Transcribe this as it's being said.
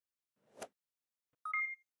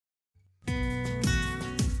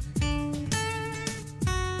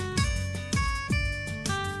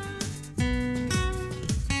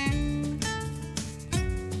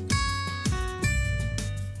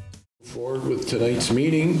with tonight's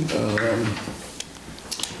meeting.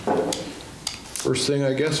 First thing,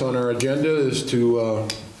 I guess, on our agenda is to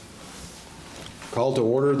call to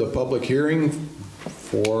order the public hearing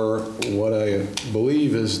for what I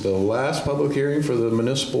believe is the last public hearing for the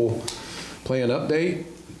municipal plan update.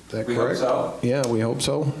 Is that correct? We hope so. Yeah, we hope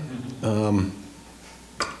so.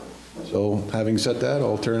 So having said that,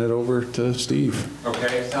 I'll turn it over to Steve.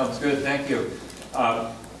 Okay, sounds good. Thank you.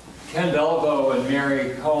 Ken Beliveau and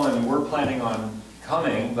Mary Cohen were planning on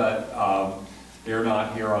coming, but they're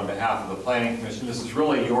not here on behalf of the Planning Commission. This is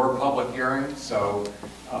really your public hearing, so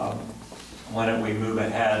why don't we move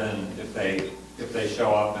ahead, and if they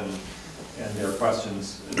show up and their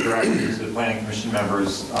questions directed to the Planning Commission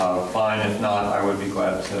members, fine. If not, I would be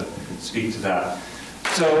glad to speak to that.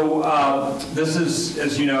 So this is,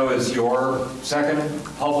 as you know, is your second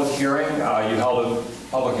public hearing. You held a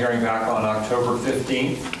public hearing back on October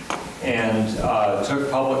 15th and took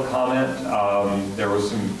public comment. There was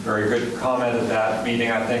some very good comment at that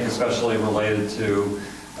meeting, I think, especially related to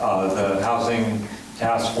the Housing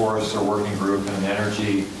Task Force or Working Group and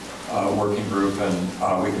Energy Working Group,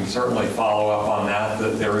 and we can certainly follow up on that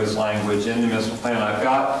there is language in the municipal plan. I've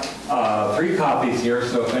got 3 copies here,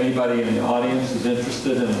 so if anybody in the audience is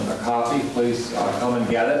interested in a copy, please come and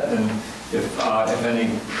get it. And if any,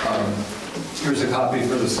 here's a copy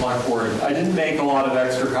for the select board. I didn't make a lot of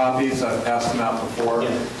extra copies. I've passed them out before,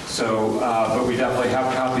 so but we definitely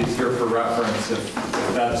have copies here for reference if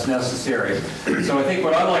that's necessary. So I think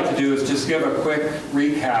what I'd like to do is just give a quick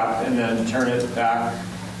recap and then turn it back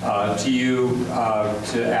to you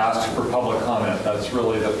to ask for public comment. That's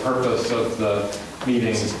really the purpose of the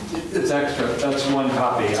meeting. It's extra. That's 1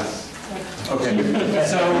 copy, yes. Okay.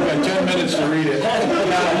 So We've got 10 minutes to read it.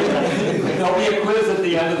 There'll be a quiz at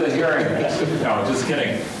the end of the hearing. No, just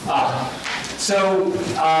kidding.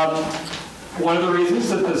 One of the reasons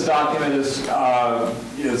that this document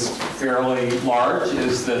is fairly large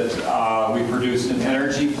is that we produced an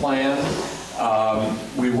energy plan.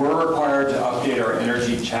 We were required to update our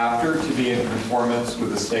energy chapter to be in conformance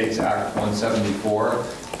with the State's Act 174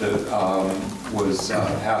 that was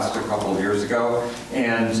passed a couple of years ago.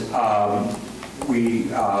 And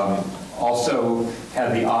we also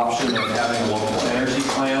had the option of having a local energy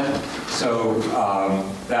plan. So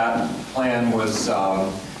that plan was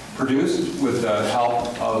produced with the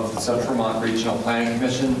help of the Central Vermont Regional Planning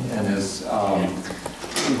Commission and is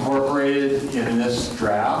incorporated in this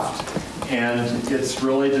draft. And it's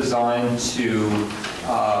really designed to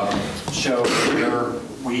show where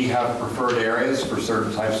we have preferred areas for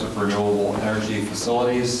certain types of renewable energy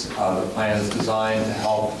facilities. The plan is designed to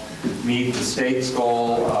help meet the state's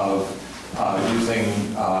goal of using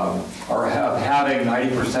or having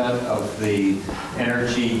 90% of the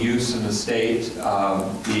energy use in the state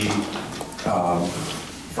be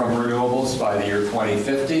from renewables by the year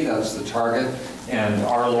 2050. That's the target. And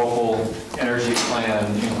our local energy plan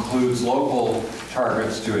includes local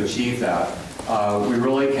targets to achieve that. We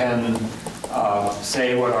really can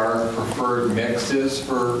say what our preferred mix is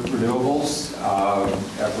for renewables.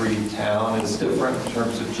 Every town is different in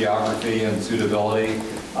terms of geography and suitability.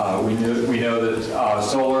 We know that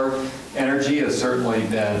solar energy has certainly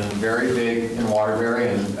been very big in Waterbury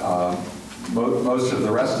and most of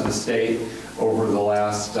the rest of the state over the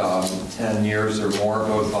last 10 years or more,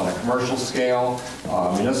 both on a commercial scale,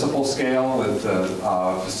 municipal scale with the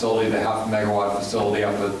facility, the 0.5 megawatt facility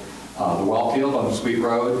up at the Wellfield on Sweet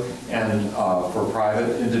Road, and for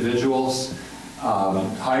private individuals.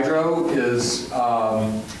 Hydro has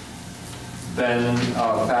been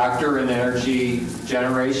a factor in energy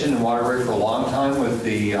generation in Waterbury for a long time with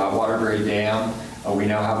the Waterbury Dam. We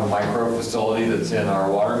now have a micro facility that's in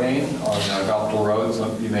our water main on Gulfville Road.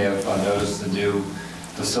 So you may have noticed the new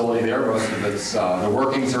facility there. Most of its, the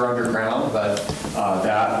workings are underground, but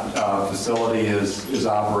that facility is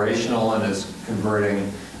operational and is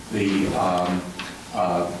converting the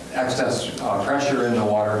excess pressure in the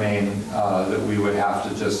water main that we would have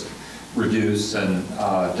to just reduce and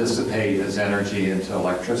dissipate as energy into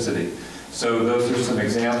electricity. So those are some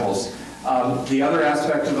examples. The other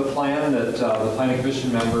aspect of the plan that the Planning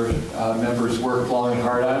Commission members worked long and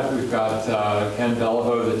hard at, we've got Ken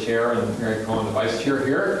Beliveau, the chair, and Mary Cohen, the vice chair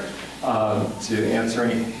here to answer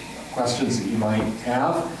any questions that you might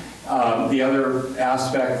have. The other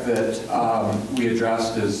aspect that we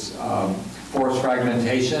addressed is forest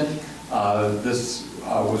fragmentation. This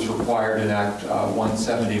was required in Act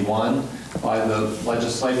 171 by the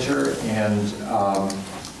legislature, and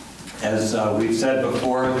as we've said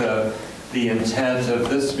before, the intent of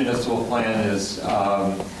this municipal plan is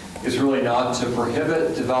is really not to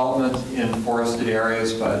prohibit development in forested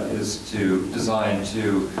areas, but is designed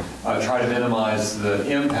to try to minimize the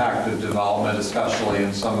impact of development, especially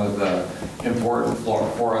in some of the important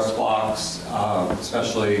forest blocks,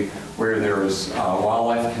 especially where there's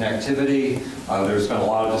wildlife connectivity. There's been a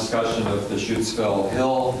lot of discussion of the Shutesville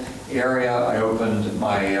Hill area. I opened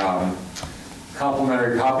my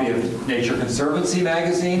complimentary copy of Nature Conservancy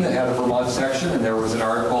magazine that had a Vermont section, and there was an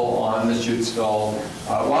article on the Shutesville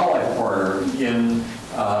Wildlife Corridor in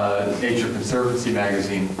Nature Conservancy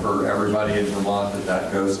magazine for everybody in Vermont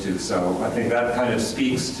that goes to. So I think that kind of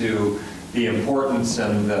speaks to the importance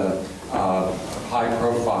and the high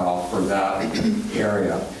profile for that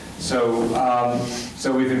area. So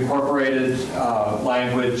we've incorporated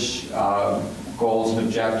language, goals and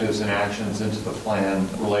objectives and actions into the plan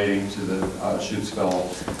relating to the Shutesville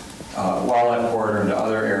Wildlife Corridor and to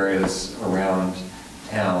other areas around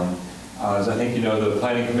town. As I think you know, the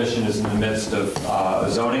Planning Commission is in the midst of a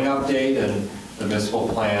zoning update, and the municipal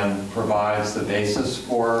plan provides the basis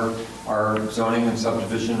for our zoning and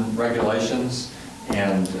subdivision regulations.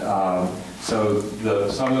 And so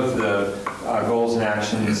some of the goals and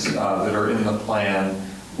actions that are in the plan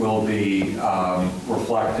will be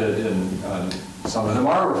reflected, and some of them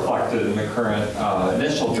are reflected in the current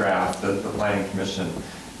initial draft that the Planning Commission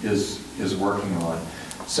is working on.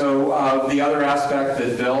 So the other aspect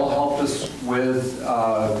that Bill helped us with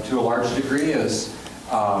to a large degree is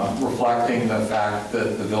reflecting the fact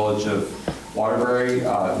that the village of Waterbury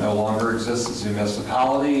no longer exists as a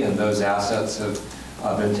municipality, and those assets have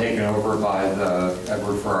been taken over by the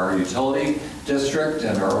Edward Farrar Utility District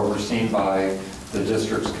and are overseen by the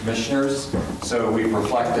district's commissioners. So we've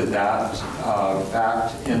reflected that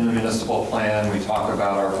fact in the municipal plan. We talk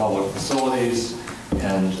about our public facilities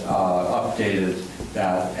and updated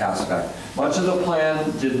that aspect. Much of the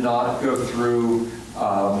plan did not go through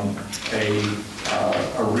a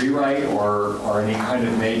rewrite or any kind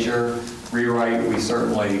of major rewrite. We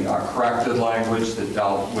certainly corrected language that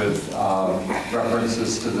dealt with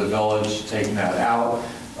references to the village, taking that out.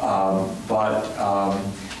 But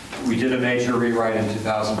we did a major rewrite in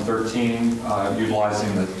 2013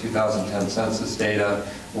 utilizing the 2010 census data.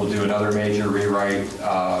 We'll do another major rewrite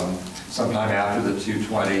sometime after the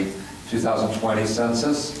 2020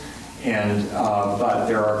 census. And but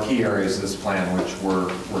there are key areas of this plan which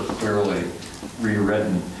were clearly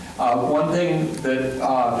rewritten. One thing that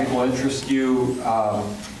people interest you,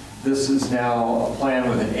 this is now a plan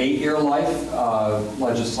with an 8-year life.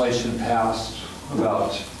 Legislation passed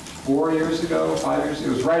about 4 years ago, 5 years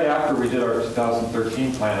ago. It was right after we did our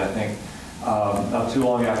 2013 plan, I think, not too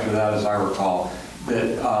long after that, as I recall,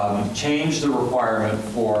 that changed the requirement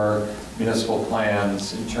for municipal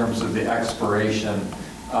plans in terms of the expiration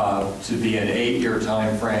to be an 8-year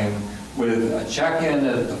time frame, with a check-in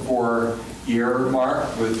at the 4-year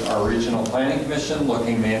mark with our regional planning commission,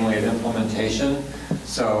 looking mainly at implementation.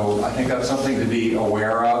 So I think that's something to be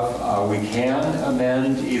aware of. We can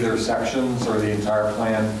amend either sections or the entire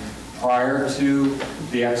plan prior to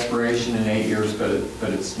the expiration in 8 years, but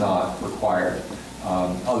it's not required,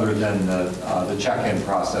 other than the check-in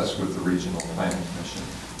process with the regional planning commission.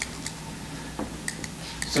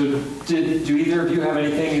 So do either of you have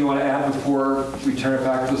anything you want to add before we turn it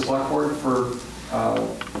back to the select board for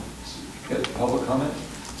get public comment?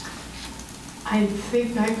 I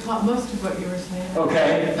think I caught most of what you were saying.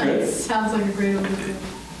 Okay, good. That sounds like a great overview.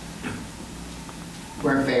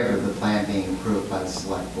 We're in favor of the plan being approved by the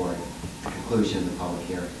select board at the conclusion of the public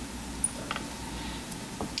hearing.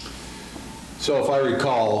 So if I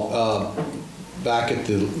recall, back at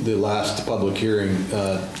the last public hearing,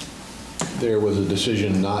 there was a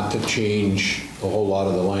decision not to change a whole lot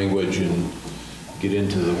of the language and get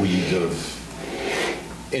into the weeds of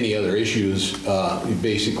any other issues. We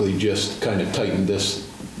basically just kind of tightened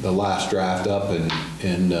the last draft up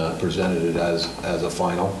and presented it as a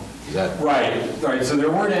final. Is that right? So there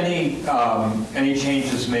weren't any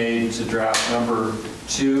changes made to draft number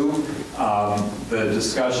 2. The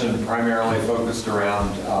discussion primarily focused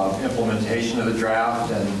around implementation of the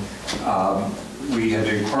draft, and we had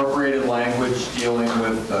incorporated language dealing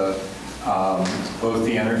with both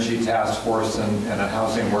the Energy Task Force and a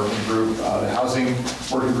housing working group. The housing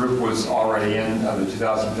working group was already in the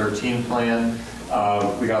 2013 plan.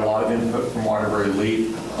 We got a lot of input from Waterbury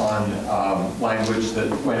LEAP on language that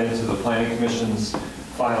went into the Planning Commission's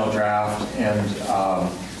final draft, and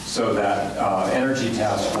so that Energy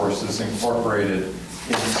Task Force is incorporated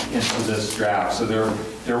into this draft. So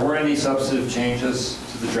there weren't any substantive changes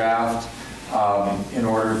to the draft. In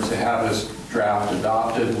order to have this draft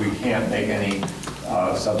adopted, we can't make any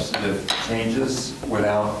substantive changes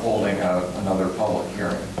without holding another public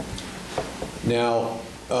hearing. Now,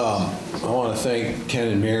 I want to thank Ken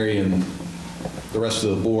and Mary and the rest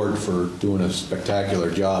of the board for doing a spectacular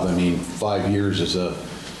job. I mean, 5 years is a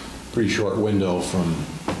pretty short window from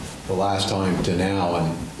the last time to now,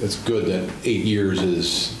 and it's good that 8 years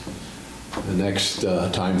is the next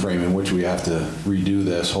time frame in which we have to redo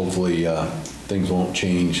this. Hopefully, things won't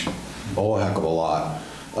change a whole heck of a lot.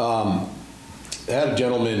 I had a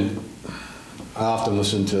gentleman, I often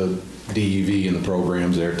listen to DEV and the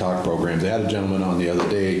programs there, talk programs. They had a gentleman on the other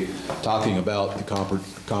day talking about the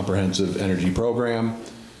comprehensive energy program.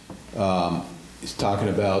 He's talking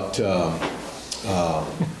about,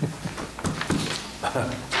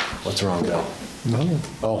 what's wrong, Bill? No.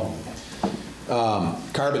 Oh,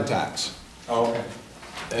 carbon tax. Oh, okay.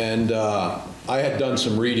 And I had done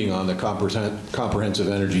some reading on the comprehensive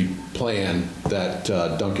energy plan that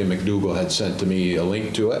Duncan McDougall had sent to me, a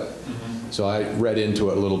link to it. So I read into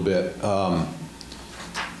it a little bit.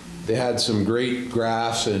 They had some great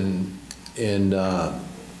graphs and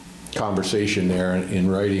conversation there in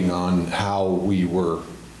writing on how we were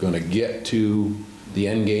going to get to the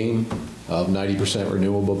end game of 90%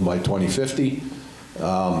 renewable by 2050.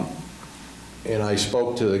 And I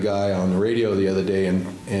spoke to the guy on the radio the other day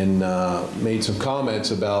and made some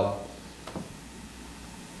comments about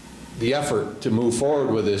the effort to move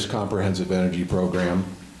forward with this comprehensive energy program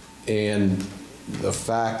and the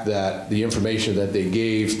fact that the information that they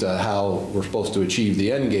gave to how we're supposed to achieve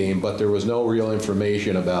the end game, but there was no real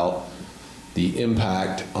information about the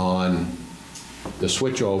impact on the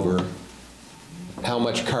switchover, how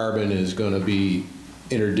much carbon is going to be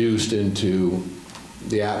introduced into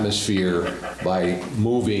the atmosphere by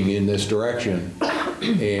moving in this direction,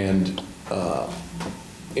 and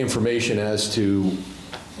information as to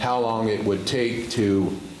how long it would take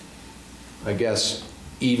to, I guess,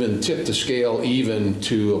 even tip the scale even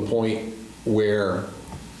to a point where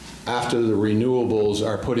after the renewables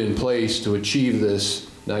are put in place to achieve this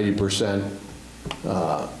 90%,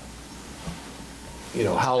 you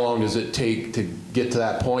know, how long does it take to get to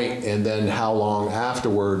that point, and then how long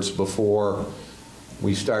afterwards before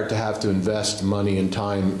we start to have to invest money and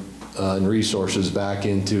time and resources back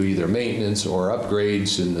into either maintenance or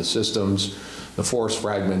upgrades in the systems, the force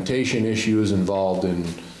fragmentation issues involved in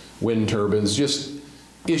wind turbines, just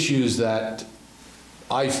issues that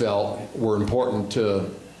I felt were important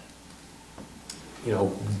to, you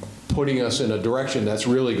know, putting us in a direction that's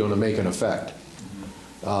really going to make an effect.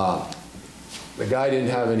 The guy didn't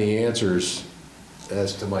have any answers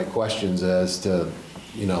as to my questions as to,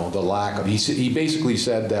 you know, the lack of, he basically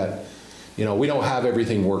said that, you know, we don't have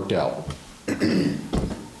everything worked out.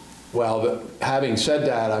 Well, having said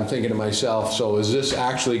that, I'm thinking to myself, so is this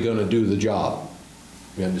actually going to do the job?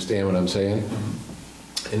 You understand what I'm saying?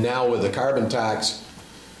 And now with the carbon tax,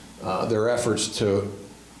 their efforts to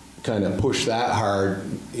kind of push that hard,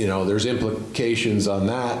 you know, there's implications on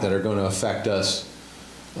that that are going to affect us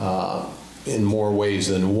in more ways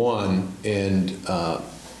than one. And,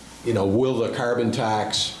 you know, will the carbon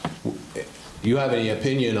tax, do you have any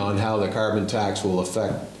opinion on how the carbon tax will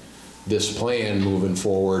affect this plan moving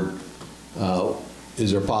forward?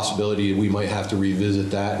 Is there a possibility we might have to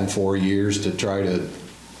revisit that in 4 years to try to,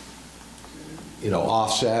 you know,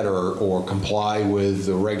 offset or comply with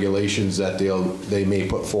the regulations that they may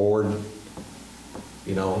put forward,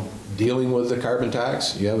 you know, dealing with the carbon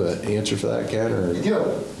tax? You have an answer for that, Ken? Or? I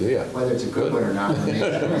do. Yeah. Whether it's a good one or not.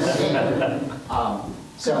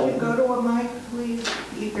 So, Can you go to a mic, please?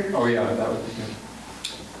 Either. Oh, yeah, that would be good.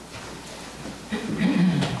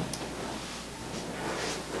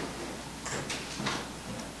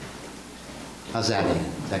 how's that?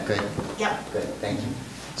 Is that good? Yep. Good, thank you.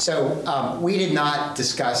 So we did not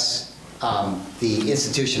discuss the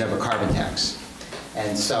institution of a carbon tax.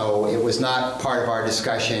 And so it was not part of our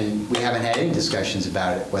discussion. We haven't had any discussions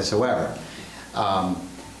about it whatsoever.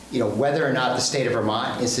 You know, whether or not the state of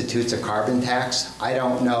Vermont institutes a carbon tax, I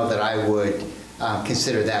don't know that I would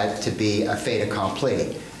consider that to be a fait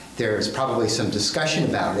accompli. There's probably some discussion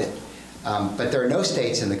about it, but there are no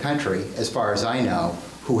states in the country, as far as I know,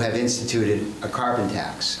 who have instituted a carbon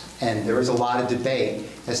tax. And there is a lot of debate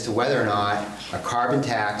as to whether or not a carbon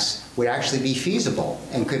tax would actually be feasible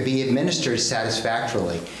and could be administered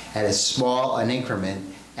satisfactorily at as small an increment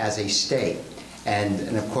as a state.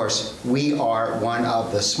 And of course, we are one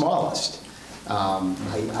of the smallest.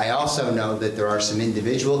 I also know that there are some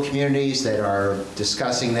individual communities that are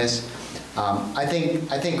discussing this. I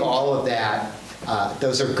think all of that,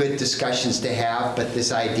 those are good discussions to have, but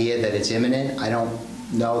this idea that it's imminent, I don't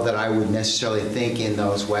know that I would necessarily think in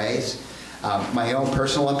those ways. My own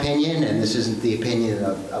personal opinion, and this isn't the opinion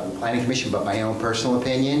of the Planning Commission, but my own personal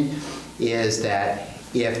opinion, is that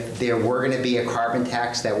if there were going to be a carbon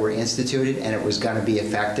tax that were instituted and it was going to be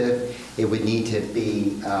effective, it would need to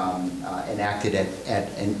be enacted at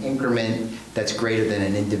an increment that's greater than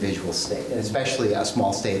an individual state, and especially a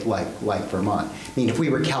small state like Vermont. I mean, if we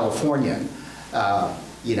were California,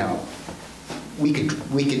 you know, we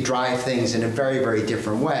could drive things in a very, very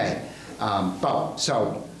different way.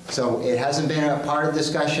 So it hasn't been a part of the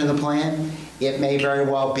discussion of the plan. It may very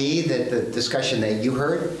well be that the discussion that you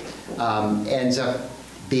heard ends up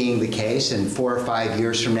being the case, and 4 or 5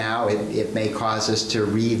 years from now, it may cause us to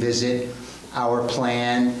revisit our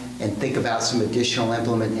plan and think about some additional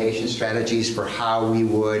implementation strategies for how we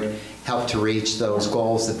would help to reach those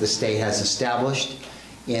goals that the state has established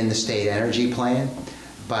in the state energy plan.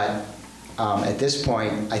 But at this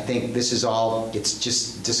point, I think this is all, it's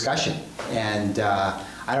just discussion. And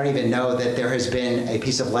I don't even know that there has been a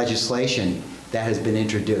piece of legislation that has been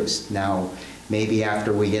introduced. Now, maybe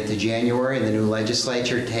after we get to January and the new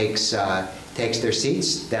legislature takes their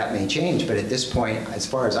seats, that may change. But at this point, as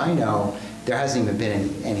far as I know, there hasn't even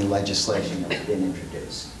been any legislation that's been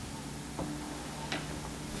introduced.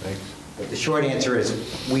 Thanks. But the short answer is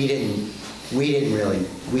we didn't really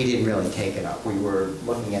take it up. We were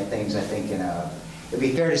looking at things, I think, it'd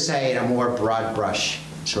be fair to say, in a more broad brush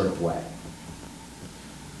sort of way.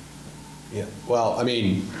 Yeah, well, I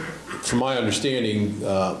mean, from my understanding,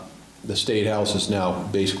 the State House is now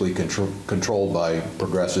basically controlled by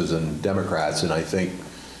progressives and Democrats, and I think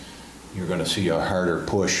you're going to see a harder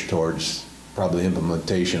push towards probably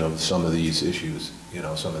implementation of some of these issues, you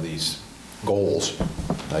know, some of these goals,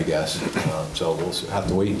 I guess. So we'll have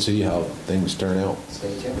to wait and see how things turn out.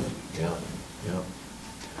 Stay tuned. Yeah, yeah.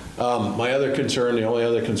 My other concern, the only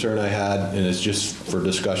other concern I had, and it's just for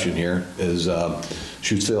discussion here, is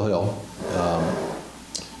Shutesville Hill.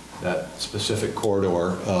 That specific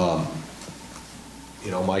corridor,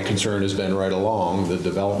 you know, my concern has been right along the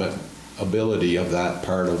development ability of that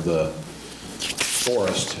part of the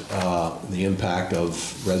forest, the impact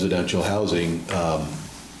of residential housing.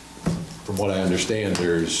 From what I understand,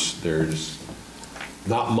 there's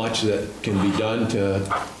not much that can be done to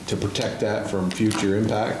protect that from future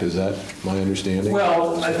impact. Is that my understanding?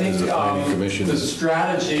 Well, I think the Planning Commission the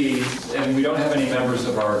strategy, and we don't have any members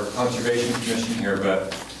of our Conservation Commission here,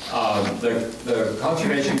 but the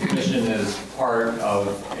Conservation Commission is part of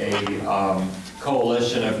a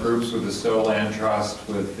coalition of groups with the Stowe Land Trust,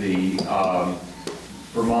 with the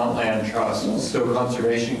Vermont Land Trust, Stowe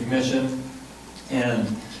Conservation Commission, and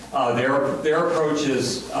their approach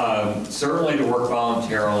is certainly to work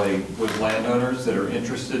voluntarily with landowners that are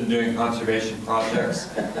interested in doing conservation projects,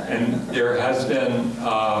 and there has been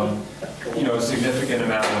you know, a significant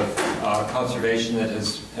amount of conservation that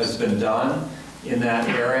has been done in that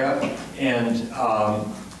area, and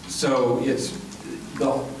so it's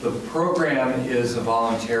the program is a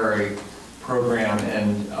voluntary program,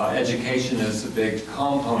 and education is a big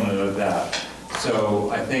component of that. So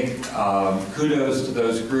I think kudos to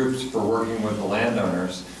those groups for working with the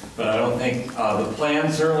landowners, but I don't think the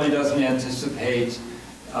plan certainly doesn't anticipate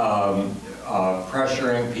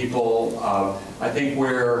pressuring people. I think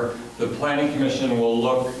where the Planning Commission will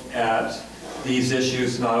look at these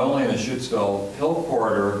issues not only in the Shutesville Hill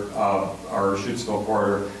corridor, or Shutesville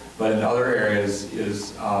corridor, but in other areas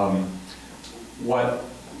is what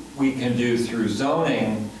we can do through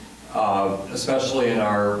zoning, especially in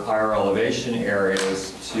our higher elevation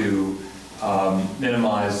areas, to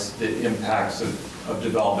minimize the impacts of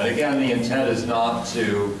development. Again, the intent is not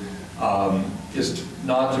to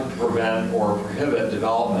prevent or prohibit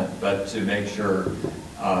development, but to make sure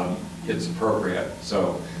it's appropriate.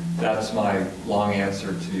 So that's my long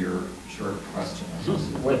answer to your short question.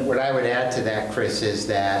 What I would add to that, Chris, is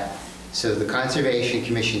that so the Conservation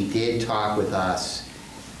Commission did talk with us,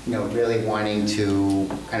 you know, really wanting to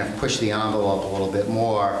kind of push the envelope a little bit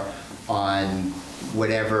more on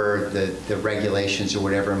whatever the regulations or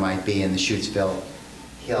whatever it might be in the Shutesville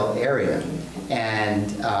Hill area. And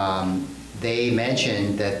they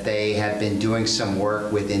mentioned that they have been doing some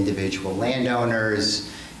work with individual landowners,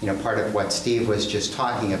 you know, part of what Steve was just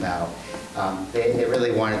talking about. They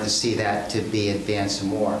really wanted to see that to be advanced some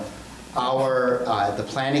more. The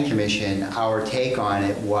Planning Commission, our take on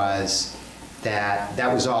it was that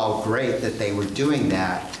that was all great that they were doing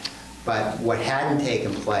that, but what hadn't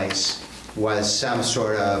taken place was some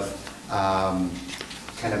sort of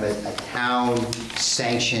kind of a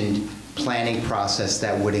town-sanctioned planning process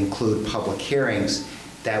that would include public hearings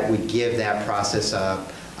that would give that process a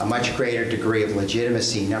much greater degree of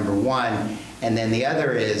legitimacy, number one. And then the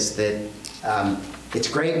other is that it's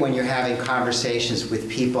great when you're having conversations with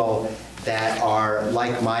people that are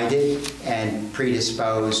like-minded and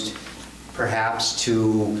predisposed perhaps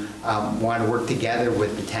to want to work together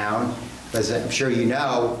with the town, because I'm sure you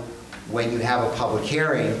know, when you have a public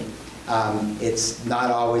hearing, it's not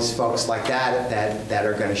always folks like that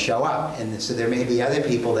are going to show up. And so there may be other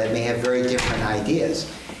people that may have very different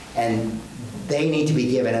ideas. And they need to be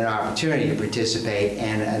given an opportunity to participate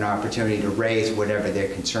and an opportunity to raise whatever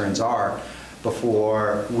their concerns are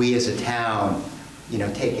before we as a town,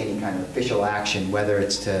 take any kind of official action, whether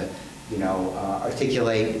it's to,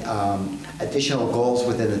 articulate additional goals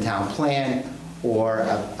within the town plan, or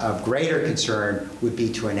of greater concern would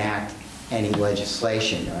be to enact any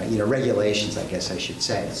legislation, regulations, I guess I should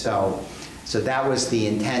say. So that was the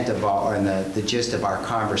intent of and the gist of our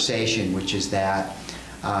conversation, which is that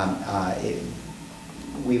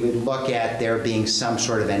we would look at there being some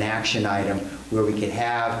sort of an action item where we could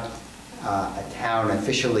have a town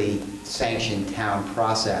officially sanctioned town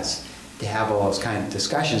process to have all those kind of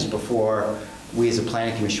discussions before we as a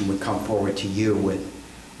planning commission would come forward to you with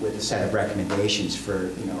a set of recommendations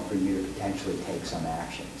for you to potentially take some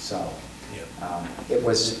action. So it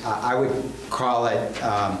was, I would call it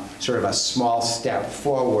sort of a small step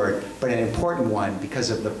forward, but an important one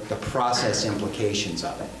because of the process implications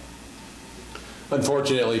of it.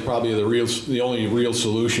 Unfortunately, probably the only real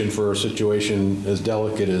solution for a situation as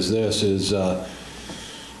delicate as this is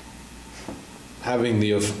having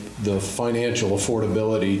the financial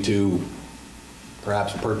affordability to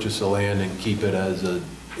perhaps purchase the land and keep it as a,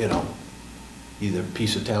 either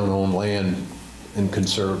piece of town-owned land and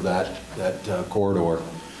conserve that corridor.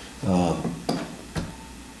 Well,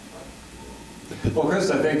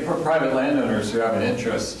 Chris, I think private landowners who have an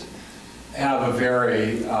interest have a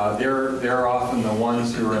very, they're often the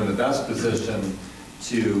ones who are in the best position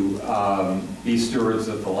to be stewards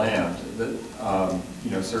of the land. That,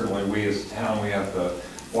 certainly we as a town, we have the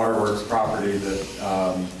Waterworks property that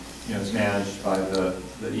is managed by the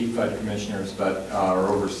EFUD commissioners, but are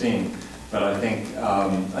overseen. But I think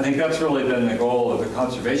that's really been the goal of the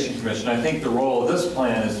Conservation Commission. I think the role of this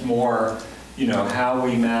plan is more, how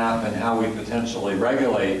we map and how we potentially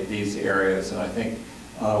regulate these areas. And I think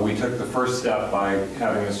we took the first step by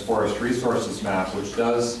having this forest resources map, which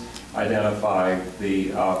does identify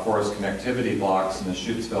the forest connectivity blocks in the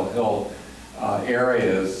Shutesville Hill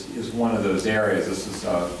areas is one of those areas.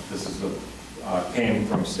 This came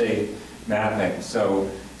from state mapping. So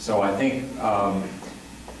I think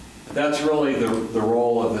that's really the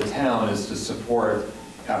role of the town, is to support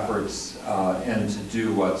efforts and to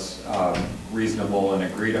do what's reasonable and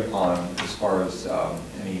agreed upon as far as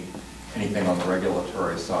anything on the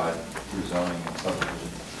regulatory side through zoning and subdivision.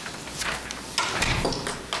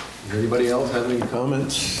 Does anybody else have any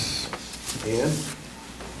comments? Ann?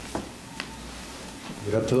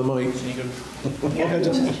 Get up to the mic.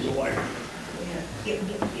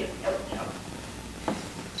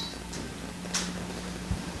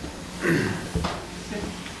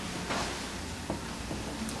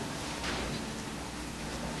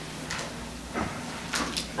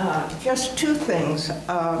 Just two things.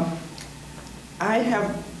 I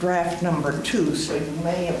have draft number 2, so you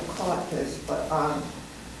may have caught this, but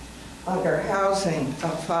under housing,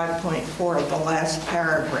 5.4, the last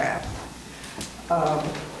paragraph,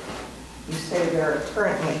 you say there are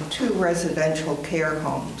currently 2 residential care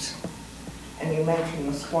homes, and you mentioned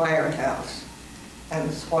the Squire House, and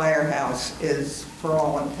the Squire House is, for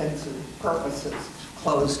all intents and purposes,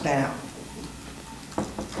 closed down.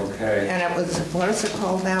 Okay. And it was, what is it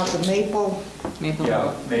called now, the Maple? Maple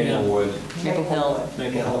Yeah, Maplewood. Maple Hill.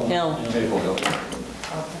 Maple Hill. Maple Hill. Okay.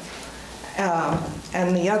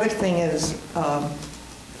 And the other thing is,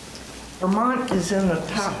 Vermont is in the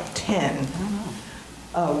top 10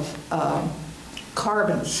 of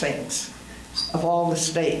carbon sinks of all the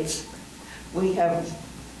states. We have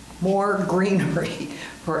more greenery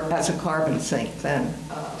as a carbon sink than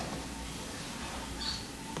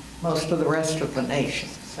most of the rest of the nation.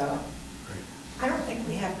 So I don't think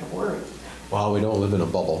we have to worry. Well, we don't live in a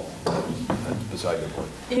bubble. That's beside the point.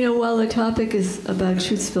 While the topic is about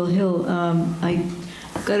Shutesville Hill, I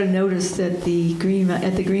got a notice that at the Green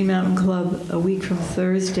Mountain Club a week from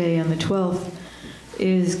Thursday on the 12th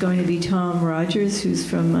is going to be Tom Rogers, who's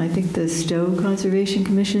from, I think, the Stowe Conservation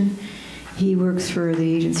Commission. He works for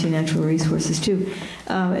the Agency of Natural Resources, too.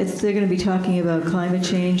 They're going to be talking about climate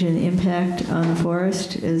change and impact on the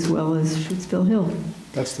forest, as well as Shutesville Hill.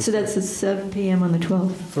 So that's at 7 p.m. on the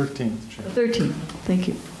 12th. 13th. 13th, thank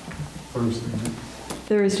you.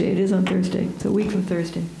 Thursday, it is on Thursday. It's a week from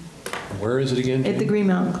Thursday. Where is it again? At the Green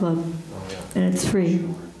Mountain Club. Oh, yeah. And it's free.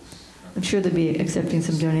 I'm sure they'll be accepting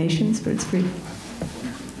some donations, but it's free.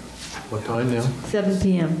 What time now? 7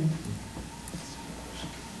 p.m.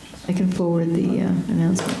 I can forward the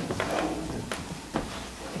announcement.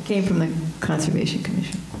 Came from the Conservation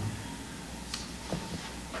Commission.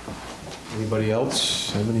 Anybody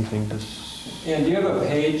else have anything to? And do you have a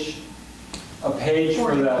page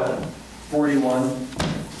for that 41?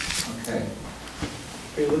 Okay.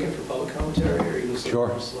 Are you looking for public commentary, or are you just looking Sure.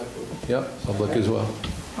 for select board? Yep, public as well.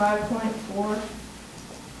 5.4,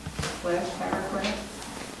 last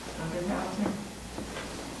paragraph, under housing.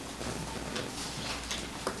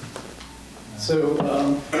 So,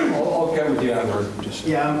 I'll get with you Hang after. on, just,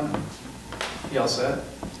 yeah, you all set?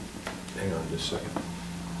 hang on just a second.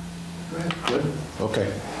 Good?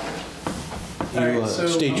 Okay. All right, You so,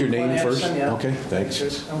 state your name Glenn first? Anderson, yeah. Okay,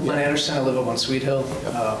 thanks. I'm Glenn Anderson, I live up on Sweet Hill.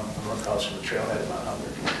 I'm across from the trailhead at Mount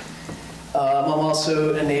Hunger. I'm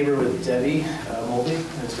also a neighbor with Debbie Moldy,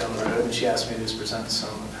 who's down the road, and she asked me to just present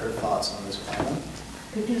some of her thoughts on this plan.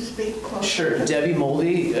 Could you speak closer? Sure, Debbie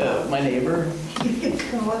Moldy, my neighbor. You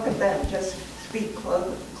can look at that, just speak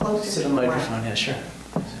closer To to the the mic. microphone, yeah, sure.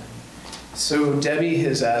 So Debbie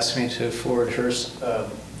has asked me to forward her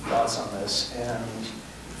thoughts on this, and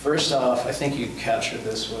first off, I think you captured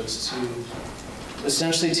this, was to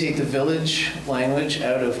essentially take the village language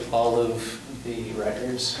out of all of the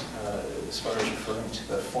records, as far as referring to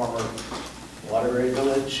the former Waterbury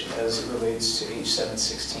village as it relates to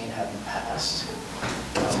H716 having passed.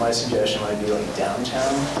 My suggestion might be like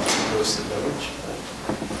downtown as opposed to the village.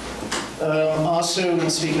 Also, when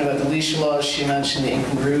speaking about the leash laws, she mentioned the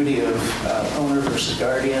incongruity of owner versus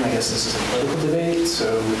guardian. I guess this is a political debate,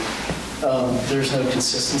 so there's no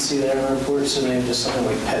consistency there in the report, so maybe just something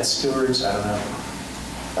like pet stewards, I don't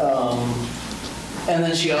know. And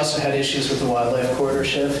then she also had issues with the wildlife corridor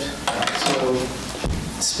shift. So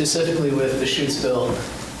specifically with the Shutesville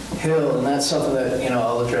Hill, and that's something that,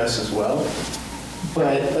 I'll address as well.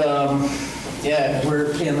 But yeah,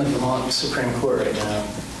 we're in the Vermont Supreme Court right now,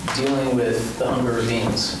 dealing with the Hunger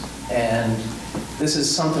Ravines. And this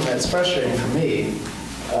is something that's frustrating for me.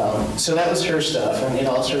 So that was her stuff, and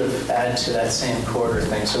I'll sort of add to that same corridor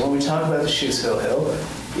thing. So when we talk about the Shutesville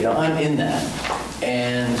Hill, I'm in that.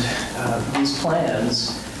 And these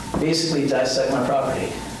plans basically dissect my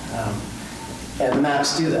property. And the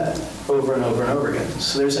maps do that over and over and over again.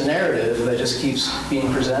 So there's a narrative that just keeps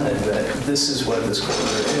being presented that this is what this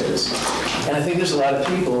corridor is. And I think there's a lot of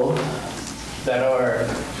people that are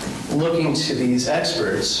looking to these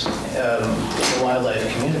experts in the wildlife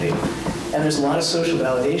community. And there's a lot of social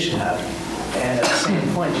validation happening. And at the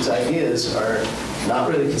same point, these ideas are not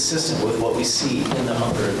really consistent with what we see in the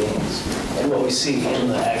Hunger Ravines and what we see in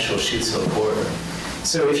the actual Shutesville corridor.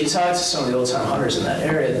 So if you talk to some of the old-time hunters in that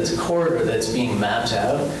area, this corridor that's being mapped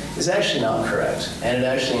out is actually not correct, and it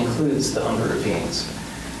actually includes the Hunger Ravines.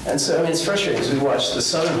 And so, it's frustrating because we watched the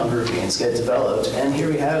southern Hunger Ravines get developed, and here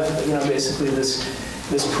we have, basically this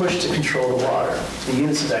push to control the water, the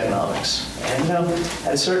units of economics. And,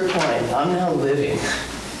 at a certain point, I'm now living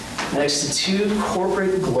next to two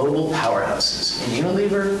corporate global powerhouses in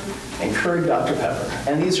Unilever and Keurig Dr. Pepper.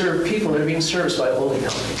 And these are people that are being serviced by a holding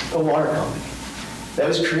company, a water company. That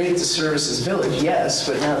was created to service this village, yes,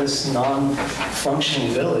 but now this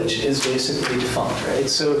non-functioning village is basically defunct, right?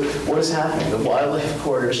 So what is happening? The wildlife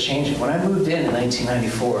corridor is changing. When I moved in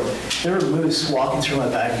 1994, there were moose walking through my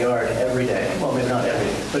backyard every day. Well, maybe not every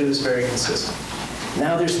day, but it was very consistent.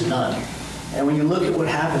 Now there's none. And when you look at what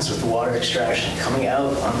happens with the water extraction coming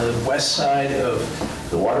out on the west side of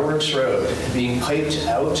the Waterworks Road and being piped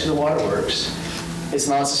out to the waterworks, it's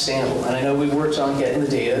not sustainable. And I know we worked on getting the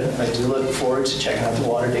data, and I do look forward to checking out the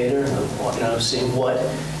water data and seeing what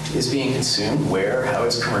is being consumed, where, how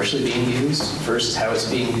it's commercially being used versus how it's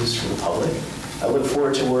being used for the public. I look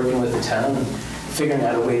forward to working with the town and figuring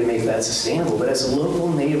out a way to make that sustainable. But as a local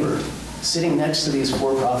neighbor, sitting next to these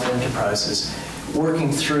for-profit enterprises, working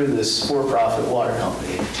through this for-profit water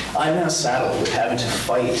company, I'm now saddled with having to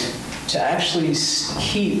fight to actually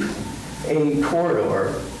keep a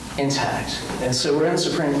corridor intact. And so we're in the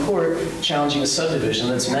Supreme Court challenging a subdivision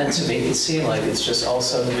that's meant to make it seem like it's just all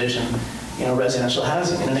subdivision, residential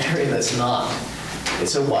housing in an area that's not.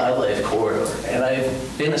 It's a wildlife corridor. And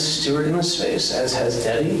I've been a steward in this space, as has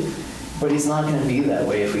Debbie, but it's not going to be that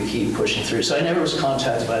way if we keep pushing through. So I never was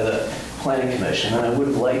contacted by the Planning Commission, and I would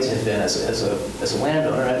have liked to have been as a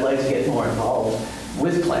landowner. I'd like to get more involved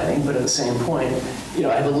with planning, but at the same point,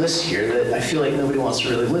 I have a list here that I feel like nobody wants to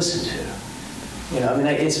really listen to.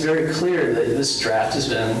 It's very clear that this draft has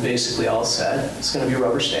been basically all set. It's going to be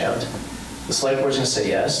rubber stamped. The select board's going to say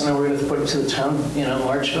yes, and then we're going to put it to the town,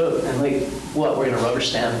 March vote. And what? We're going to rubber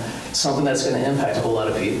stamp something that's going to impact a whole lot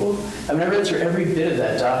of people? I read through every bit of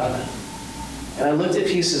that document. And I looked at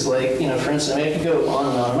pieces like, for instance, I could go on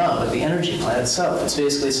and on and on, but the energy plan itself, it's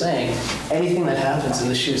basically saying anything that happens in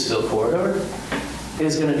the Shutesville corridor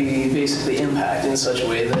is going to be basically impacted in such a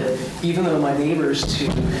way that even though my neighbors to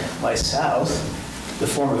my south, the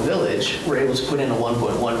former village, were able to put in a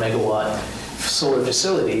 1.1 megawatt solar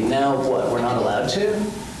facility, now what, we're not allowed to?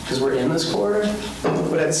 Because we're in this corridor?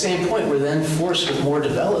 But at the same point, we're then forced with more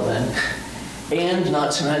development, and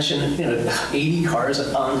not to mention, 80 cars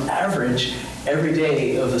on average every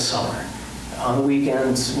day of the summer. On the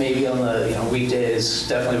weekends, maybe on the weekdays,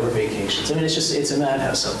 definitely over vacations. I mean, it's a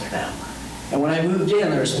madhouse out there now. And when I moved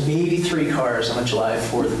in, there was maybe 3 cars on a July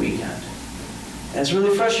 4th weekend. And it's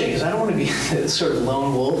really frustrating because I don't want to be the sort of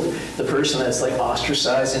lone wolf, the person that's like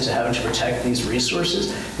ostracized into having to protect these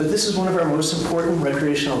resources. But this is one of our most important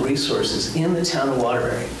recreational resources in the town of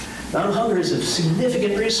Waterbury. Mount Hunger is a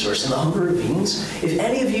significant resource in the Hunger Ravines. If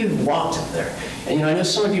any of you have walked up there, and I know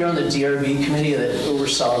some of you are on the DRB committee that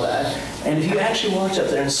oversaw that, and if you actually walked up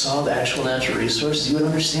there and saw the actual natural resources, you would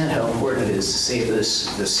understand how important it is to save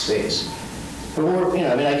this space. But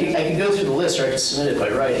I could go through the list, or I could submit it by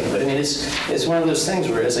writing. But I mean, it's one of those things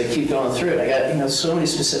where as I keep going through it, I got so many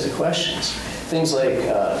specific questions. Things like,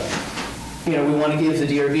 we want to give the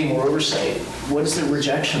DRB more oversight. What is the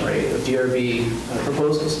rejection rate of DRB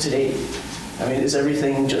proposals to date? I mean, is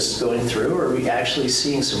everything just going through, or are we actually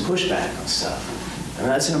seeing some pushback on stuff? And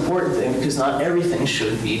that's an important thing because not everything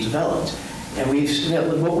should be developed. And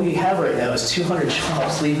what we have right now is 200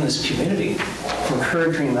 jobs leaving this community from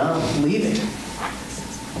Kerr Green Mountain, leaving.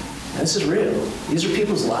 And this is real. These are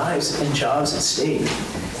people's lives and jobs at stake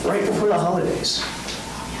right before the holidays.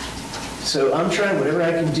 So I'm trying whatever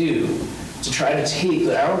I can do to try to take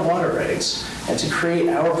our water rights and to create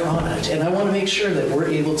our product. And I want to make sure that we're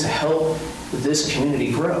able to help this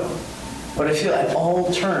community grow. But I feel at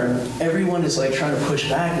all turn, everyone is like trying to push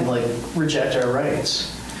back and like reject our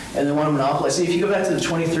rights. And they want to monopolize. See, if you go back to the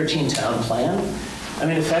 2013 town plan, I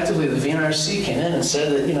mean, effectively the VNRC came in and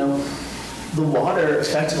said that, the water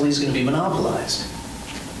effectively is going to be monopolized.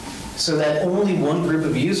 So that only one group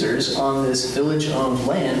of users on this village-owned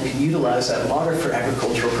land can utilize that water for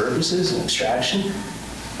agricultural purposes and extraction.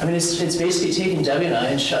 I mean, it's basically taking Debbie and I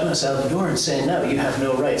and shutting us out the door and saying, no, you have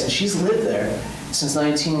no rights. And she's lived there since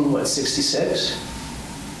 1966?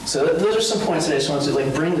 So those are some points that I just wanted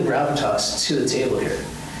to bring the gravitas to the table here.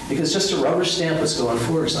 Because just to rubber stamp what's going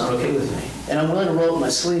forward is not okay with me. And I'm willing to roll up my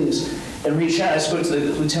sleeves and reach out. I spoke to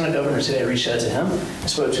the Lieutenant Governor today. I reached out to him. I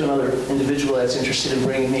spoke to another individual that's interested in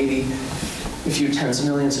bringing maybe a few tens of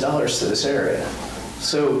millions of dollars to this area.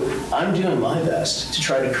 So I'm doing my best to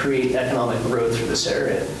try to create economic growth for this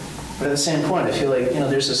area. But at the same point, I feel like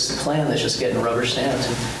there's this plan that's just getting rubber stamped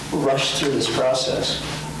and rushed through this process.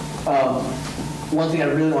 One thing I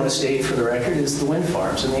really want to state for the record is the wind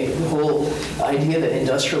farms. And the whole idea that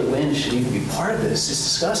industrial wind should even be part of this is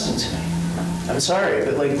disgusting to me. I'm sorry,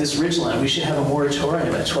 but this ridgeline, we should have a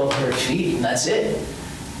moratorium at 1,200 feet, and that's it.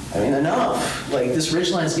 I mean, enough. This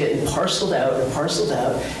ridgeline's getting parceled out,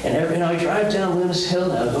 and I drive down Loomis Hill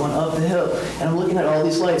now, going up the hill, and I'm looking at all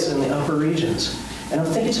these lights in the upper regions. And I'm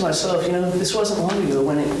thinking to myself, this wasn't long ago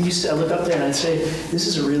when I look up there and I'd say, this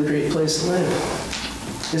is a really great place to live.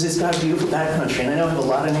 Because it's got a beautiful backcountry, and I know I have a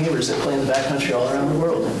lot of neighbors that play in the backcountry all around the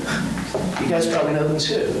world. You guys probably know them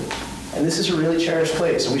too. And this is a really cherished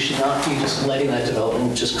place, and we should not be just letting that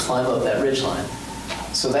development just climb up that ridgeline.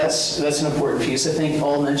 So that's an important piece. I think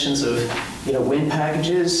all mentions of wind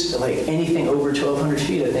packages, anything over 1,200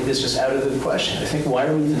 feet, I think is just out of the question. I think why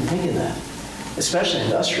are we even thinking that? Especially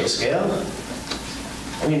industrial scale.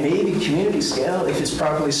 I mean, maybe community scale if it's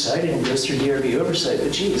properly cited and goes through DRB oversight,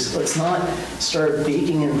 but geez, let's not start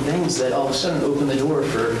baking in things that all of a sudden open the door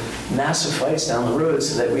for massive fights down the road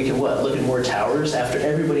so that we can, look at more towers after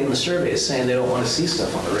everybody in the survey is saying they don't want to see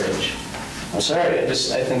stuff on the ridge. I'm sorry, I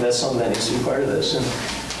think that's something that needs to be part of this. And,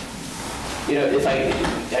 if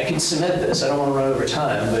I can submit this, I don't want to run over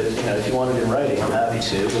time, but, if you want it in writing, I'm happy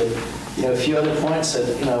to. But, a few other points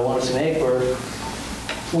that, I wanted to make were,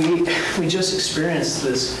 we just experienced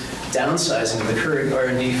this downsizing of the current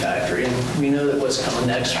R&D factory, and we know that what's coming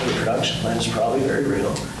next for the production plant is probably very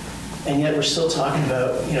real. And yet we're still talking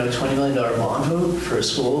about, a $20 million bond vote for a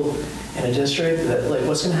school in a district that,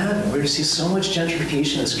 what's going to happen? We're going to see so much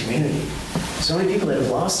gentrification in this community. So many people that have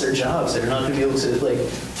lost their jobs that are not going to be able to,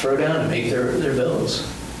 throw down and make their bills.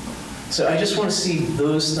 So I just want to see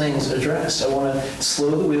those things addressed. I want to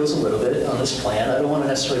slow the wheels a little bit on this plan. I don't want to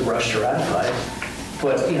necessarily rush to ratify it.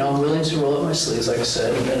 But, I'm willing to roll up my sleeves, like I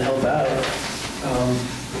said, and help out.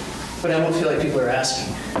 But I don't feel like people are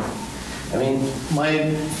asking. I mean, my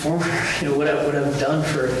former, what I've done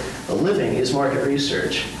for a living is market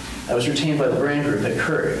research. I was retained by the brand group at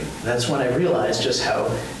Curry. That's when I realized just how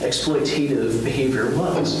exploitative behavior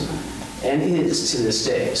was. and is to this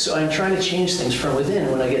day. So I'm trying to change things from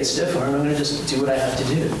within. When I get stiff arm, I'm going to just do what I have to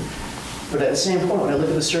do. But at the same point, when I look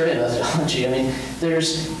at the survey methodology, I mean,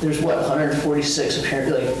 there's what, 146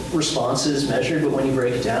 apparently like responses measured, but when you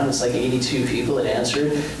break it down, it's like 82 people that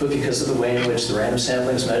answered, but because of the way in which the random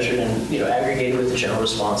sampling is measured and, you know, aggregated with the general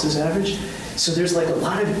responses average. So there's like a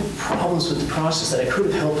lot of problems with the process that I could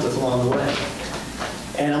have helped with along the way.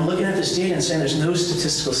 And I'm looking at this data and saying there's no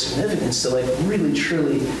statistical significance to like really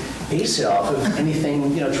truly base it off of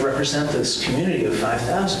anything, you know, to represent this community of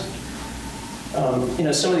 5,000. You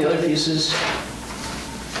know, some of the other pieces,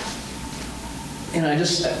 you know, I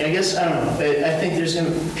guess, I don't know. I think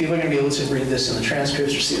people are going to be able to read this in the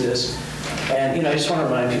transcripts or see this. And, you know, I just want to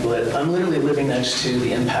remind people that I'm literally living next to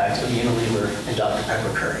the impact of Unilever and Dr.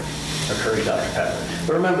 Pepper Curry, or Curry Dr. Pepper.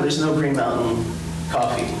 But remember, there's no Green Mountain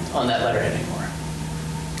coffee on that letterhead anymore.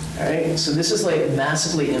 All right? So this is like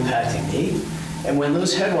massively impacting me. And when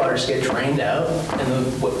those headwaters get drained out and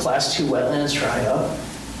the class 2 wetlands dry up,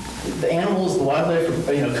 the animals, the wildlife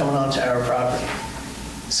are, you know, coming onto our property.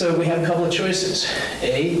 So we have a couple of choices.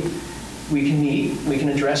 A, we can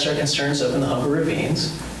address our concerns up in the Humber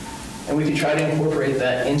Ravines, and we can try to incorporate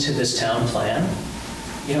that into this town plan,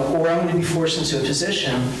 you know, or I'm going to be forced into a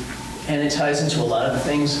position, and it ties into a lot of the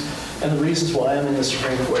things and the reasons why I'm in the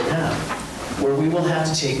Supreme Court now, where we will have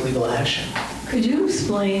to take legal action. Could you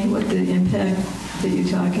explain what the impact that you're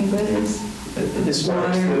talking about is? As far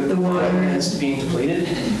as the water is being depleted?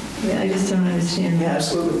 Yeah, I just don't understand. Yeah,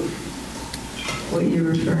 absolutely. What you're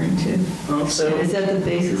referring to. Well, so, is that the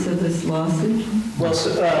basis of this lawsuit? Well,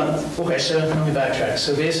 so, okay, so let me backtrack.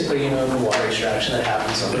 So basically, you know, the water extraction that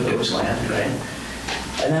happens on the village land, right?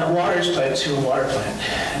 And that water is piped to a water plant,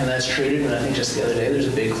 and that's treated, and I think just the other day there's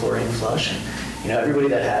a big chlorine flush. And, you know, everybody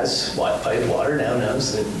that has piped water now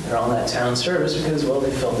knows that they're on that town service because, well,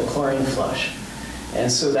 they filled the chlorine flush. And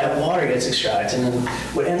so that water gets extracted, and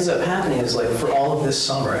what ends up happening is, like, for all of this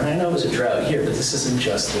summer, and I know it was a drought year, but this isn't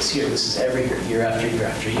just this year, this is every year, year after year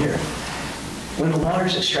after year. When the water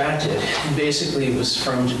is extracted, it basically was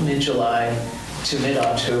from mid-July to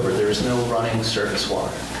mid-October, there was no running surface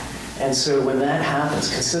water. And so when that happens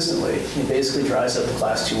consistently, it basically dries up the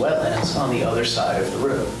class 2 wetlands on the other side of the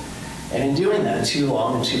road. And in doing that too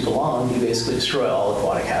long and too prolonged, you basically destroy all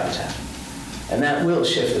aquatic habitat. And that will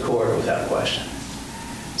shift the corridor without question.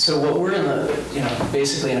 So what we're in the, you know,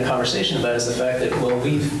 basically in a conversation about is the fact that, well,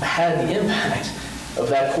 we've had the impact of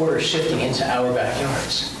that corridor shifting into our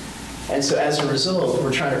backyards. And so as a result,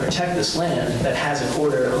 we're trying to protect this land that has a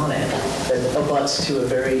corridor on it that abuts to a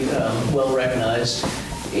very well-recognized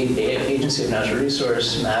Agency of Natural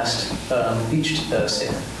Resource masked beach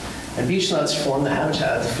stand. And beech nuts form the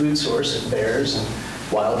habitat, the food source of bears and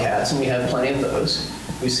wildcats, and we have plenty of those.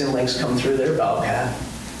 We've seen lynx come through there, bobcat.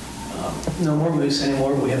 No more moose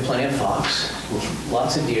anymore, but we have plenty of fox,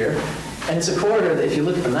 lots of deer. And it's a corridor that if you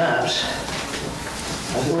look at the maps,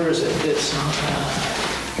 where is it? It's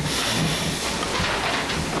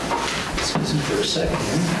listen for a second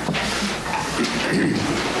here.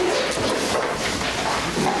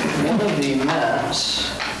 One of the maps,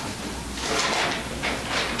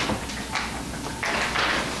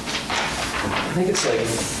 I think it's like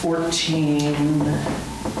 14.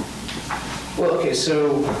 Well, okay,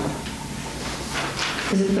 so.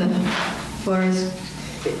 Is it the forest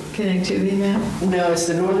connectivity map? No, it's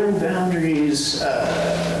the northern boundaries,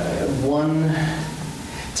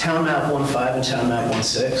 town map 1.5 and town map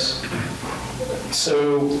 1.6.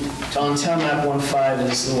 So on town map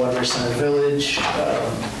 1.5 is the Waterbury Center Village,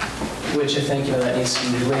 which I think, you know, that needs to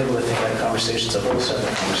be relabeled. I think that conversation's a whole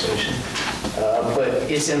separate conversation.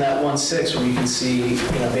 But it's in that 1.6 where you can see,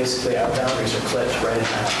 you know, basically our boundaries are clipped right in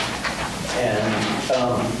half. And,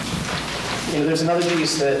 you know, there's another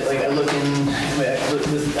piece that, like, I look in, with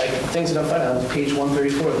things that I'm finding on page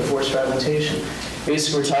 134 of the forest fragmentation.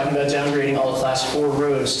 Basically, we're talking about downgrading all class 4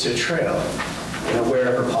 roads to a trail, you know,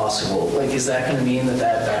 wherever possible. Like, is that going to mean that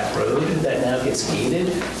that back road that now gets gated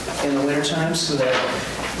in the wintertime so that,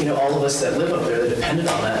 you know, all of us that live up there that depended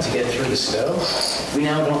on that to get through the snow, we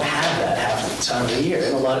now don't have that half the time of the year.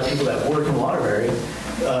 And a lot of people that work in Waterbury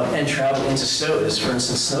and travel into Stowe, for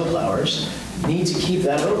instance, snowplowers, need to keep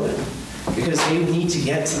that open because they need to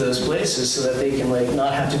get to those places so that they can, like,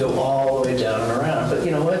 not have to go all the way down and around. But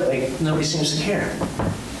you know what? Like, nobody seems to care.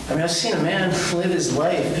 I mean, I've seen a man live his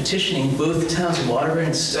life petitioning both the towns of Waterbury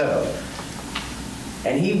and Stowe.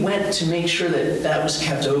 And he went to make sure that that was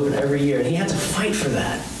kept open every year, and he had to fight for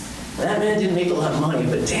that. And that man didn't make a lot of money,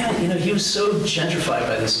 but damn it, you know, he was so gentrified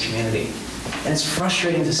by this community. And it's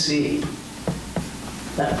frustrating to see.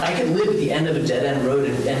 Now, I could live at the end of a dead-end road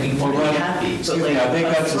and be happy. Excuse me, I think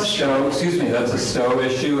that's a Stowe, excuse me, that's a Stowe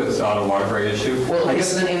issue, it's not a Waterbury issue. Well, I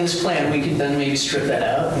guess then in this plan, we could then maybe strip that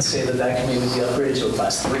out and say that that can maybe be upgraded to a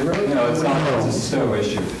class 3 road? No, it's not, it's a Stowe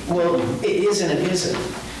issue. Well, it is and it isn't,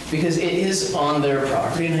 because it is on their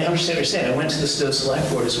property, and I understand what you're saying. I went to the Stowe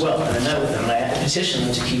Selectboard as well, and I met with them, and I petitioned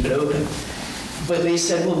them to keep it open. But they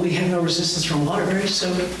said, well, we have no resistance from Waterbury,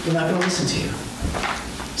 so we're not going to listen to you.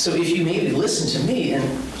 So if you maybe listened to me and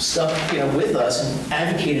stuck, with us and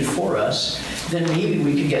advocated for us, then maybe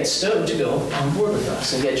we could get Stowe to go on board with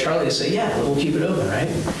us and get Charlie to say, yeah, we'll keep it open, right?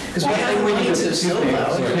 Because we have money to snowplow.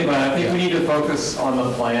 Excuse me, but I think we need to focus on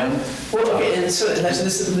the plan. Well, okay, and so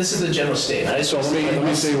this is the general statement. I just So want to let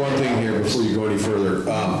me say one thing here before you go any further.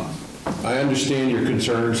 I understand your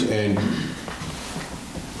concerns, and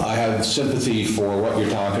I have sympathy for what you're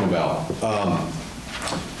talking about.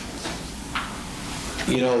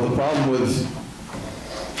 The problem with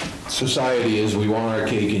society is we want our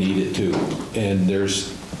cake and eat it too. And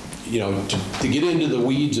there's, to get into the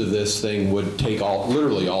weeds of this thing would take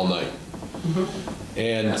literally all night. Mm-hmm.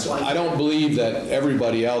 And I don't believe that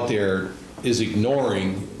everybody out there is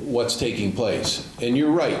ignoring what's taking place. And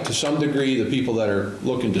you're right, to some degree, the people that are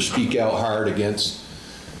looking to speak out hard against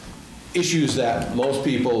issues that most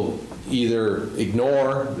people either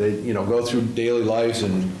ignore, they go through daily lives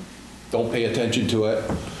and don't pay attention to it.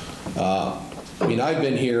 I've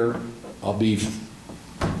been here, I'll be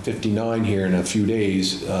 59 here in a few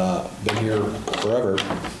days, been here forever,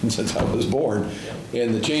 since I was born,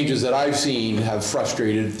 and the changes that I've seen have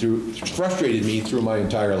frustrated me through my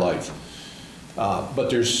entire life. But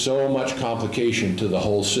there's so much complication to the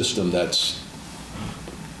whole system that's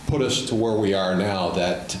put us to where we are now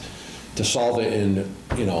that to solve it in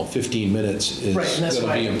 15 minutes is going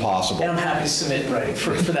to be impossible. And I'm happy to submit in writing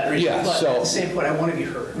for that reason. Yeah, but so at the same point, I want to be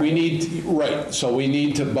heard. We need, right, so we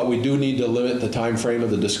need to, but we do need to limit the time frame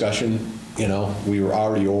of the discussion. We were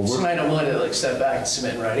already over. So I'm willing to step back and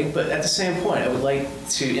submit in writing, but at the same point, I would like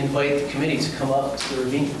to invite the committee to come up to the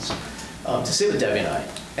ravines, to sit with Debbie and I,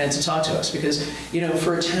 and to talk to us, because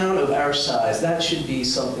for a town of our size, that should be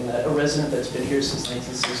something that a resident that's been here since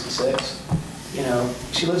 1966.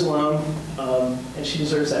 She lives alone, and she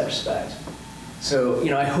deserves that respect. So,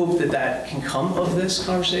 I hope that can come of this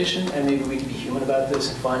conversation, and maybe we can be human about this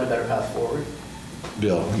and find a better path forward.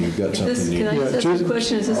 Bill, you've got something. Can I just ask a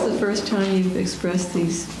question? Is this the first time you've expressed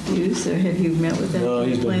these views, or have you met with them? No,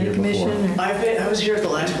 he's been here before. I was here at the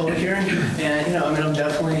last public hearing, and I'm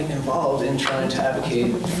definitely involved in trying to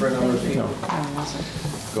advocate for a number of people.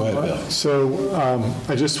 Go ahead, Bill. So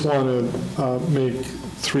I just want to make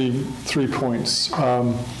three points.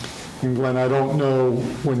 And Glenn, I don't know,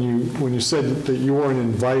 when you said that you weren't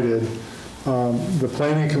invited, the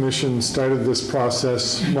Planning Commission started this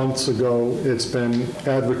process months ago. It's been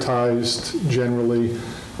advertised generally.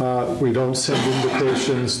 We don't send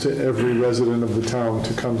invitations to every resident of the town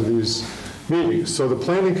to come to these meetings. So the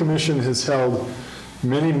Planning Commission has held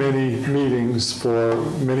many, many meetings for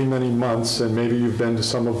many, many months, and maybe you've been to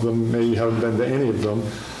some of them, maybe you haven't been to any of them.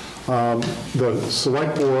 The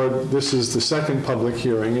Select Board, this is the second public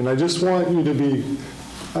hearing, and I just want you to be,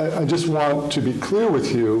 I just want to be clear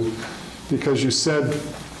with you, because you said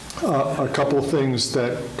a couple of things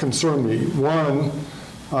that concern me. One,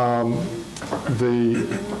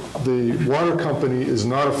 the water company is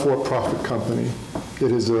not a for-profit company.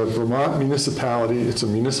 It is a Vermont municipality. It's a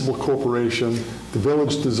municipal corporation. The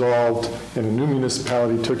village dissolved, and a new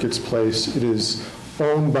municipality took its place. It is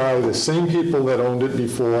owned by the same people that owned it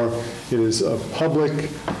before. It is a public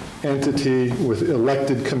entity with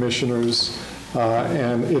elected commissioners,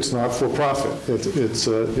 and it's not for profit. It's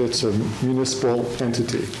a municipal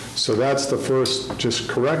entity. So that's the first just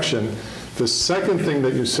correction. The second thing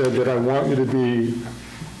that you said that I want you to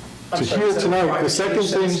hear tonight, the second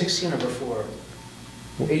thing. 16 or before?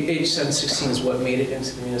 Age 716 is what made it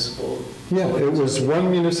into the municipal. Yeah, it was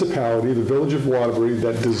one municipality, the Village of Waterbury,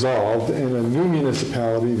 that dissolved, and a new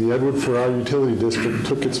municipality, the Edward Farrar Utility District,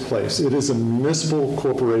 took its place. It is a municipal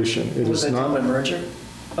corporation. It was is that not done by merger?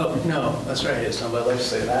 Oh, no, that's right, it's done by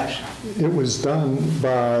legislative action. It was done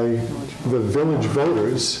by the village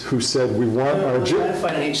voters who said, we want our...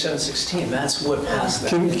 ratified in H 716, that's what passed that.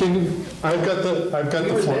 Can I've got the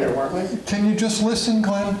We were there, weren't we? Can you just listen,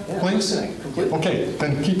 Glenn, Yeah, I'm please? listening completely. Okay,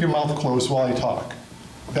 then keep your mouth closed while I talk.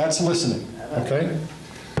 That's listening, okay?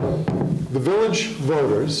 The village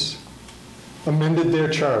voters amended their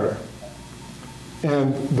charter.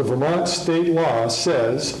 And the Vermont state law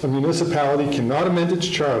says a municipality cannot amend its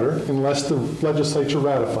charter unless the legislature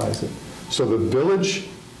ratifies it. So the village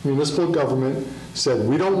municipal government said,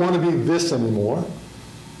 we don't want to be this anymore.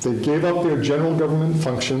 They gave up their general government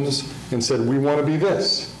functions and said, we want to be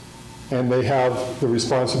this. and they have the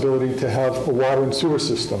responsibility to have a water and sewer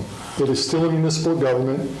system. It is still a municipal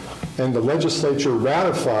government, and the legislature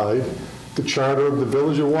ratified the charter of the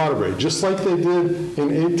Village of Waterbury, just like they did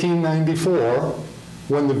in 1894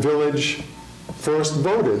 when the village first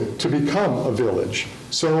voted to become a village.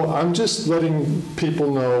 So I'm just letting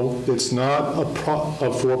people know it's not a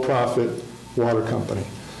for-profit water company.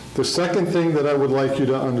 The second thing that I would like you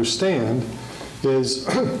to understand is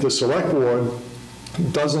the Select Board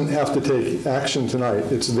doesn't have to take action tonight.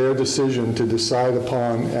 It's their decision to decide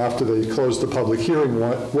upon, after they close the public hearing,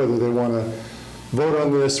 whether they want to vote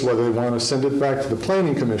on this, whether they want to send it back to the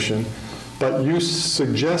Planning Commission. But you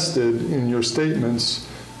suggested in your statements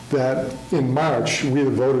that in March, we the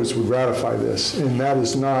voters would ratify this, and that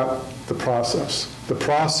is not the process. The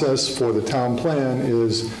process for the town plan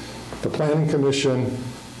is the Planning Commission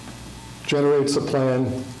generates a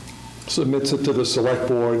plan, submits it to the Select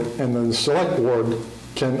Board, and then the Select Board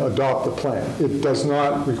can adopt the plan. It does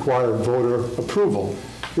not require voter approval.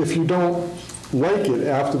 If you don't like it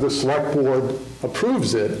after the Select Board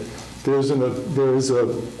approves it, there is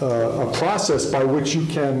a process by which you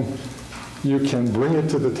can bring it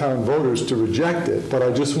to the town voters to reject it. But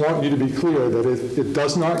I just want you to be clear that it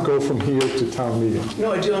does not go from here to town meeting.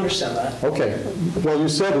 No, I do understand that. Okay. Well, you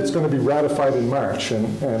said it's going to be ratified in March, and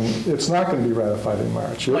it's not going to be ratified in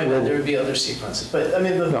March. Might not, there would be other sequences. But I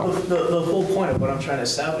mean, the whole point of what I'm trying to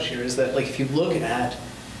establish here is that, like, if you look at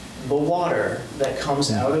the water that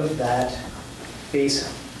comes out of that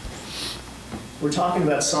basin, we're talking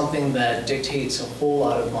about something that dictates a whole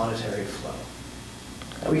lot of monetary flow.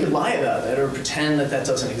 Now, we could lie about that or pretend that that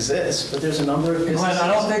doesn't exist, but there's a number of businesses. I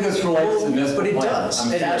don't think this relates to municipal But it plan.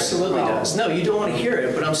 does. It absolutely does. No, you don't want to hear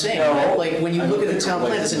it, but I'm saying, that, like, when you look at the town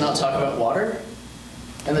plan, does it not talk about water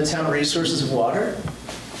and the town resources of water?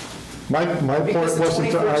 My point Because the wasn't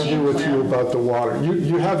to 2013 argue with you plan- about the water.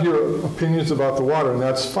 You have your opinions about the water, and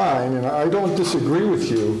that's fine, and I don't disagree with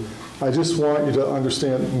you. I just want you to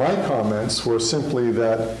understand my comments were simply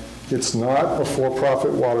that it's not a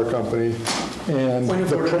for-profit water company, and Point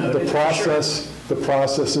of order noted, the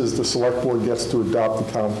process is the Select Board gets to adopt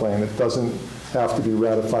the town plan. It doesn't have to be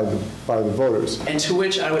ratified by the voters. And to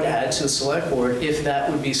which I would add to the Select Board, if that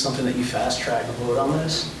would be something that you fast-track a vote on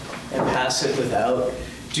this and pass it without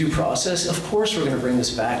due process, of course we're going to bring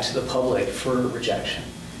this back to the public for rejection.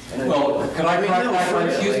 Well, can I correct that?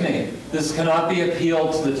 Excuse me. This cannot be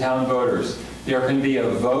appealed to the town voters. There can be a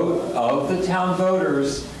vote of the town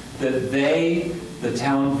voters that they, the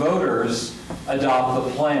town voters, adopt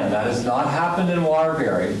the plan. That has not happened in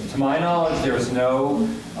Waterbury. To my knowledge, there's no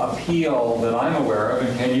appeal that I'm aware of,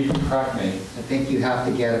 and can you correct me? I think you have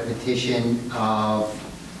to get a petition of,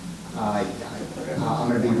 I'm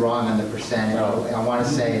going to be wrong on the percentage. No. I want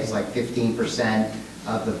to say it's like 15%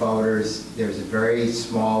 of the voters. There's a very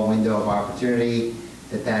small window of opportunity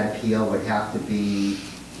that appeal would have to be,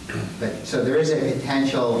 but so there is a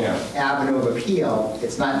potential avenue of appeal.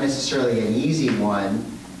 It's not necessarily an easy one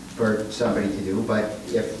for somebody to do, but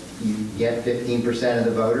if you get 15% of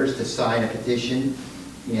the voters to sign a petition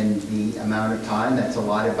in the amount of time that's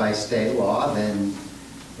allotted by state law, then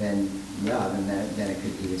it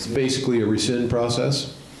could be. It's basically a rescind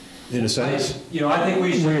process, in a sense? I think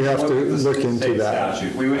we should have to at the look into state that.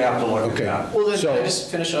 statute. We would have to look Okay. at that. Well, then So- I just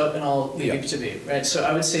finish up and I'll leave you to be, right? So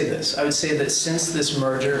I would say this. I would say that since this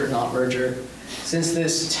since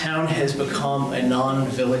this town has become a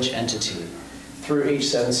non-village entity through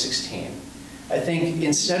H716, I think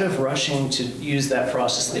instead of rushing to use that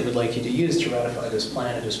process they would like you to use to ratify this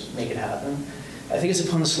plan and just make it happen, I think it's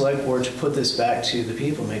upon the Select Board to put this back to the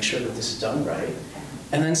people, make sure that this is done right,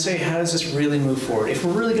 and then say, how does this really move forward? If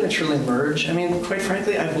we're really going to truly merge, I mean, quite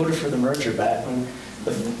frankly, I voted for the merger back when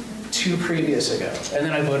the 2 previous ago, and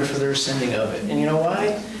then I voted for the rescinding of it. And you know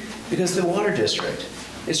why? Because the water district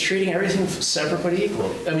is treating everything separate but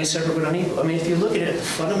equal. I mean, separate but unequal. I mean, if you look at it, the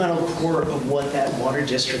fundamental core of what that water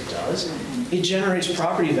district does, it generates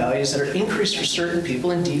property values that are increased for certain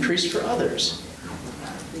people and decreased for others.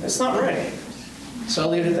 That's not right. So I'll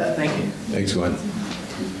leave it at that. Thank you. Thanks, Glenn.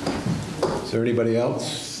 Is there anybody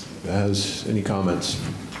else that has any comments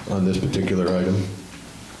on this particular item?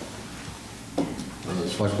 On the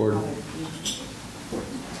Select Board?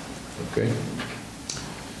 Okay.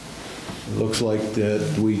 It looks like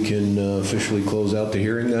that we can officially close out the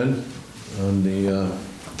hearing then on the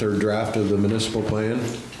third draft of the municipal plan.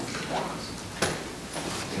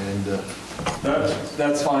 And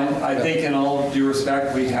That's fine. I think in all due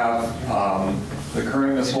respect, we have, the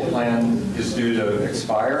current municipal plan is due to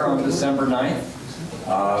expire on December 9th.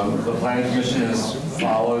 The Planning Commission has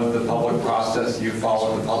followed the public process. You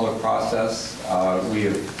followed the public process. We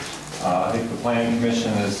have I think the Planning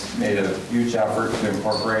Commission has made a huge effort to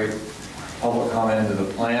incorporate public comment into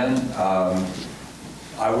the plan.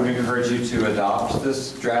 I would encourage you to adopt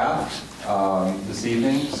this draft this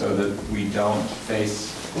evening so that we don't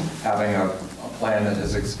face having a plan that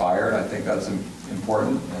has expired. I think that's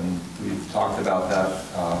important, and we've talked about that.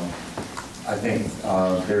 I think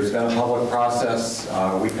there's been a public process.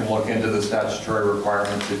 We can look into the statutory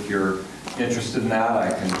requirements if you're interested in that.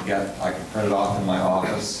 I can print it off in my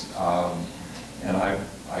office, and I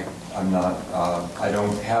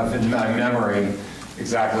don't have in my memory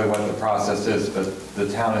exactly what the process is, but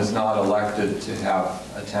the town is not elected to have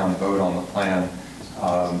a town vote on the plan.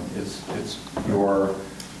 It's your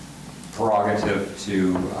prerogative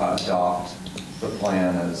to adopt the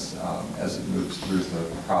plan as it moves through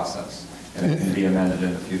the process, and it can be amended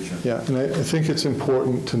in the future. Yeah, and I think it's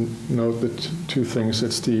important to note the two things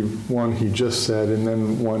that Steve, one he just said, and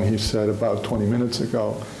then one he said about 20 minutes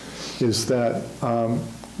ago, is that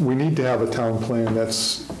we need to have a town plan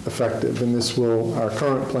that's effective, and our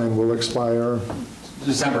current plan will expire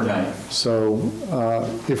December 9th. So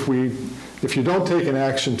if you don't take an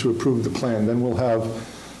action to approve the plan, then we'll have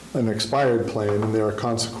an expired plan, and there are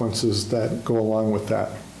consequences that go along with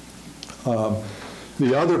that.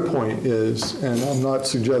 The other point is, and I'm not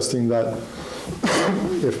suggesting that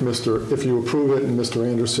if you approve it and Mr.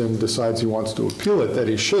 Anderson decides he wants to appeal it, that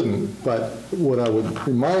he shouldn't, but what I would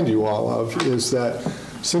remind you all of is that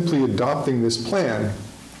simply adopting this plan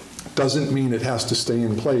doesn't mean it has to stay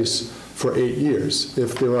in place for 8 years.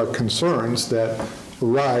 If there are concerns that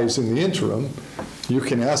arise in the interim, you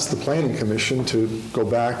can ask the Planning Commission to go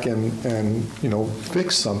back and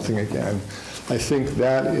fix something again. I think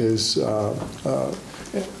that is, I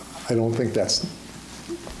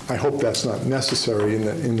hope that's not necessary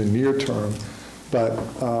in the near term, but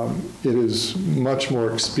it is much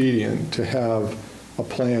more expedient to have a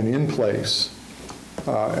plan in place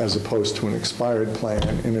as opposed to an expired plan.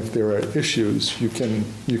 And if there are issues, you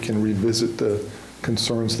can revisit the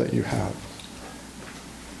concerns that you have.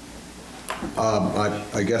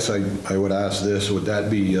 I guess I would ask this, would that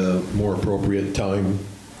be a more appropriate time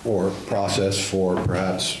or process for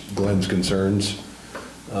perhaps Glenn's concerns?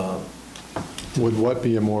 Would what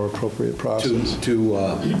be a more appropriate process? To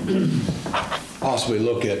possibly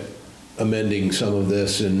look at amending some of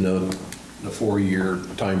this in the 4-year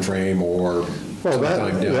time frame or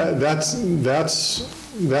sometime down?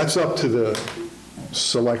 That's up to the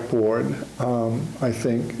select board, I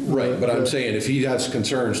think. Right, but I'm saying if he has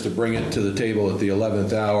concerns, to bring it to the table at the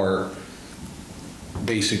 11th hour,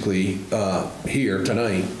 basically here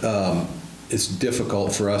tonight, it's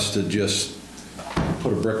difficult for us to just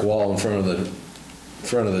put a brick wall in front of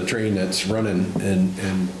the train that's running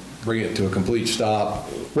and bring it to a complete stop.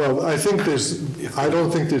 Well, I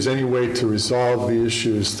don't think there's any way to resolve the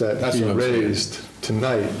issues that he raised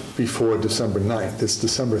tonight before December 9th. It's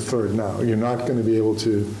December 3rd now. You're not going to be able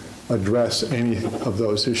to address any of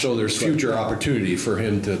those issues. So there's future opportunity for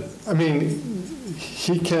him to... I mean,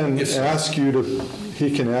 he can ask you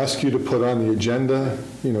to put on the agenda.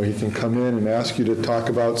 He can come in and ask you to talk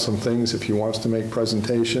about some things if he wants to make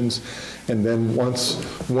presentations. And then once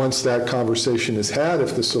that conversation is had,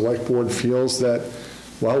 if the select board feels that,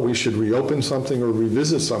 well, we should reopen something or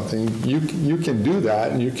revisit something, you can do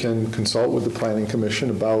that, and you can consult with the Planning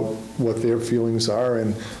Commission about what their feelings are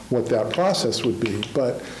and what that process would be.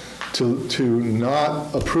 But to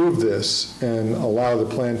not approve this and allow the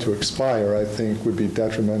plan to expire, I think, would be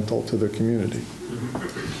detrimental to the community.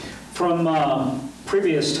 From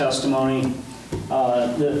previous testimony,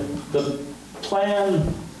 the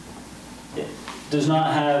plan does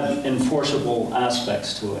not have enforceable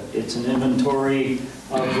aspects to it. It's an inventory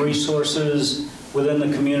of resources within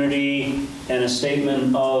the community and a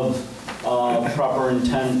statement of proper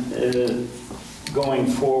intent going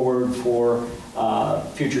forward for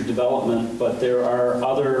future development, but there are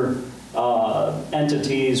other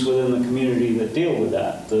entities within the community that deal with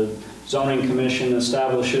that. The Zoning Commission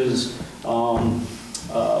establishes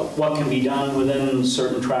what can be done within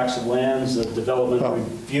certain tracts of lands. The Development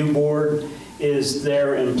Review Board is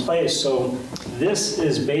there in place. So this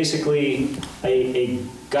is basically a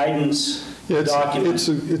guidance document.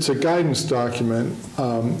 It's a guidance document.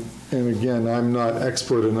 And again, I'm not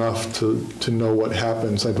expert enough to know what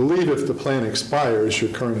happens. I believe if the plan expires,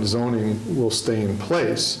 your current zoning will stay in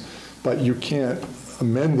place, but you can't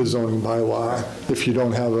amend the zoning bylaw if you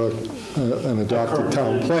don't have an adopted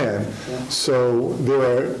town plan. Yeah. So there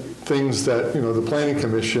are things that, the Planning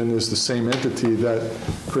Commission is the same entity that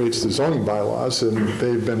creates the zoning bylaws, and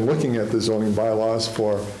they've been looking at the zoning bylaws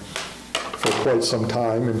for for quite some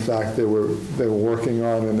time. In fact, they were working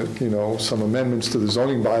on, some amendments to the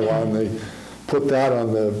zoning bylaw, and they put that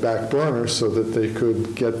on the back burner so that they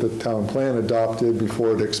could get the town plan adopted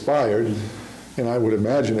before it expired. And I would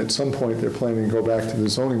imagine at some point they're planning to go back to the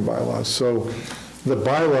zoning bylaws. So the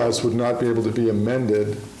bylaws would not be able to be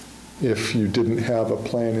amended if you didn't have a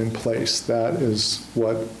plan in place. That is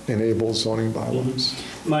what enables zoning bylaws.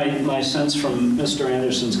 My sense from Mr.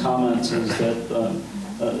 Anderson's comments is that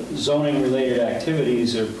zoning-related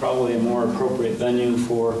activities are probably a more appropriate venue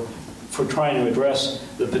for trying to address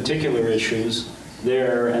the particular issues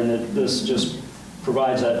there, and that this just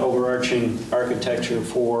provides that overarching architecture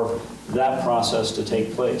for that process to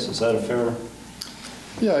take place. Is that a fair?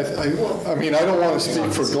 Yeah, I mean, I don't want to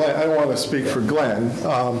speak for Glenn. I don't want to speak for Glenn,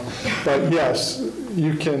 but yes,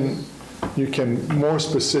 you can more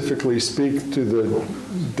specifically speak to the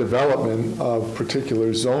development of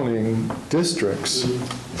particular zoning districts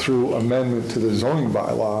through amendment to the zoning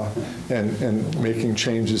bylaw and making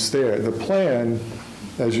changes there. The plan,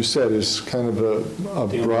 as you said, is kind of a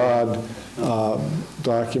broad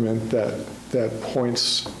document that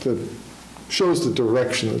shows the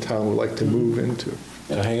direction the town would like to move into.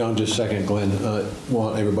 Hang on just a second, Glenn.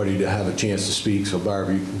 Want everybody to have a chance to speak, so Barb,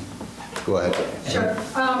 you can go ahead. Sure.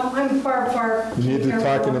 I'm Barb Park. You need to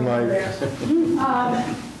talk in the mic.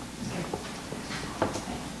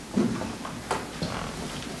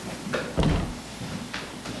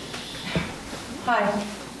 Hi.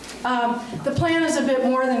 The plan is a bit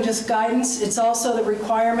more than just guidance. It's also the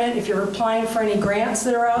requirement, if you're applying for any grants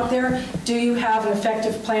that are out there, do you have an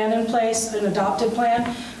effective plan in place, an adopted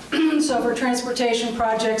plan? So for transportation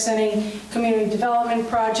projects, any community development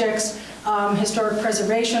projects, historic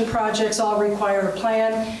preservation projects all require a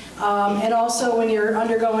plan. And also when you're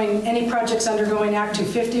undergoing, any projects undergoing Act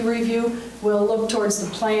 250 review, we'll look towards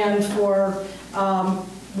the plan for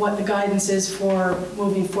what the guidance is for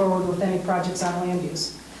moving forward with any projects on land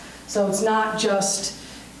use. So it's not just,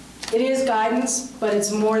 it is guidance, but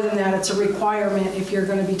it's more than that. It's a requirement if you're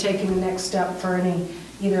going to be taking the next step for any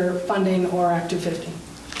either funding or Act 250.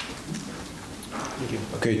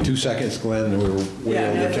 Okay, 2 seconds, Glenn, we're way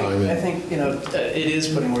over time. I think, it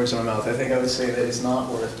is putting words in my mouth. I think I would say that it's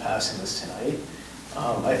not worth passing this tonight.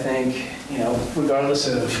 I think, regardless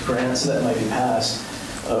of grants that might be passed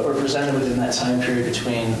or presented within that time period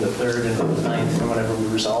between the 3rd and the 9th and whenever we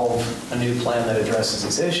resolve a new plan that addresses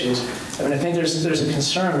these issues, I think there's a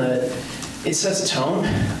concern that it sets a tone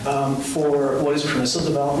for what is permissible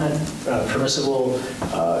development, permissible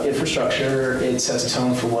infrastructure. It sets a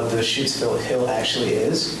tone for what the Shutesville Hill actually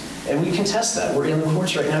is. And we contest that. We're in the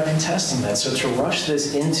courts right now contesting that. So to rush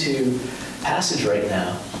this into passage right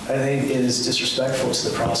now, I think is disrespectful to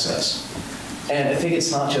the process. And I think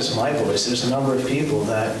it's not just my voice. There's a number of people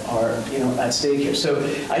that are, at stake here. So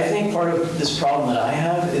I think part of this problem that I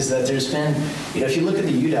have is that there's been, if you look at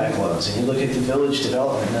the UDAC loans and you look at the village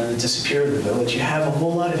development and the disappearance of the village, you have a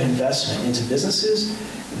whole lot of investment into businesses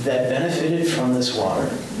that benefited from this water.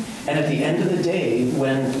 And at the end of the day,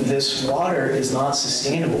 when this water is not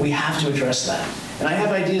sustainable, we have to address that. And I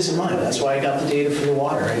have ideas in mind. That's why I got the data for the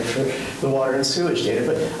water, right? For the water and sewage data.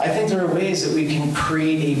 But I think there are ways that we can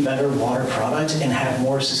create a better water product and have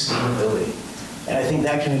more sustainability. And I think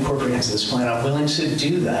that can incorporate into this plan. I'm willing to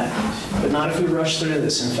do that, but not if we rush through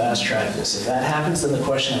this and fast track this. If that happens, then the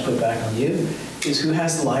question I put back on you is who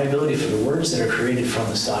has the liability for the words that are created from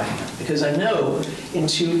this document? Because I know in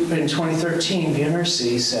 2013,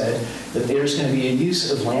 VNRC said that there's going to be a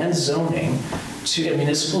use of land zoning to a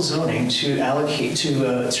municipal zoning to allocate,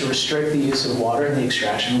 to restrict the use of water and the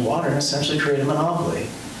extraction of water and essentially create a monopoly.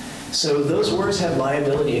 So those words have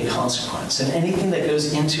liability and consequence, and anything that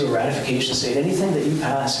goes into a ratification state, anything that you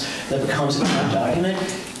pass that becomes a town document,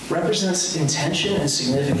 represents intention and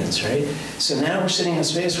significance, right? So now we're sitting in a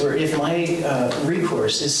space where if my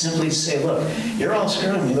recourse is simply to say, look, you're all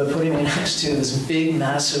screwing me by putting me next to this big,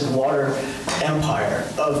 massive water empire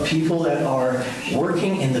of people that are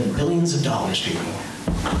working in the billions of dollars, people.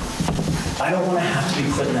 I don't want to have to be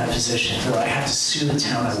put in that position where I have to sue the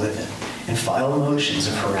town I live in and file motions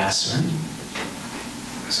of harassment.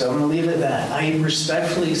 So I'm going to leave it at that. I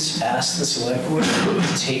respectfully ask the select board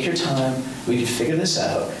to take your time. We can figure this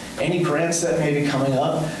out. Any grants that may be coming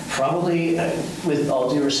up, probably, with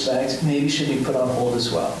all due respect, maybe should be put on hold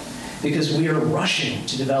as well. Because we are rushing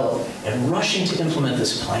to develop and rushing to implement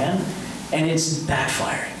this plan, and it's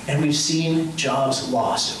backfiring. And we've seen jobs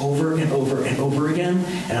lost over and over and over again,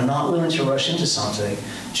 and I'm not willing to rush into something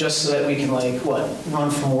just so that we can, run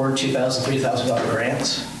for more $2,000, $3,000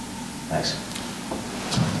 grants. Thanks.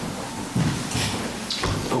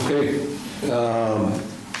 Okay.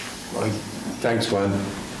 Thanks, Glenn.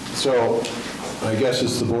 So I guess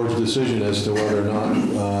it's the board's decision as to whether or not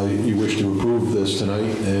you wish to approve this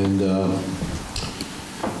tonight, and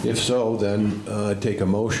if so, then take a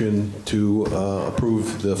motion to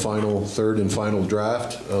approve the third and final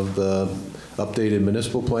draft of the updated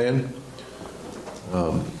municipal plan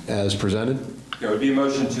as presented. There would be a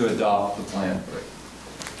motion to adopt the plan.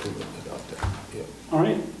 All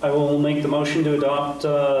right, I will make the motion to adopt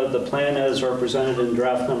the plan as represented in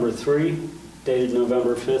draft number 3, dated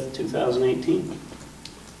November 5th, 2018.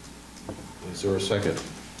 Is there a second?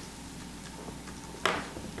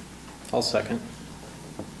 I'll second.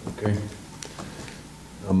 Okay.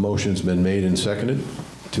 A motion's been made and seconded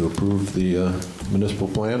to approve the municipal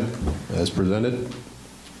plan as presented.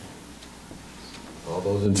 All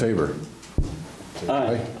those in favor? Say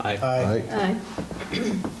Aye. Aye. Aye. Aye.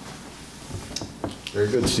 Very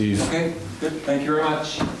good, Steve. Okay, good, thank you very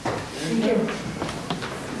much. Thank you.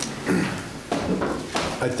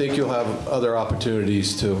 I think you'll have other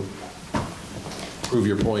opportunities to prove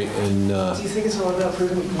your point in... Do you think it's all about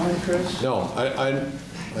proving the point, Chris? No,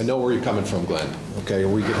 I know where you're coming from, Glenn. Okay,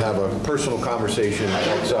 we could have a personal conversation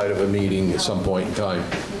outside of a meeting at some point in time.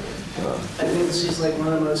 I think this is like one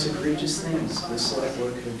of the most egregious things the select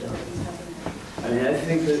board could have done. I mean, I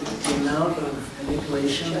think that the amount of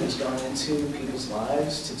manipulation that has gone into people's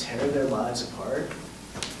lives to tear their lives apart.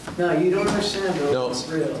 No, you don't understand, Bill. No. It's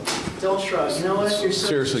real. Don't trust. You know what? You're so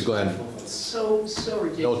Seriously, Glenn. disrespectful. It's so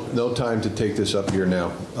ridiculous. No time to take this up here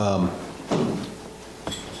now.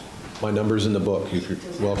 My number's in the book. You're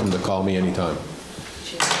welcome to call me anytime.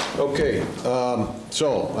 Okay,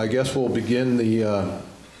 so I guess we'll begin the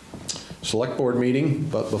select board meeting,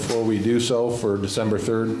 but before we do so, for December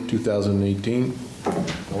 3rd, 2018, I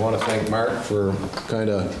want to thank Mark for kind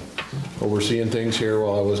of overseeing things here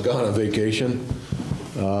while I was gone on vacation,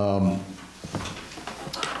 and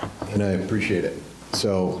I appreciate it.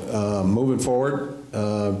 So moving forward,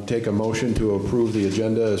 take a motion to approve the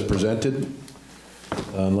agenda as presented,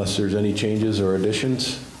 unless there's any changes or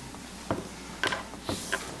additions.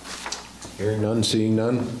 Hearing none, seeing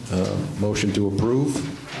none. Motion to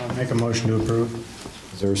approve. I'll make a motion to approve.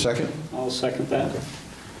 Is there a second? I'll second that.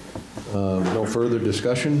 No further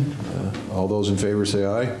discussion. All those in favor say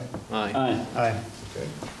aye. Aye. Aye. Aye.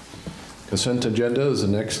 Consent agenda is the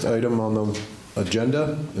next item on the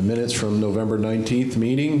agenda. The minutes from November 19th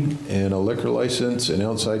meeting and a liquor license and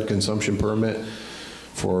outside consumption permit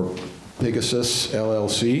for Pegasus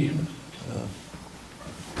LLC.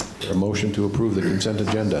 A motion to approve the consent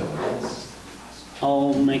agenda.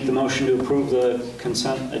 I'll make the motion to approve the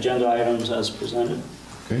consent agenda items as presented.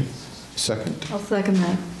 Okay, second. I'll second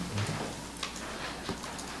that.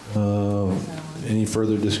 Any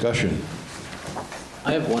further discussion?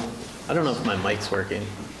 I have one. I don't know if my mic's working.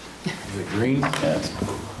 Is it green?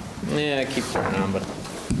 Yeah, I keep turning on, but...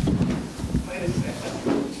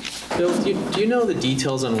 Bill, do you know the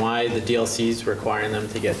details on why the DLC is requiring them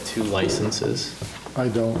to get 2 licenses? I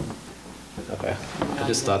don't. Okay. I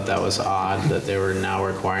just thought that was odd that they were now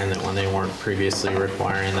requiring that when they weren't previously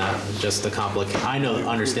requiring that. Just the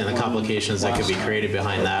understand the complications that could be created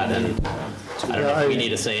behind that, and I don't know if we need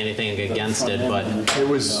to say anything against it, but... It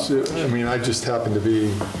was, I mean, I just happened to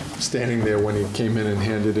be standing there when he came in and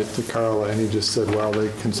handed it to Carla, and he just said, well, they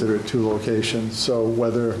consider it 2 locations. So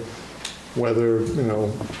whether, you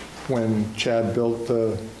know, when Chad built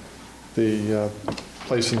the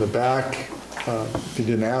place in the back, if he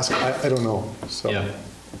didn't ask, I don't know, so. Yeah.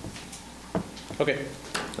 Okay.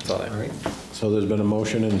 That's all I have. All right. So there's been a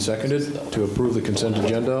motion and seconded to approve the consent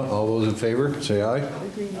agenda. All those in favor, say aye.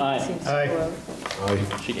 Aye. Aye.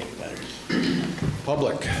 Aye. She gave me better.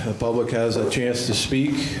 Public. The public has a chance to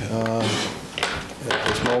speak at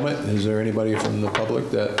this moment. Is there anybody from the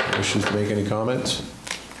public that wishes to make any comments?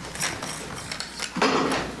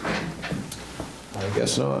 I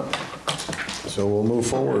guess not. So we'll move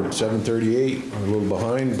forward. 7:38, we're a little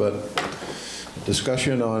behind, but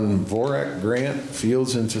discussion on VORAC grant,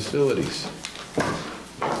 fields and facilities.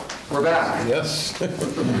 We're back. Yes.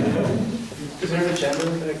 Is there an agenda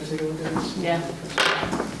that I can take a look at this? Yeah.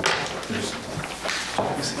 I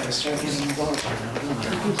guess I gotta start getting involved here now, don't I?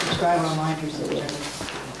 You can subscribe online or something.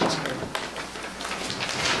 That's great.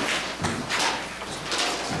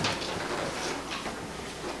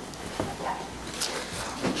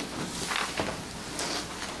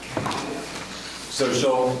 So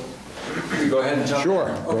shall we go ahead and jump? Sure,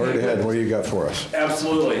 go right Okay, ahead. good. What do you got for us?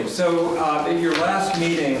 Absolutely. So at your last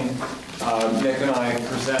meeting, Nick and I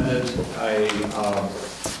presented a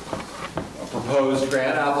proposed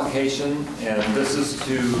grant application, and this is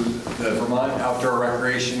to the Vermont Outdoor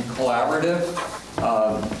Recreation Collaborative.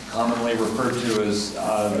 commonly referred to as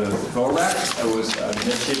the VOREC. It was an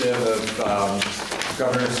initiative of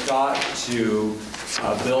Governor Scott to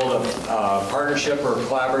build a partnership or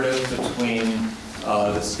collaborative between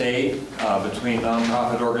the state, between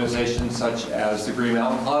nonprofit organizations such as the Green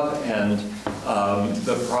Mountain Club and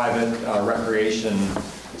the private recreation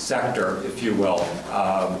sector, if you will.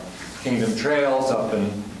 Kingdom Trails up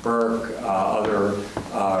in Burke, other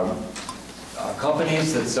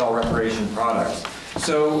companies that sell recreation products.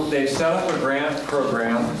 So they've set up a grant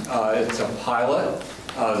program. It's a pilot.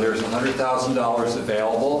 There's $100,000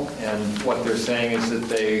 available, and what they're saying is that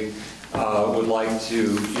they would like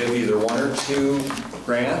to give either 1 or 2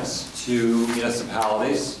 grants to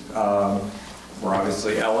municipalities. We're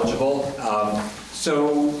obviously eligible.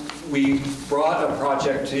 So we brought a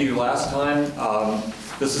project to you last time.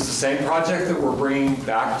 This is the same project that we're bringing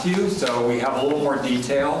back to you, so we have a little more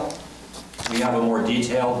detail. We have a more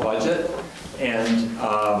detailed budget, and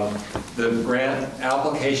the grant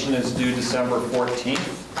application is due December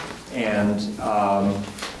 14th, and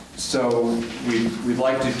so we'd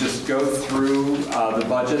like to just go through the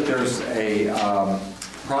budget. There's a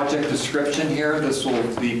project description here. This will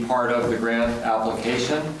be part of the grant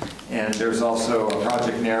application, and there's also a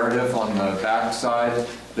project narrative on the back side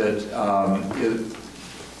that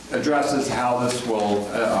addresses how this will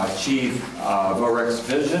achieve VOREC's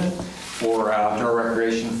vision for outdoor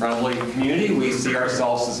recreation friendly community. We see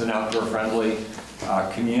ourselves as an outdoor friendly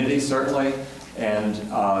community, certainly, and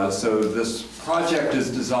so this project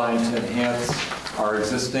is designed to enhance our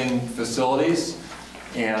existing facilities,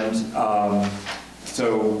 and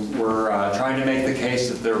so we're trying to make the case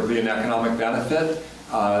that there will be an economic benefit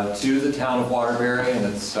to the town of Waterbury and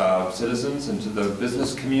its citizens and to the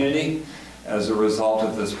business community as a result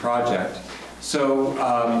of this project. So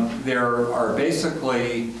there are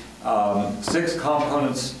basically 6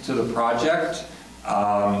 components to the project.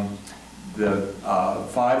 The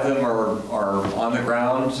 5 of them are on the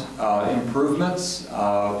ground improvements,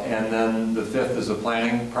 and then the 5th is a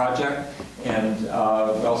planning project. And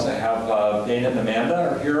we also have Dana and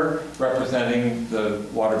Amanda are here representing the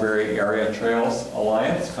Waterbury Area Trails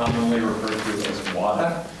Alliance, commonly referred to as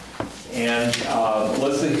WATA. And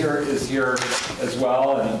Melissa here is here as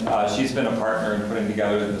well, and she's been a partner in putting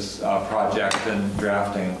together this project and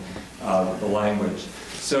drafting the language.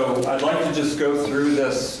 So I'd like to just go through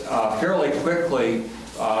this fairly quickly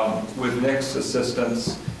with Nick's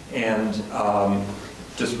assistance and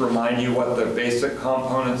just remind you what the basic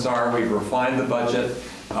components are. We've refined the budget.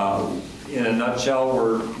 In a nutshell,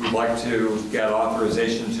 we'd like to get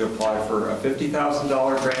authorization to apply for a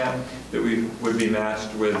 $50,000 grant that would be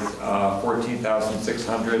matched with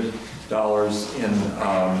 $14,600 in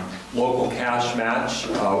local cash match.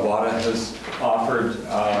 WATA has offered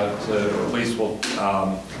to, or at least will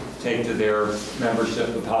take to their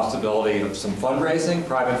membership the possibility of some fundraising,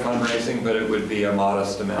 private fundraising, but it would be a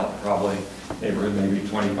modest amount, probably neighborhood maybe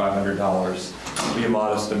 $2,500 would be a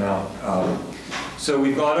modest amount. So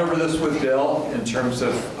we've gone over this with Bill in terms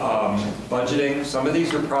of budgeting. Some of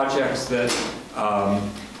these are projects that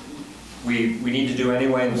we need to do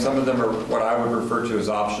anyway, and some of them are what I would refer to as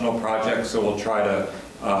optional projects, so we'll try to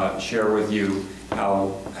share with you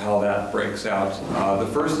how that breaks out. The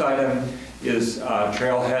first item is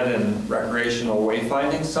trailhead and recreational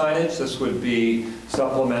wayfinding signage. This would be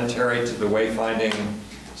supplementary to the wayfinding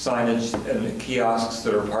signage and the kiosks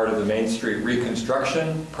that are part of the Main Street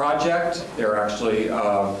reconstruction project. They're actually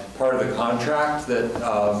part of the contract that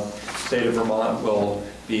State of Vermont will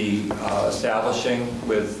be establishing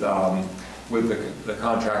with the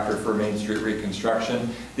contractor for Main Street reconstruction.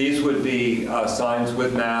 These would be signs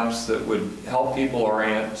with maps that would help people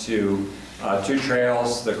orient to 2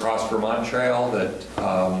 trails, the Cross Vermont Trail that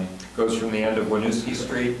goes from the end of Winooski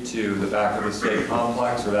Street to the back of the state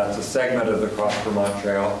complex, or that's a segment of the Cross Vermont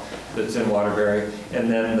Trail that's in Waterbury, and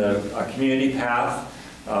then the community path.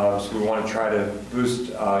 So we want to try to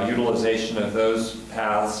boost utilization of those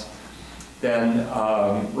paths. Then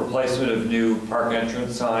replacement of new park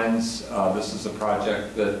entrance signs. This is a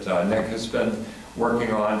project that Nick has been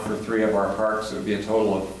working on for 3 of our parks. It would be a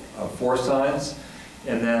total of 4 signs.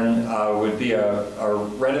 And then would be a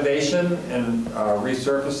renovation and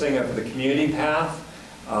resurfacing of the community path.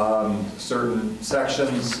 Certain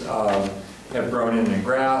sections have grown in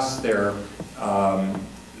grass.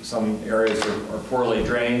 Some areas are poorly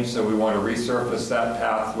drained, so we want to resurface that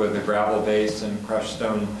path with a gravel base and crushed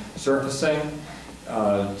stone surfacing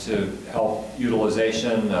to help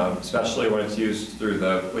utilization, especially when it's used through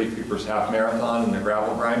the Leaf Keepers Half Marathon and the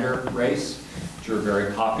gravel grinder race, which are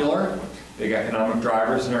very popular. Big economic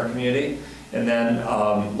drivers in our community. And then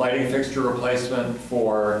lighting fixture replacement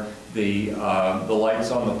for the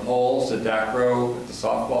lights on the poles at Dacro, at the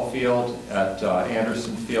softball field, at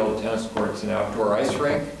Anderson Field tennis courts and outdoor ice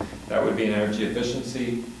rink. That would be an energy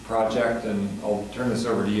efficiency project, and I'll turn this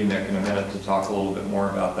over to you, Nick, in a minute to talk a little bit more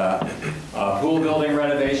about that. Pool building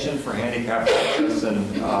renovation for handicap access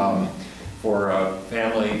and for a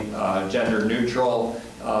family gender neutral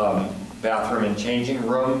bathroom and changing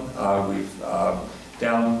room. We've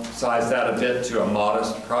downsized that a bit to a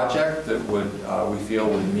modest project that would, we feel,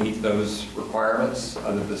 would meet those requirements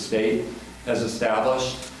that the state has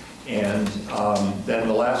established. And then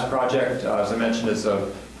the last project, as I mentioned, is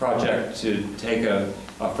a project to take a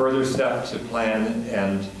further step to plan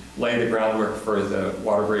and lay the groundwork for the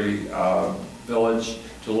Waterbury Village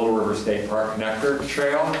to Little River State Park Connector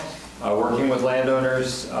Trail, working with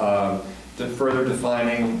landowners, to further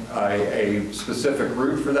defining a specific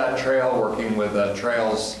route for that trail, working with a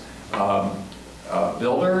trails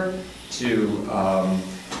builder to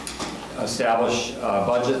establish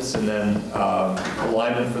budgets and then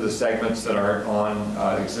alignment for the segments that are on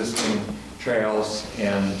existing trails,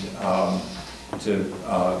 and to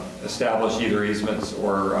establish either easements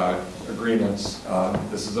or agreements.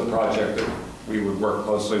 This is a project that we would work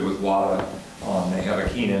closely with WADA on. They have a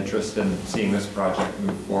keen interest in seeing this project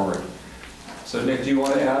move forward. So Nick, do you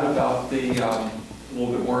want to add about the, a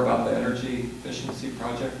little bit more about the energy efficiency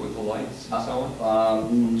project with the lights and so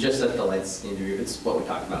on? Just that the lights need to be, it's what we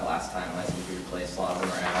talked about last time, lights need to be replaced, a lot of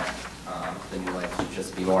them are out. The new lights should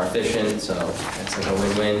just be more efficient, so it's like a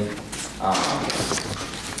win-win.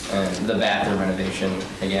 And the bathroom renovation,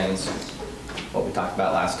 again, is what we talked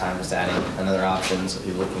about last time, just adding another option so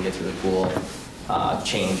people can get to the pool,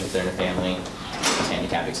 change if they're in a family, it's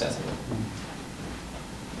handicap accessible.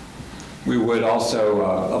 We would also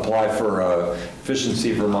apply for a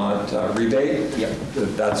Efficiency Vermont rebate. Yep.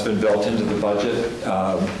 That's been built into the budget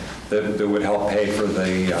that would help pay for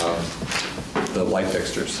the light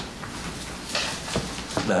fixtures.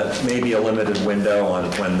 That may be a limited window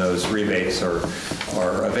on when those rebates are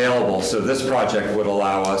available. So this project would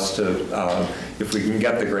allow us to, if we can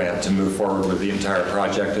get the grant, to move forward with the entire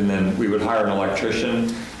project, and then we would hire an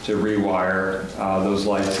electrician to rewire those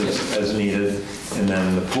lights as needed. And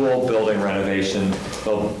then the pool building renovation,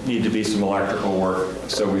 there'll need to be some electrical work.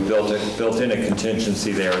 So we built in a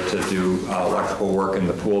contingency there to do electrical work in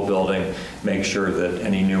the pool building, make sure that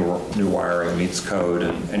any new wiring meets code,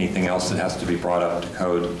 and anything else that has to be brought up to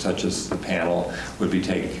code, such as the panel, would be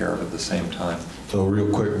taken care of at the same time. So real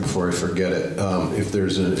quick before I forget it, if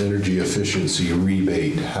there's an energy efficiency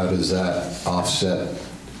rebate, how does that offset?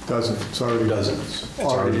 Doesn't, it's already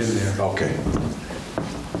already in there. Okay.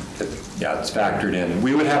 Yeah, it's factored in.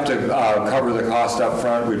 We would have to cover the cost up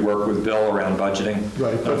front. We'd work with Bill around budgeting.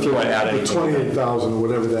 Right, but if you want to add the anything, 28,000,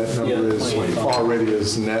 whatever that number is, 28,000. already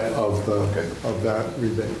is net of that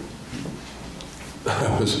rebate.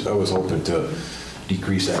 I was hoping to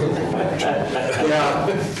decrease that. yeah,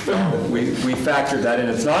 we factored that in.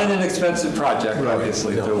 It's not an inexpensive project, Right.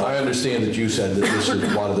 obviously. No, I understand that you said that a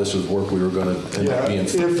lot of this was work we were going to end up being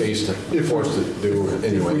forced to do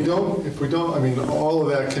anyway. If we don't, I mean, all of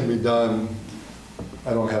that can be done.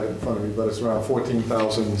 I don't have it in front of me, but it's around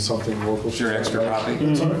 14,000 something local. Is there an extra copy?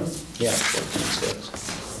 That's all right. Yeah.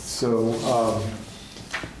 So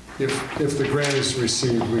if the grant is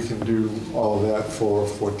received, we can do all of that for a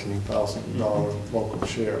 $14,000 local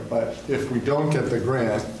share. But if we don't get the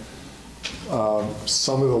grant,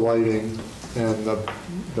 some of the lighting and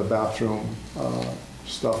the bathroom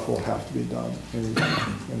stuff will have to be done anyway,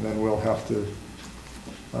 and then we'll have to.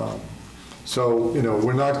 So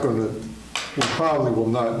we're not going to. We probably will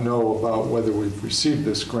not know about whether we've received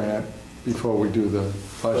this grant before we do the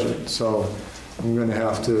budget. So I'm going to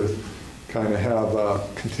have to kind of have a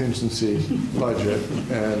contingency budget,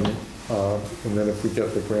 and then if we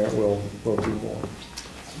get the grant, we'll do more.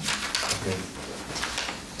 Okay.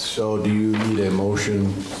 So do you need a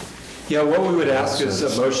motion? Yeah, what we would ask is a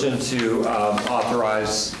motion to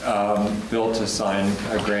authorize Bill to sign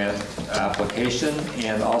a grant application,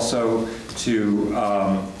 and also to,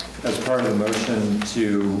 as part of the motion,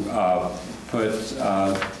 to put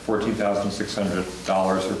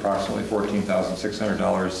 $14,600, or approximately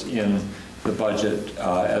 $14,600 in the budget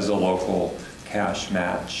as a local cash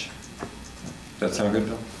match. Does that sound good,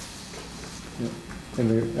 Bill? Yeah. And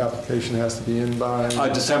the application has to be in by?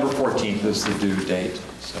 December 14th is the due date.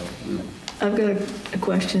 So I've got a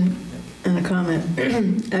question. And a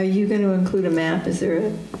comment. Are you going to include a map? Is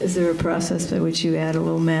there a process by which you add a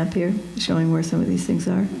little map here showing where some of these things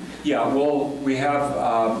are? Yeah, we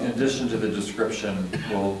have, in addition to the description,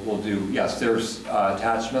 we'll do, yes, there's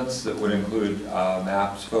attachments that would include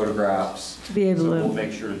maps, photographs. To be able so to we'll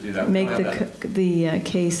make sure to do that. make the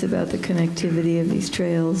case about the connectivity of these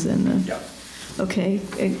trails and the... Yeah. Okay,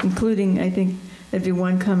 including, I think, that'd be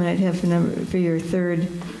one comment I'd have for your third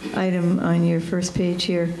item on your first page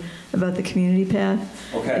here about the community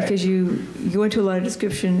path. Okay. Because you go into a lot of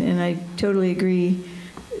description, and I totally agree.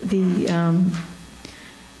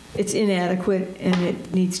 It's inadequate, and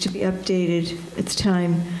it needs to be updated. It's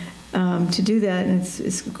time to do that, and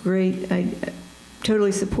it's great. I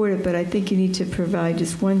totally support it, but I think you need to provide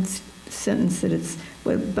just one sentence that it's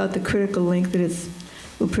about the critical link that it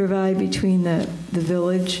will provide between the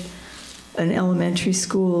village, an elementary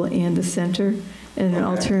school, and the center, and an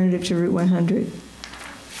alternative to Route 100.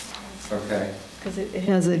 Okay. Because it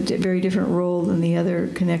has a very different role than the other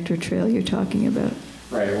connector trail you're talking about.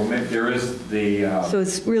 Right, well, maybe there is the... So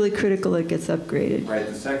it's really critical it gets upgraded. Right,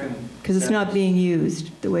 the second... Because it's not being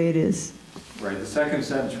used the way it is. Right, the second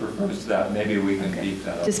sentence refers to that. Maybe we can beef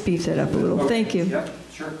that up. Just beef that up a little. Okay. Thank you. Yep,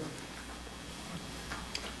 sure. Okay.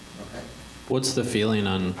 What's the feeling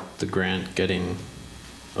on the grant getting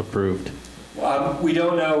approved? We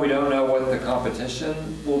don't know. We don't know what the competition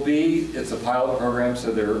will be. It's a pilot program,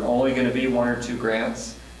 so there are only going to be 1 or 2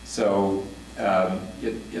 grants. So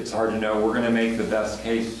it's hard to know. We're going to make the best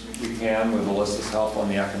case we can with Alyssa's help on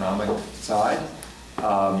the economic side.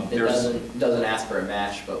 It doesn't ask for a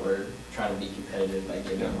match, but we're trying to be competitive by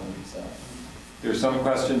giving one. So there's some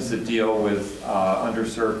questions that deal with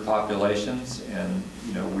underserved populations, and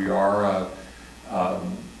we are a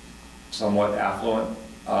somewhat affluent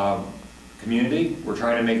community. We're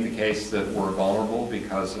trying to make the case that we're vulnerable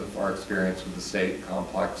because of our experience with the state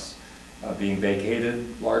complex being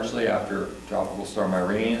vacated largely after Tropical Storm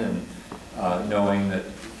Irene, and knowing that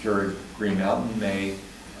Keurig Green Mountain may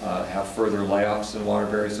have further layups in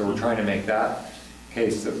Waterbury. So we're trying to make that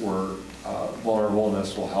case that we're vulnerable, and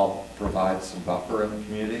this will help provide some buffer in the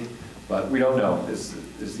community. But we don't know is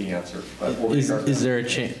the answer. But we'll is there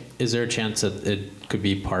a chance that it could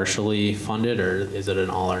be partially funded, or is it an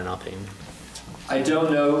all or nothing? I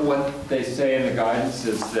don't know. What they say in the guidance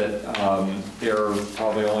is that they're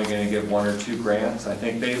probably only going to give 1 or 2 grants. I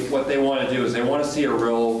think what they want to do is they want to see a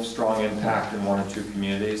real strong impact in 1 or 2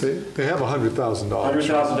 communities. They have $100,000.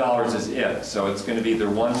 $100,000 is it. So it's going to be either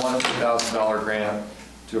one $100,000 grant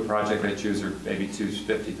to a project they choose, or maybe 2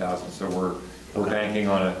 $50,000. So we're banking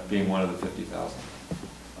on it being one of the 50,000.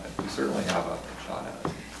 We certainly have a shot at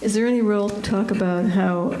it. Is there any real talk about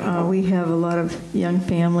how we have a lot of young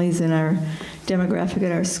families in our demographic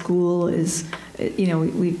at our school?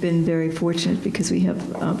 We've been very fortunate because we have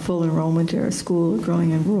full enrollment at our school, growing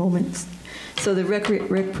enrollments. So the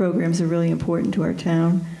rec programs are really important to our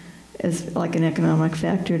town as like an economic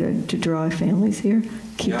factor to draw families here,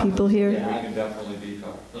 keep people here. Yeah, we can definitely beef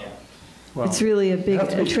up. yeah. Well, it's really a big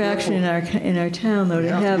attraction in our town, though, you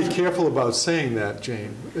to have to be careful about saying that,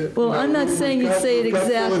 Jane. Well, I'm not saying you'd say it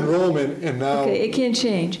exactly. Full enrollment, and now. Okay, it can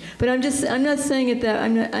change, but I'm not saying it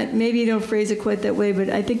that. Maybe you don't phrase it quite that way, but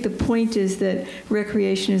I think the point is that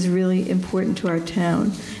recreation is really important to our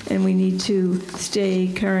town, and we need to stay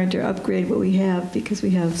current or upgrade what we have because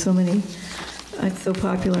we have so many. It's so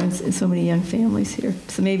popular and so many young families here.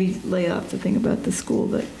 So maybe lay off the thing about the school,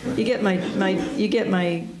 but you get my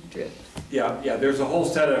drift. Yeah. There's a whole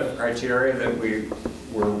set of criteria that we've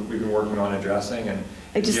been working on addressing, and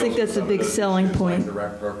I just think that's a big selling point. Like the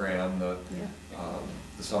rec program, the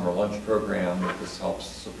summer lunch program, that this helps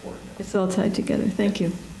support. It's all tied together. Thank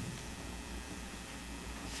you.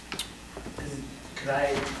 Could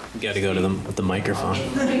I? You got to go to the microphone.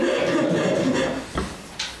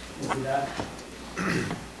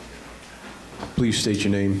 Please state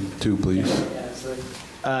your name too, please.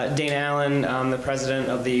 Dane Allen, I'm the president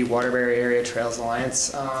of the Waterbury Area Trails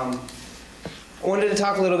Alliance. I wanted to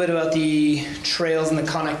talk a little bit about the trails and the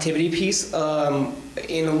connectivity piece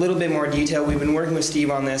in a little bit more detail. We've been working with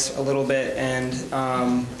Steve on this a little bit, and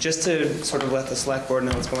just to sort of let the select board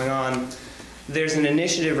know what's going on, there's an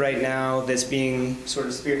initiative right now that's being sort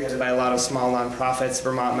of spearheaded by a lot of small nonprofits.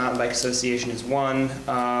 Vermont Mountain Bike Association is one.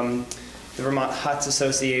 The Vermont Huts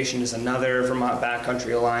Association is another. Vermont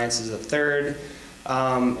Backcountry Alliance is a third.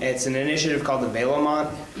 It's an initiative called the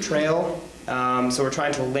Velomont Trail. So we're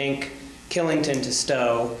trying to link Killington to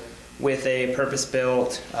Stowe with a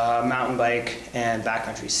purpose-built mountain bike and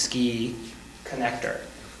backcountry ski connector.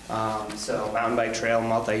 So mountain bike trail,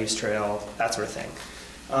 multi-use trail, that sort of thing.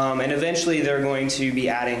 And eventually they're going to be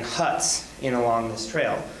adding huts in along this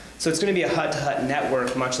trail. So it's going to be a hut-to-hut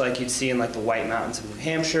network, much like you'd see in like the White Mountains of New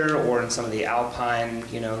Hampshire or in some of the alpine,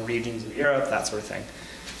 regions of Europe, that sort of thing.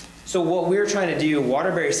 So what we're trying to do,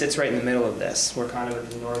 Waterbury sits right in the middle of this. We're kind of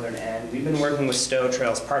at the northern end. We've been working with Stowe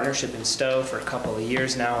Trails Partnership in Stowe for a couple of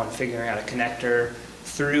years now on figuring out a connector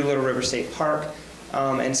through Little River State Park.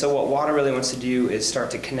 And so what Water really wants to do is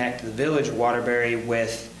start to connect the village of Waterbury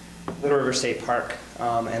with Little River State Park,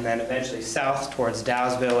 and then eventually south towards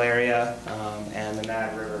Dowsville area and the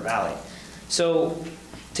Mad River Valley. So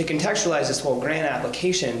to contextualize this whole grant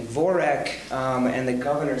application, VOREC and the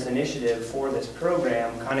governor's initiative for this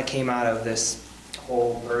program kind of came out of this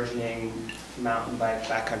whole burgeoning mountain bike,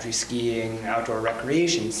 backcountry skiing, outdoor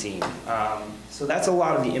recreation scene. So that's a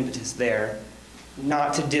lot of the impetus there.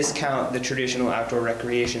 Not to discount the traditional outdoor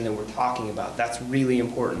recreation that we're talking about. That's really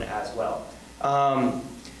important as well.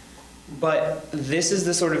 But this is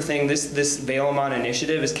the sort of thing, this Vail-Amont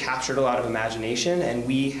initiative has captured a lot of imagination, and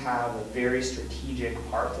we have a very strategic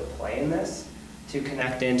part to play in this to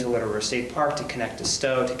connect into Little River State Park, to connect to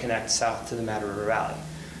Stowe, to connect south to the Mad River Valley.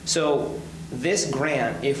 So this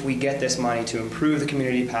grant, if we get this money to improve the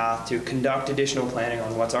community path, to conduct additional planning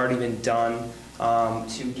on what's already been done,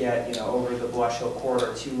 to get over the Blush Hill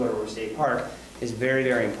corridor to Little River State Park, is very,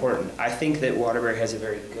 very important. I think that Waterbury has a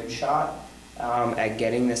very good shot at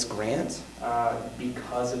getting this grant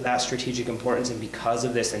because of that strategic importance and because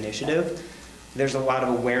of this initiative. There's a lot of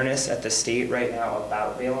awareness at the state right now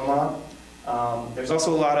about Vail-Amont. There's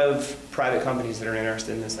also a lot of private companies that are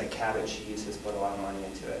interested in this, like Cabot Cheese has put a lot of money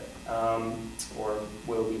into it, or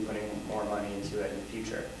will be putting more money into it in the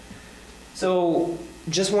future. So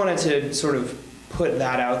just wanted to sort of put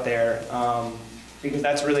that out there because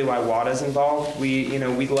that's really why WADA's involved. We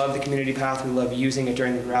love the community path. We love using it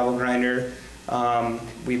during the gravel grinder.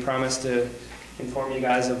 We promise to inform you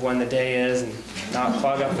guys of when the day is and not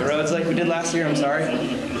clog up the roads like we did last year. I'm sorry.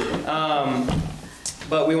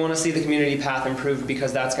 But we want to see the community path improved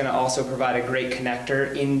because that's going to also provide a great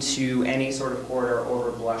connector into any sort of corridor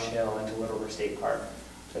over Blush Hill into Little River State Park.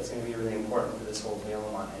 That's going to be really important for this whole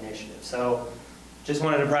Vail-Amont initiative. So just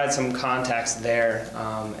wanted to provide some context there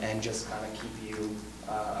and just kind of keep you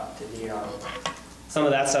up to date on some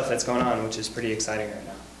of that stuff that's going on, which is pretty exciting right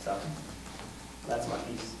now. So that's my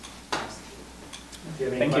piece. Do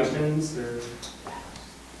you have any questions?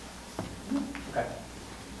 Okay.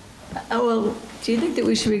 Well, do you think that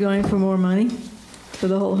we should be going for more money for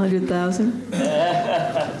the whole 100,000?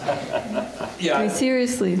 Yeah. I mean,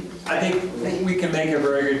 seriously. I think we can make a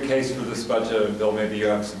very good case for this budget, and Bill, maybe you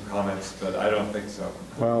have some comments, but I don't think so.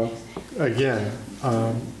 Well, again,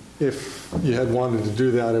 if you had wanted to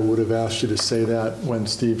do that, I would have asked you to say that when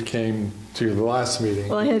Steve came to the last meeting.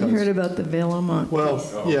 Well, I hadn't heard about the Vail-Amont. Well,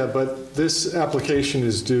 yeah, but this application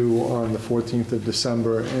is due on the 14th of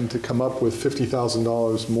December, and to come up with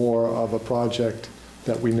 $50,000 more of a project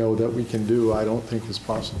that we know that we can do, I don't think is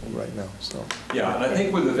possible right now, so. Yeah, and I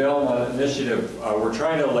think with the Vail-Amont initiative, we're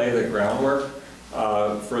trying to lay the groundwork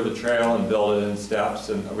for the trail and build it in steps,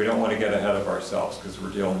 and we don't want to get ahead of ourselves because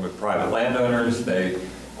we're dealing with private landowners.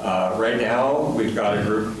 Right now, we've got a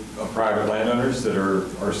group of private landowners that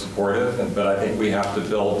are supportive, but I think we have to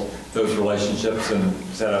build those relationships and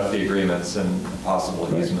set up the agreements and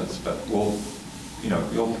possible easements, but you'll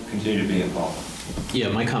continue to be involved. Yeah,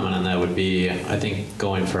 my comment on that would be, I think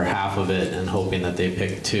going for half of it and hoping that they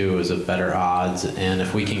pick 2 is a better odds. And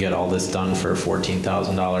if we can get all this done for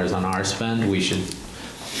 $14,000 on our spend, we should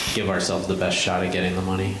give ourselves the best shot at getting the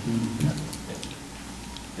money.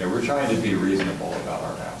 Yeah, we're trying to be reasonable about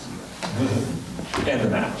our ask and the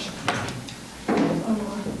match.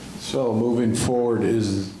 So moving forward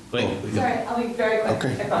is... Wait. Sorry, I'll be very quick,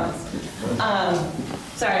 Okay. I promise.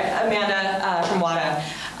 Sorry, Amanda from WADA.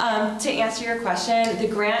 To answer your question, the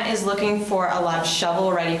grant is looking for a lot of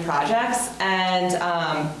shovel-ready projects, and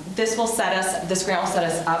this grant will set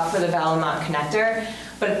us up for the Vail-Amont connector.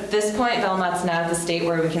 But at this point, Vail-Amont's not at the state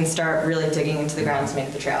where we can start really digging into the ground to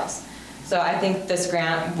make the trails. So I think this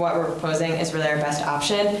grant, what we're proposing, is really our best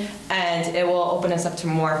option, and it will open us up to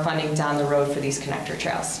more funding down the road for these connector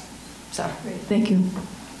trails. So. Great, thank you.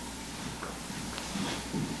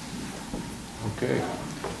 Okay.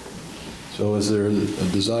 So is there a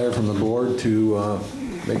desire from the board to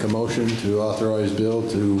make a motion to authorize Bill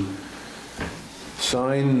to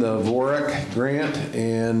sign the VOREC grant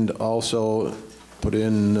and also put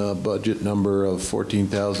in a budget number of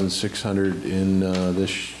 $14,600 in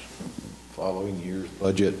this following year's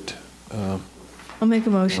budget? I'll make a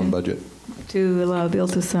motion budget to allow Bill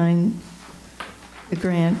to sign the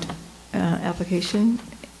grant application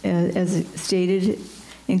as stated,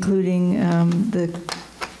 including the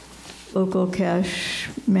local cash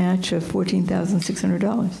match of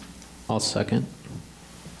 $14,600. I'll second.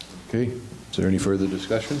 Okay, is there any further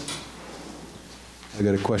discussion? I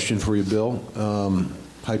got a question for you, Bill.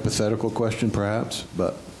 Hypothetical question perhaps,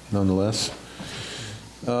 but nonetheless.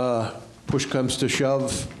 Push comes to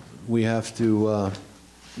shove, we have to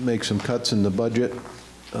make some cuts in the budget.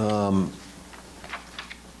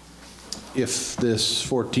 If this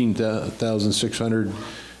 14,600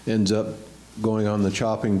 ends up going on the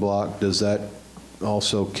chopping block, does that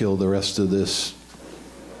also kill the rest of this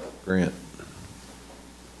grant?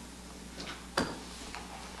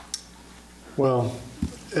 Well,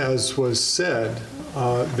 as was said,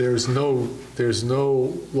 there's no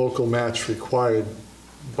local match required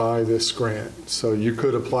by this grant. So you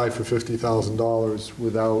could apply for $50,000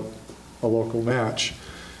 without a local match.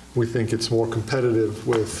 We think it's more competitive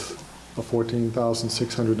with a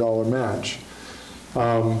 $14,600 match.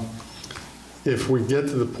 If we get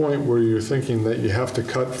to the point where you're thinking that you have to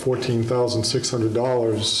cut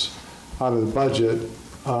 $14,600 out of the budget,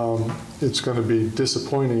 it's going to be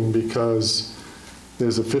disappointing because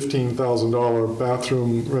there's a $15,000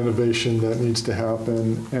 bathroom renovation that needs to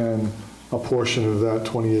happen and a portion of that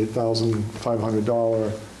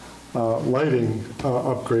 $28,500 lighting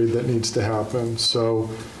upgrade that needs to happen.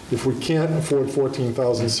 So if we can't afford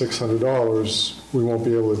 $14,600, we won't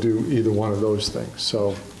be able to do either one of those things.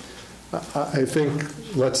 So I think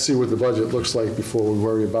let's see what the budget looks like before we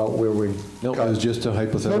worry about where we. No, it was just a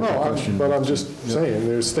hypothetical question. But I'm just saying,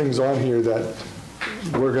 there's things on here that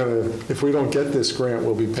we're gonna, if we don't get this grant,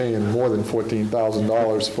 we'll be paying more than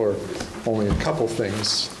 $14,000 for only a couple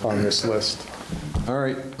things on this list. All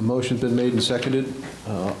right, a motion's been made and seconded.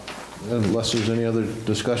 Unless there's any other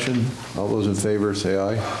discussion, all those in favor say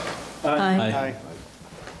aye. Aye.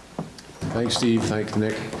 Thanks, Steve. Thanks,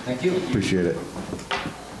 Nick. Thank you. Appreciate it.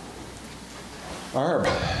 Barb.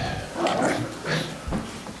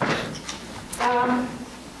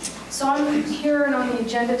 So I'm here and on the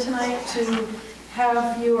agenda tonight to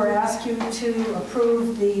have you or ask you to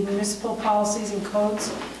approve the municipal policies and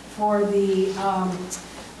codes for the,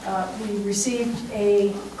 we received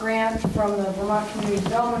a grant from the Vermont Community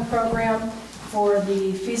Development Program for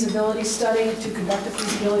the feasibility study, to conduct a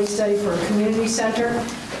feasibility study for a community center.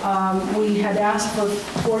 We had asked for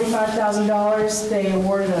 $45,000. They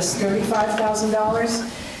awarded us $35,000.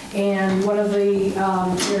 And one of the,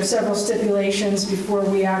 there are several stipulations before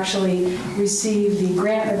we actually receive the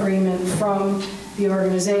grant agreement from the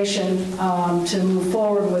organization to move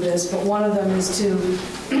forward with this. But one of them is to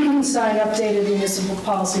sign updated municipal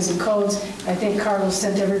policies and codes. I think Carlos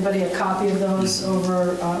sent everybody a copy of those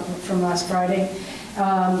over from last Friday.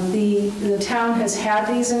 The town has had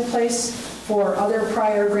these in place for other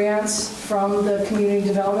prior grants from the Community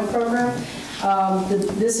Development Program.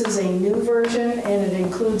 This is a new version, and it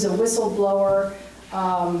includes a whistleblower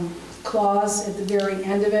clause at the very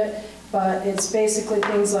end of it, but it's basically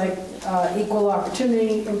things like equal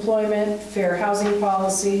opportunity employment, fair housing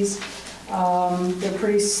policies. They're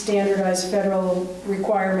pretty standardized federal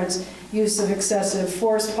requirements. Use of excessive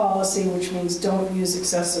force policy, which means don't use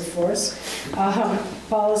excessive force.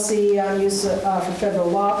 Policy on use for federal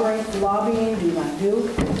lobbying, do not do.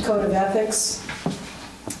 Code of ethics.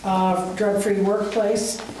 Drug-free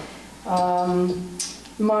workplace,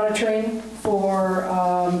 monitoring for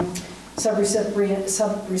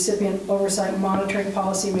subrecipient oversight monitoring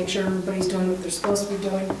policy, make sure everybody's doing what they're supposed to be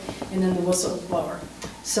doing, and then the whistleblower.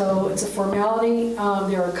 So it's a formality.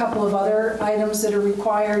 There are a couple of other items that are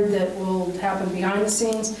required that will happen behind the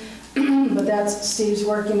scenes, but that's Steve's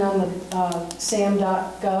working on the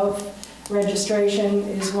sam.gov registration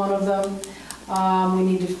is one of them. We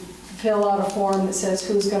need to fill out a form that says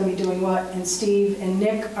who's going to be doing what, and Steve and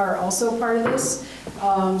Nick are also part of this.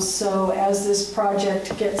 So as this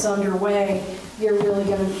project gets underway, you're really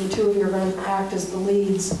going to, the two of you are going to act as the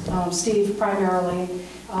leads. Steve primarily,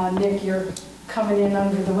 Nick, you're coming in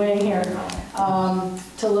under the wing here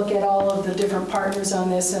to look at all of the different partners on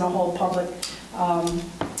this and a whole public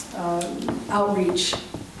outreach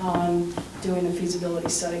on doing the feasibility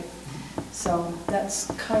study. So that's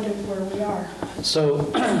kind of where we are. So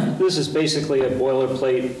this is basically a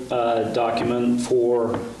boilerplate document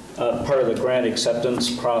for part of the grant acceptance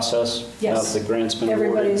process. Yes. The grant's been awarded.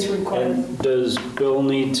 Everybody's required. And does Bill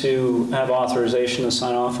need to have authorization to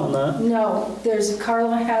sign off on that? No,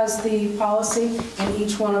 Carla has the policy, and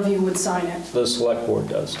each one of you would sign it. The select board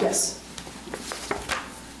does? Yes.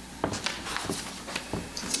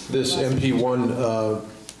 This MP1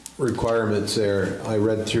 requirements there, I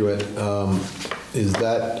read through it. Is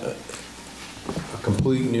that a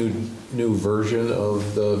complete new version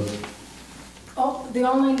of the? Oh, the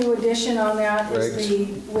only new addition on that is regs? the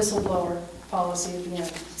whistleblower policy at the end.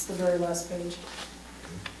 It's the very last page.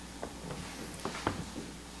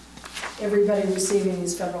 everybody receiving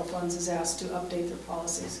these federal funds is asked to update their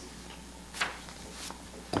policies.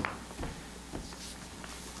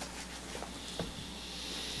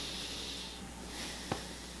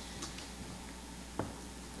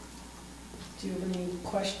 Do you have any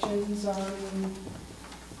questions on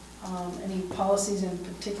any policies in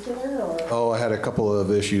particular, or? Oh, I had a couple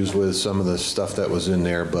of issues with some of the stuff that was in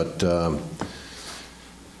there, but I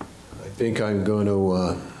think I'm going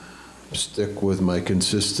to stick with my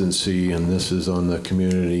consistency, and this is on the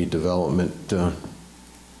community development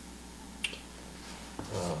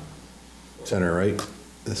center, right?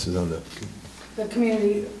 This is on the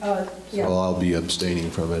community, yeah. So I'll be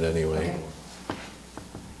abstaining from it anyway. Okay.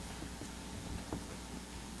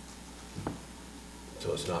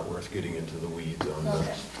 So it's not worth getting into the weeds on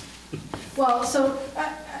Okay. that. Well, so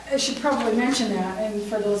I should probably mention that, and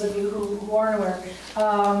for those of you who aren't aware,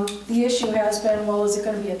 the issue has been, well, is it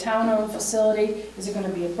going to be a town-owned facility? Is it going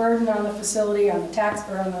to be a burden on the facility, on the tax,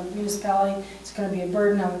 or on the municipality? It's going to be a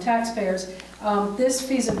burden on the taxpayers. This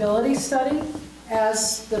feasibility study,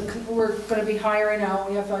 we're going to be hiring out,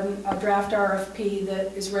 we have a draft RFP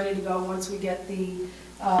that is ready to go once we get the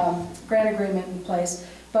grant agreement in place.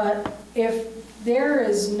 But if there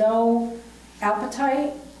is no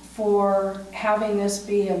appetite for having this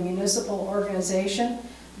be a municipal organization,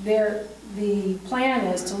 the plan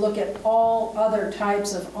is to look at all other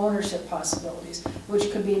types of ownership possibilities, which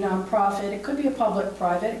could be nonprofit, it could be a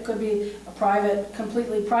public-private, it could be a private,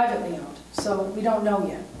 completely privately owned. So we don't know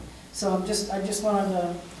yet. So I just wanted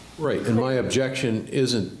to... Right, and my objection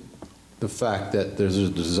isn't the fact that there's a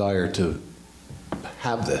desire to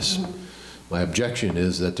have this. Mm-hmm. My objection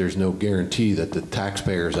is that there's no guarantee that the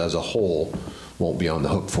taxpayers as a whole won't be on the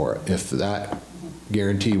hook for it. If that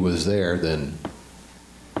guarantee was there, then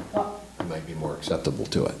it might be more acceptable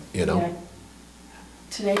to it, you know? Yeah.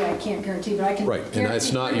 Today I can't guarantee, but I can Right, and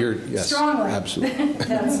that's not your, yes, strongly. absolutely.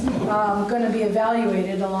 That's going to be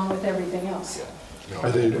evaluated along with everything else.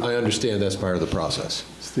 I understand that's part of the process.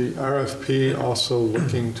 Is the RFP also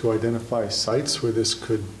looking to identify sites where this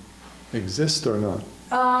could exist or not?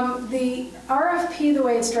 The RFP, the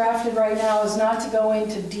way it's drafted right now, is not to go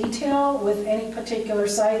into detail with any particular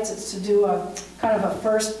sites. It's to do a kind of a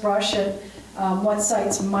first brush at what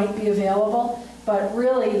sites might be available. But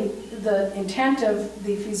really, the intent of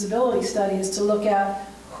the feasibility study is to look at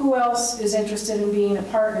who else is interested in being a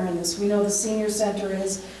partner in this. We know the senior center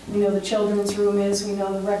is, we know the children's room is, we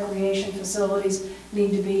know the recreation facilities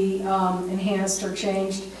need to be enhanced or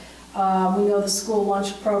changed. We know the school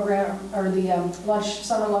lunch program, or the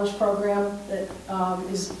summer lunch program that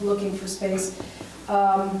is looking for space.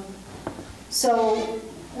 So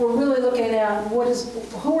we're really looking at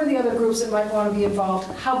who are the other groups that might want to be involved?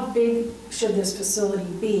 How big should this facility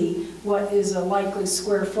be? What is a likely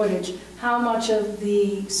square footage? How much of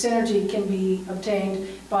the synergy can be obtained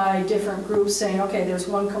by different groups saying, okay, there's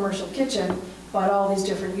one commercial kitchen, but all these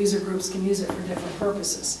different user groups can use it for different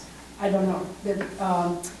purposes. I don't know.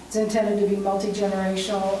 It's intended to be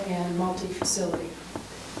multi-generational and multi-facility.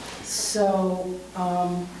 So,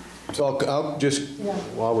 So I'll just, yeah.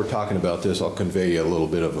 while we're talking about this, I'll convey a little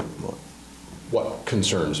bit of what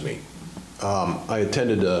concerns me. I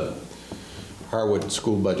attended a Harwood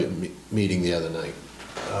school budget meeting the other night.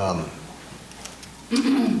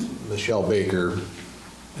 Michelle Baker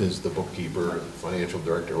is the bookkeeper, financial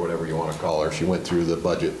director, whatever you want to call her. She went through the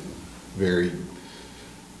budget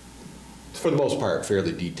for the most part,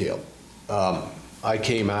 fairly detailed. I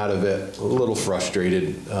came out of it a little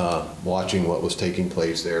frustrated watching what was taking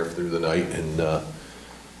place there through the night, and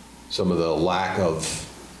some of the lack of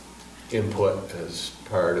input as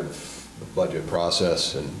part of the budget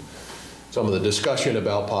process, and some of the discussion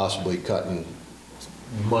about possibly cutting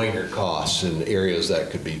minor costs in areas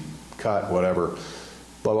that could be cut, whatever.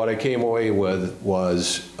 But what I came away with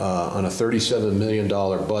was on a $37 million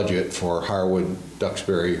budget for Harwood,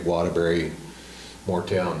 Duxbury, Waterbury,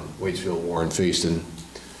 Moortown, Waitsfield, Warren, Fayston,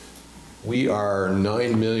 we are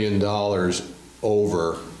 $9 million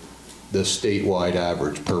over the statewide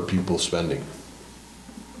average per pupil spending,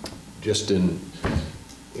 just in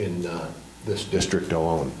this district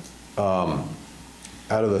alone. Out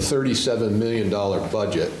of the $37 million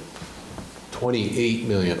budget,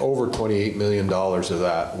 over $28 million of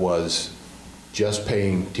that was just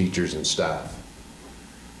paying teachers and staff.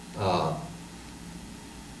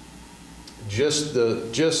 Just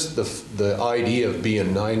the idea of being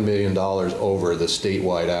 $9 million over the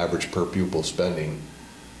statewide average per pupil spending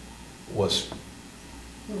was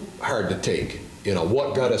hard to take. You know,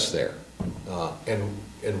 what got us there,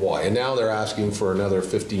 and why? And now they're asking for another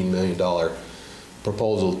 $15 million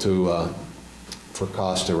proposal for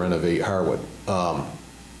cost to renovate Harwood.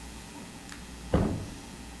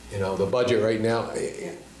 you know, the budget right now.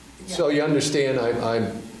 So you understand,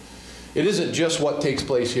 it isn't just what takes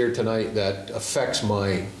place here tonight that affects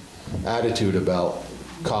my attitude about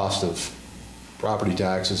cost of property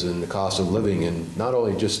taxes and the cost of living in not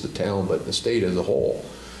only just the town, but the state as a whole.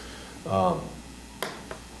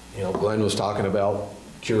 You know, Glenn was talking about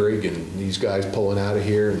Keurig and these guys pulling out of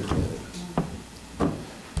here. And,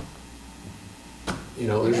 you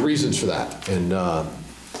know, there's reasons for that. And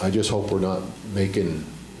I just hope we're not making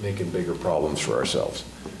bigger problems for ourselves.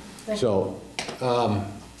 So,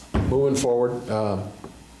 moving forward,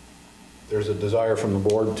 there's a desire from the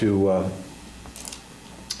board to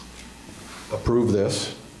approve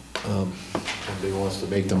this. Somebody wants to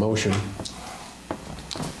make the motion.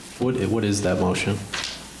 What is that motion?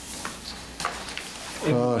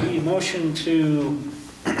 The motion to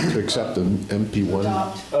accept the MP1.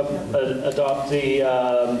 adopt the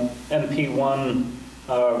MP1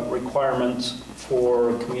 requirements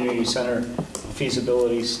for community center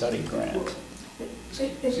feasibility study grant.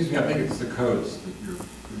 Excuse me, I think it's the codes that you're...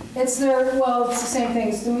 It's the same thing.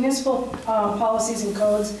 It's the municipal policies and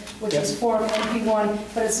codes, which is Form MP1,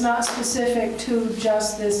 but it's not specific to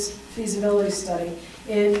just this feasibility study.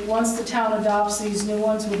 Once the town adopts these new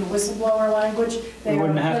ones with the whistleblower language, We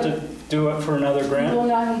wouldn't have to do it for another grant? We will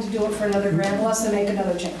not need to do it for another grant unless they make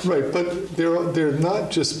another change. Right, but they're not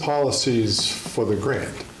just policies for the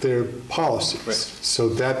grant, they're policies. Right. So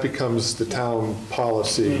that becomes the town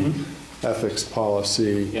policy, ethics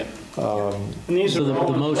policy. Yeah. And these So are the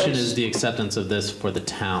all in motion place. is the acceptance of this for the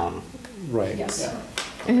town. Right. Yes.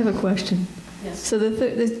 I have a question. Yes. So the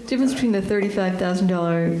difference between the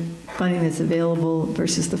 $35,000 funding that's available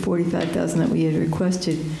versus the $45,000 that we had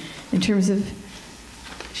requested, in terms of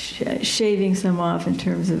shaving some off in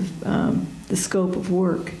terms of the scope of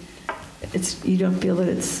work, you don't feel that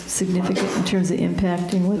it's significant in terms of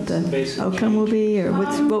impacting what the outcome will be, or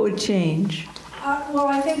what would change? Well,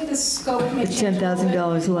 I think the scope may It's change a little bit.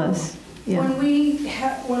 $10,000 less. Yeah.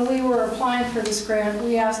 When we were applying for this grant,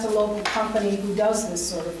 we asked a local company who does this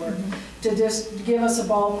sort of work to just give us a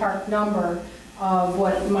ballpark number of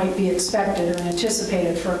what might be expected or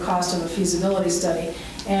anticipated for a cost of a feasibility study.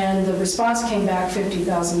 And the response came back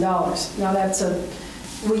 $50,000. Now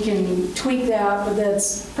we can tweak that, but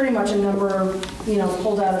that's pretty much a number,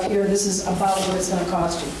 pulled out of here. This is about what it's going to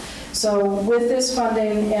cost you. So with this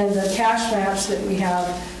funding and the cash match that we have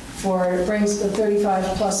it brings the 35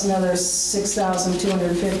 plus another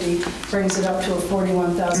 6,250, brings it up to a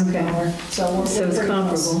 $41,000. Okay. So it's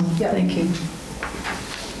comparable. Yeah. Thank you.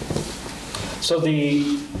 So the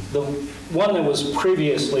one that was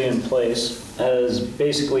previously in place has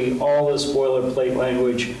basically all this boilerplate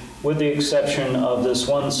language, with the exception of this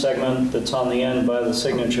one segment that's on the end by the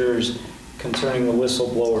signatures concerning the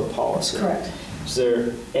whistleblower policy. Correct. Is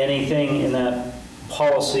there anything in that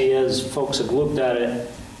policy, as folks have looked at it,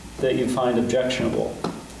 that you find objectionable?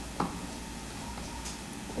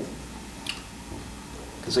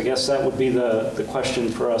 Because I guess that would be the question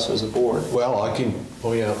for us as a board. Well, I can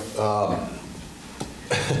point out,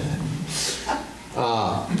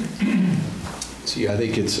 see, I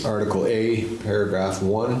think it's Article A, Paragraph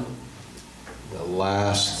 1, the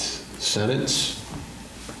last sentence.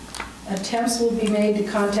 Attempts will be made to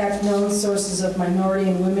contact known sources of minority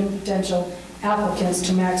and women potential applicants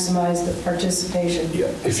to maximize the participation.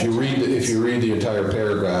 Yeah, if you read the entire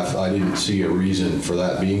paragraph, I didn't see a reason for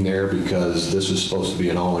that being there, because this is supposed to be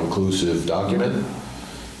an all-inclusive document,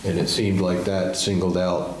 and it seemed like that singled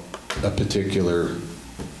out a particular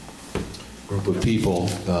group of people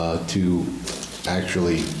to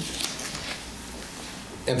actually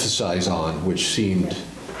emphasize on, which seemed,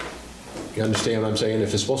 you understand what I'm saying?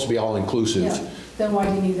 If it's supposed to be all-inclusive, Yeah. Then why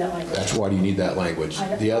do you need that language? that's why you need that language.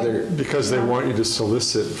 The other, Because they want you to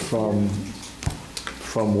solicit from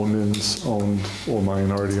women's owned or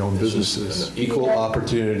minority owned this is businesses. an equal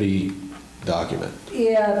opportunity document.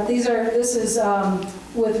 Yeah, this is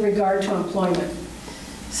with regard to employment.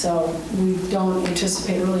 So we don't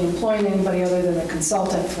anticipate really employing anybody other than a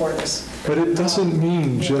consultant for this. But it doesn't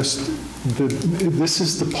mean just this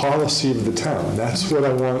is the policy of the town. That's what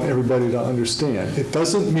I want everybody to understand. It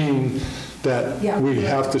doesn't mean that we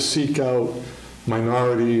have to seek out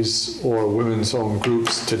minorities or women's own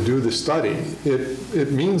groups to do the study.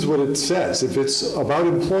 It means what it says. If it's about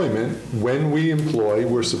employment, when we employ,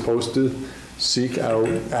 we're supposed to seek out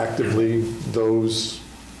actively those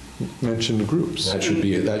mentioned groups. That should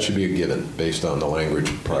be a given based on the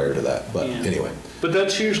language prior to that. But anyway. But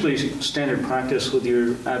that's usually standard practice with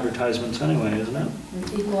your advertisements anyway, isn't it?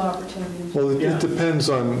 Equal opportunity. Well, it depends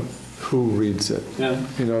on who reads it. Yeah.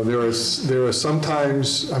 You know, there are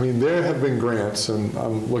sometimes, I mean, there have been grants, and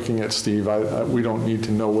I'm looking at Steve, we don't need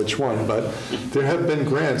to know which one, but there have been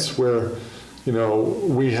grants where, you know,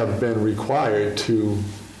 we have been required to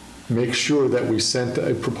make sure that we sent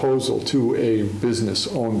a proposal to a business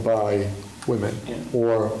owned by women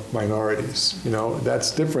or minorities. You know,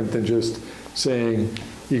 that's different than just saying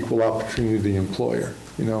equal opportunity employer.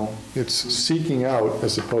 You know, it's seeking out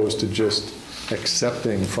as opposed to just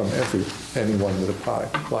accepting from anyone that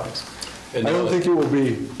applies. I don't think it will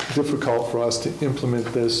be difficult for us to implement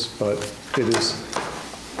this, but it is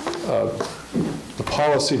the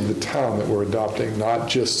policy of the town that we're adopting, not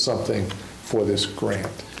just something for this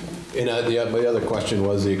grant. And my other question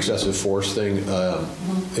was the excessive force thing.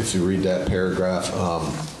 If you read that paragraph,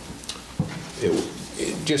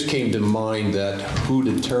 it just came to mind that who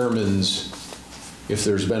determines if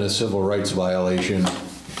there's been a civil rights violation,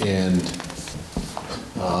 and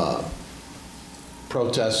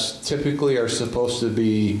protests typically are supposed to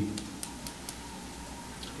be,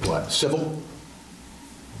 what, civil?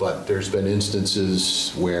 But there's been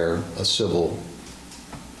instances where a civil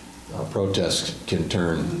protest can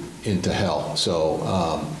turn into hell. So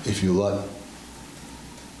if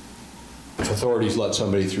authorities let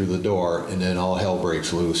somebody through the door and then all hell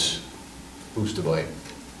breaks loose, who's to blame?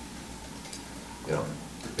 You know,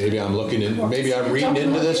 maybe I'm reading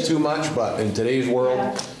into this too much, but in today's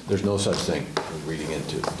world, there's no such thing as reading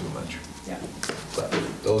into it too much. Yeah. But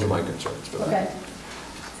those are my concerns. Okay.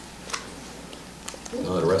 If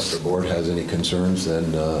the rest of the board has any concerns,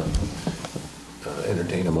 then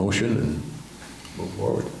entertain a motion and move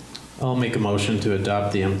forward. I'll make a motion to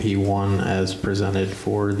adopt the MP1 as presented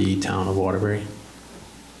for the town of Waterbury.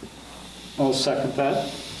 I'll second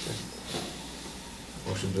that.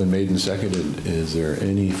 Motion's been made and seconded. Is there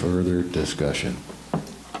any further discussion?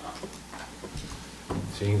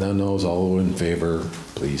 Seeing none, those all in favor,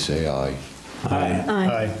 please say aye. Aye.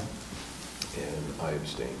 Aye. And I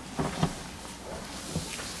abstain.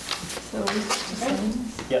 So,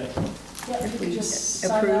 Yep. Yeah, if you could just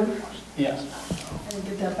sign that Yeah. and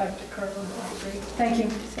get that back to Carla, that'd be great. Thank you.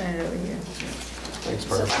 sign it over here. Thanks, So,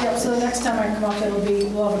 Barb. yeah, so the next time I come up,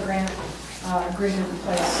 we'll have a grant agreement in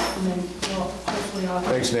place, and then we'll hopefully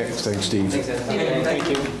authorize. Thanks, Nick. Thanks, Steve. Thank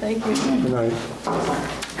you. Thank you. Good night.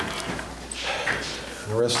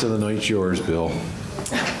 The rest of the night's yours, Bill.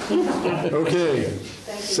 Okay,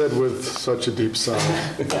 said with such a deep sigh.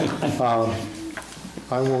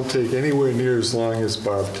 I won't take anywhere near as long as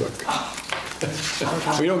Barb took.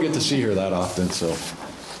 We don't get to see her that often, so.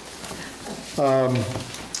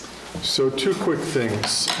 So two quick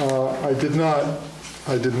things. I did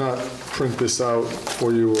not print this out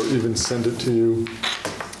for you or even send it to you.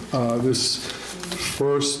 This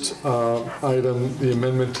first item, the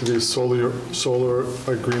amendment to the solar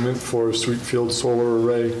agreement for Sweetfield Solar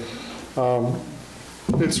Array.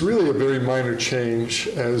 It's really a very minor change.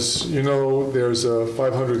 As you know, there's a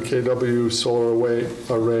 500 kW solar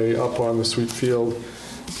array up on the Sweetfield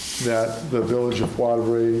that the Village of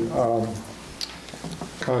Waterbury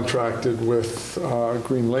contracted with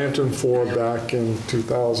Green Lantern for back in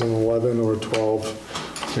 2011 or 12.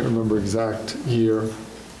 Can't remember exact year.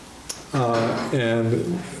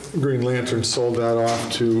 And Green Lantern sold that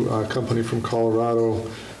off to a company from Colorado,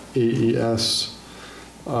 AES.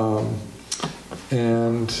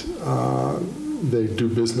 And they do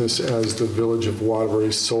business as the Village of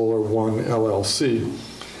Waterbury Solar One LLC.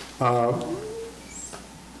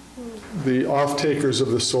 The off-takers of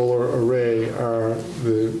the solar array are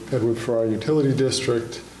the Edward Farrar Utility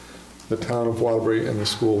District, the town of Waterbury, and the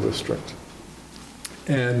school district.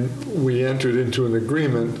 And we entered into an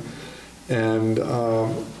agreement, and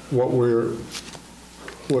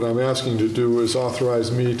what I'm asking to do is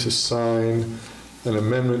authorize me to sign an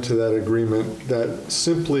amendment to that agreement that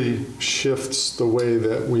simply shifts the way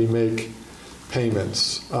that we make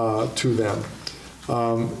payments to them.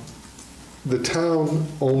 The town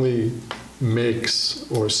only makes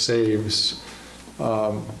or saves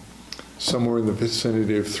somewhere in the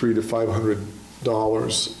vicinity of $300 to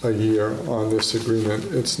 $500 a year on this agreement.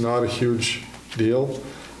 It's not a huge deal.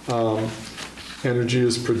 Energy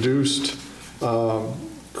is produced.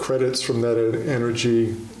 Credits from that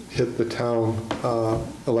energy hit the town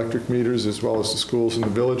electric meters as well as the schools and the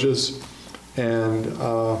villages. And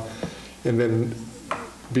then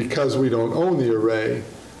because we don't own the array,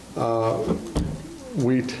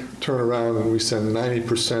 we turn around and we send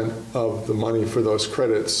 90% of the money for those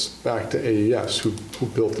credits back to AES, who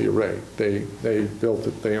built the array. They built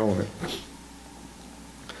it, they own it.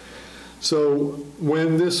 So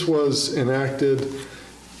when this was enacted,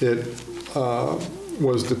 it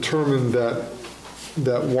was determined that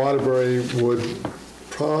that Waterbury would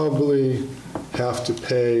probably have to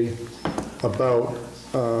pay about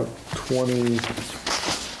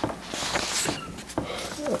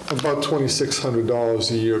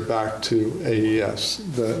 $2,600 a year back to AES.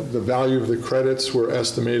 The value of the credits were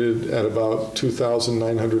estimated at about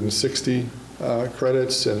 2,960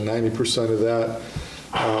 credits, and 90% of that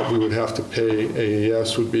we would have to pay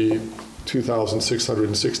AES would be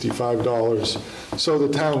 $2,665. So the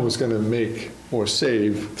town was going to make or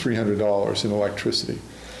save $300 in electricity.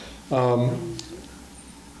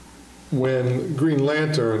 When Green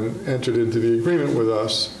Lantern entered into the agreement with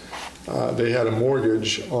us, they had a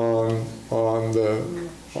mortgage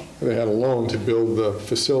they had a loan to build the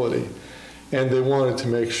facility. And they wanted to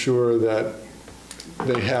make sure that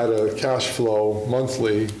they had a cash flow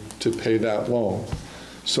monthly to pay that loan.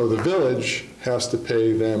 So the village has to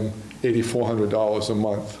pay them $8,400 a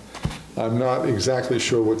month. I'm not exactly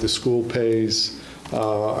sure what the school pays.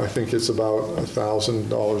 I think it's about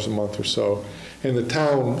 $1,000 a month or so. And the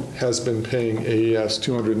town has been paying AES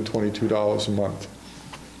 $222 a month.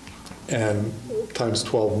 And times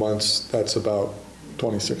 12 months, that's about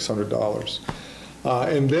 $2,600.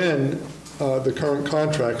 And then the current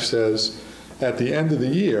contract says at the end of the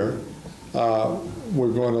year,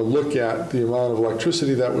 we're going to look at the amount of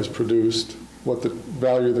electricity that was produced, what the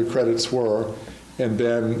value of the credits were, and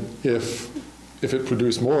then if it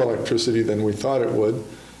produced more electricity than we thought it would,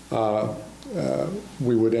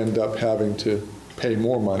 we would end up having to pay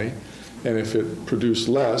more money. And if it produced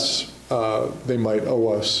less, they might owe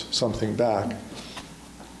us something back.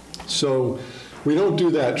 So we don't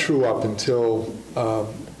do that true up until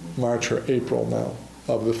March or April now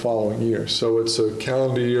of the following year. So it's a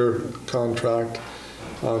calendar year contract.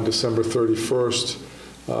 On December 31st,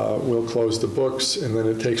 we'll close the books, and then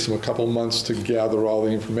it takes them a couple months to gather all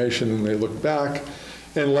the information, and they look back.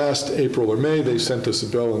 And last April or May, they sent us a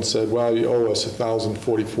bill and said, well, you owe us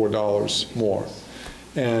 $1,044 more.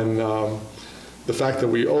 And the fact that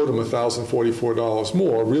we owed them $1,044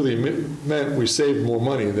 more really meant we saved more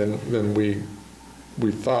money than we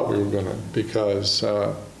thought we were going to, because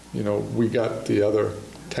we got the other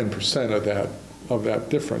 10% of that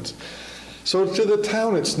difference. So to the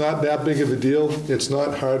town, it's not that big of a deal. It's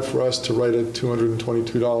not hard for us to write a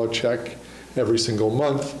 $222 check every single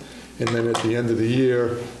month, and then at the end of the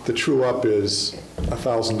year, the true up is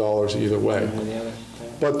 $1,000 either way.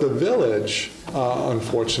 But the village,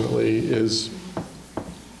 unfortunately,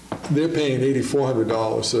 they're paying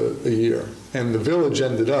 $8,400 a year, and the village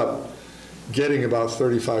ended up getting about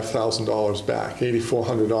 $35,000 back.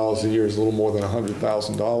 $8,400 a year is a little more than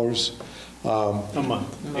 $100,000. A month,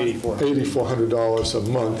 $8,400 a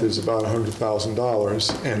month is about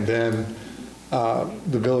 $100,000, and then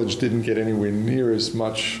the village didn't get anywhere near as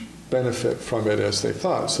much benefit from it as they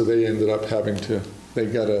thought, so they ended up they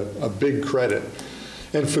got a big credit.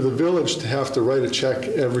 And for the village to have to write a check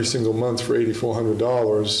every single month for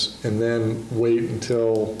 $8,400 and then wait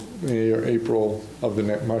until April of the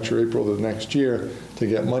March or April of the next year to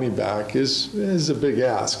get money back is a big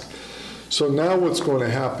ask. So now what's going to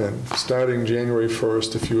happen, starting January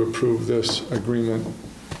 1st, if you approve this agreement,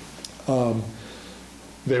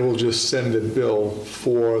 they will just send a bill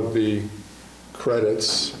for the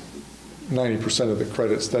credits, 90% of the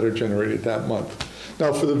credits that are generated that month.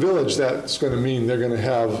 Now, for the village, that's going to mean they're going to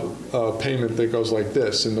have a payment that goes like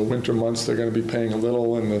this. In the winter months, they're going to be paying a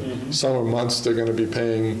little. In the summer months, they're going to be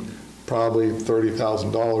paying probably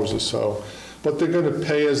 $30,000 or so. But they're going to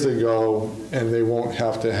pay as they go, and they won't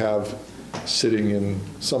have to have sitting in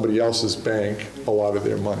somebody else's bank a lot of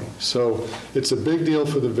their money. So it's a big deal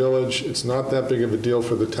for the village. It's not that big of a deal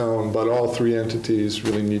for the town, but all three entities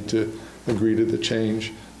really need to agree to the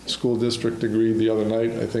change. The school district agreed the other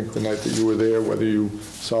night, I think the night that you were there, whether you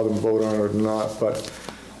saw them vote on it or not, but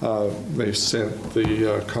they sent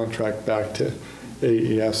the contract back to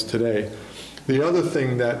AES today. The other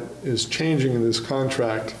thing that is changing in this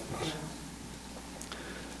contract,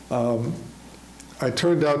 I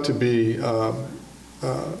turned out to be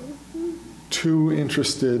too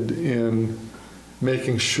interested in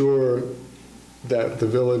making sure that the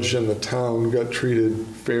village and the town got treated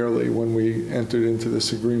fairly when we entered into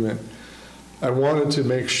this agreement. I wanted to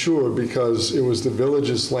make sure, because it was the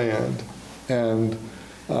village's land, and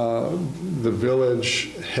the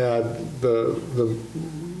village had the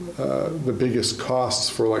biggest costs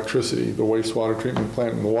for electricity. The wastewater treatment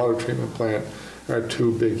plant and the water treatment plant are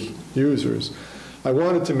two big users. I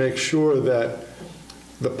wanted to make sure that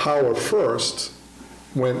the power first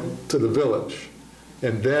went to the village,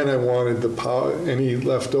 And then I wanted the power, any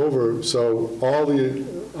left over, so all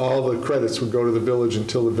the credits would go to the village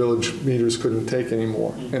until the village meters couldn't take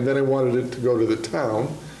anymore. And then I wanted it to go to the town.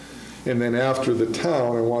 And then after the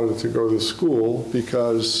town, I wanted it to go to the school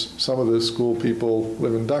because some of the school people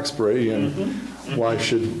live in Duxbury, and why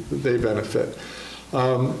should they benefit?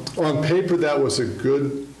 On paper, that was a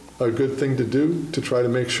good thing to do, to try to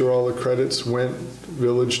make sure all the credits went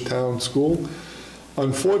village, town, school.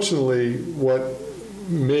 Unfortunately, what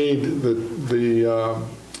made the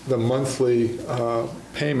monthly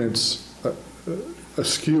payments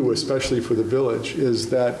askew, especially for the village, is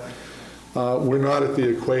that we're not at the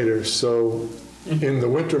equator. So in the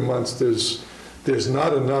winter months, there's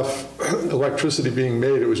not enough electricity being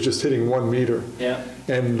made. It was just hitting one meter. Yeah.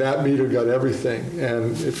 And that meter got everything.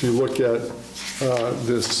 And if you look at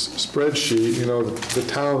this spreadsheet, you know, the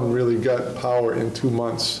town really got power in 2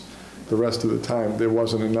 months. The rest of the time, there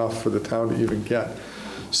wasn't enough for the town to even get.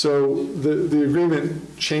 So the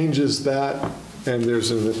agreement changes that, and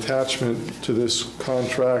there's an attachment to this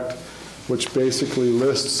contract which basically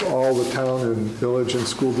lists all the town and village and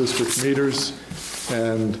school district meters.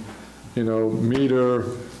 And, you know,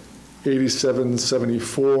 meter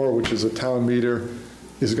 8774, which is a town meter,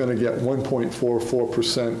 is going to get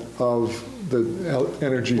 1.44% of the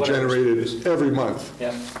energy generated every month.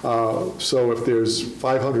 Yeah. So if there's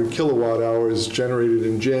 500 kilowatt hours generated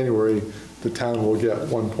in January, the town will get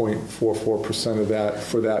 1.44% of that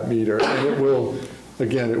for that meter. And it will,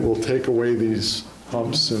 again, it will take away these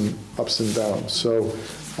humps and ups and downs. So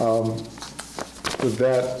with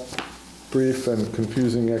that brief and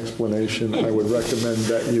confusing explanation, I would recommend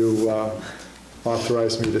that you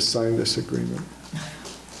authorize me to sign this agreement.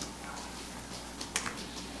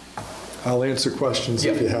 I'll answer questions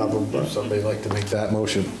if you have them. If somebody'd like to make that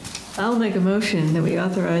motion. I'll make a motion that we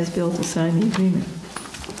authorize Bill to sign the agreement.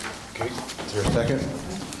 Okay, is there a second?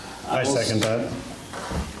 I second that.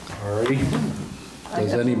 All righty.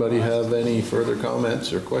 Does anybody have any further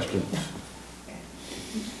comments or questions?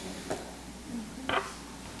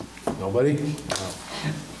 Nobody?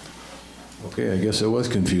 Okay, I guess it was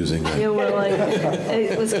confusing then. Yeah, well,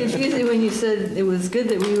 it was confusing when you said it was good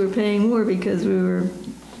that we were paying more because we were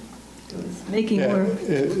making more.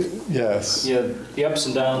 Yes. Yeah, the ups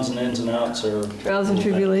and downs and ins and outs are. Trials and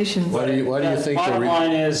tribulations. Why do you think the bottom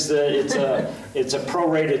line is that it's a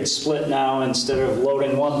prorated split now instead of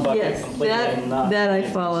loading one bucket Yes, completely and not. that I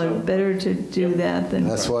follow. Better to do that than.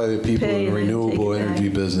 That's why the people pay in the and then take renewable it back. energy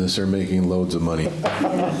business are making loads of money.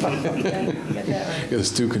 It's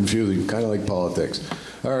too confusing, kind of like politics.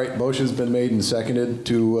 All right, motion's been made and seconded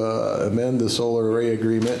to amend the solar array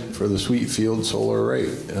agreement for the Sweetfield solar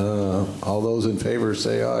array. All those in favor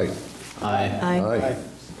say aye. Aye. Aye.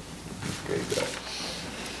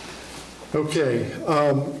 Okay,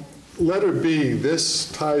 letter B,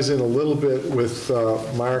 this ties in a little bit with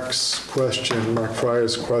Mark's question, Mark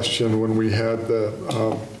Fryer's question when we had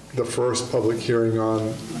the first public hearing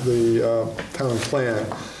on the town plan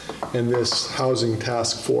and this housing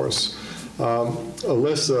task force.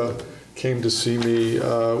 Alyssa came to see me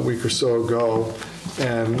a week or so ago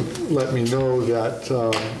and let me know that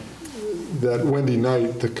that Wendy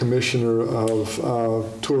Knight, the Commissioner of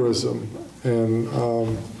Tourism and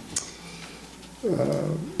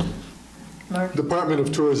Department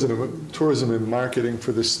of Tourism and Marketing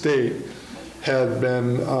for the state, had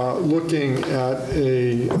been looking at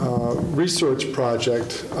a research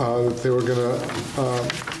project that they were going to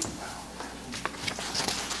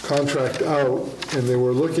contract out, and they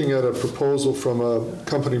were looking at a proposal from a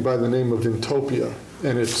company by the name of Intopia,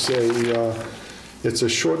 and it's a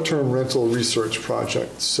short-term rental research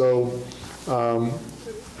project. So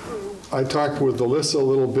I talked with Alyssa a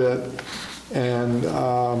little bit, and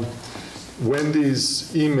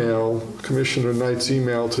Wendy's email, Commissioner Knight's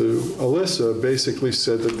email to Alyssa, basically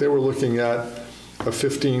said that they were looking at a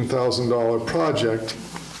 $15,000 project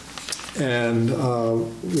and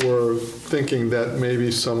were thinking that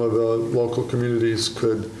maybe some of the local communities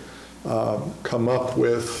could come up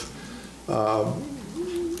with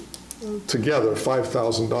together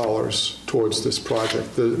 $5,000 towards this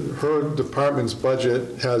project. Her department's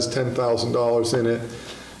budget has $10,000 in it.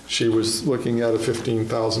 She was looking at a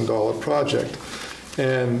 $15,000 project.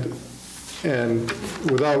 And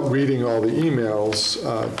without reading all the emails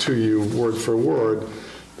to you word for word,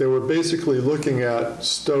 they were basically looking at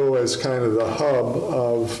Stowe as kind of the hub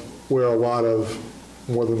of where a lot of,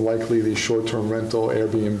 more than likely, these short-term rental,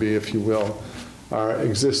 Airbnb, if you will, are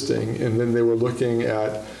existing. And then they were looking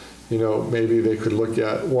at maybe they could look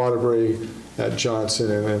at Waterbury, at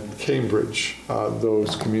Johnson, and at Cambridge,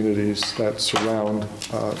 those communities that surround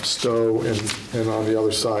Stowe, and on the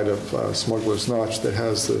other side of Smuggler's Notch that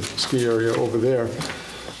has the ski area over there.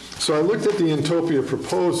 So I looked at the Intopia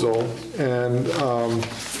proposal, and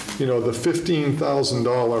the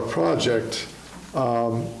 $15,000 project,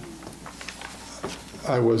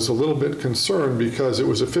 I was a little bit concerned because it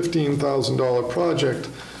was a $15,000 project,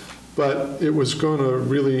 but it was going to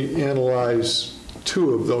really analyze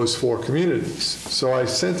 2 of those 4 communities. So I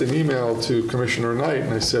sent an email to Commissioner Knight,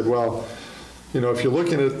 and I said, well, if you're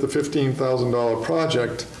looking at the $15,000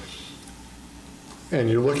 project and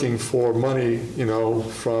you're looking for money,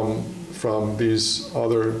 from these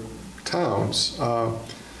other towns,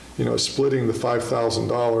 splitting the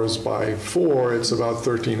 $5,000 by 4, it's about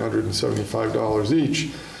 $1,375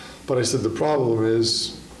 each. But I said, the problem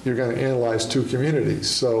is you're going to analyze 2 communities,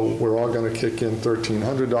 so we're all going to kick in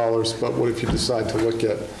 $1,300, but what if you decide to look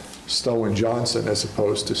at Stowe and Johnson as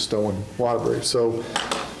opposed to Stowe and Waterbury? So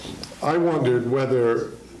I wondered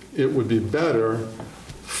whether it would be better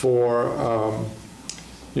for,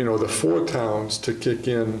 the 4 towns to kick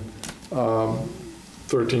in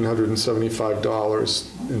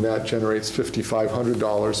 $1,375, and that generates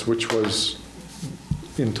 $5,500, which was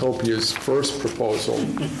Intopia's first proposal,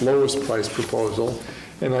 lowest price proposal.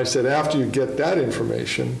 And I said, after you get that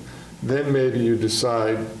information, then maybe you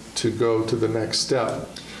decide to go to the next step.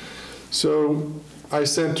 So I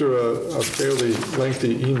sent her a fairly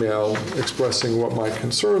lengthy email expressing what my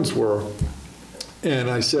concerns were.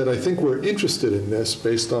 And I said, I think we're interested in this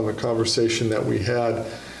based on the conversation that we had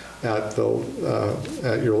at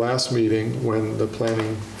your last meeting when the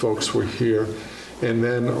planning folks were here, and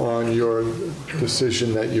then on your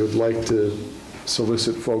decision that you'd like to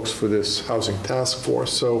solicit folks for this housing task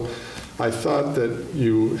force. So I thought that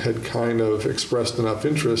you had kind of expressed enough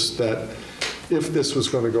interest that if this was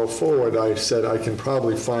going to go forward, I said I can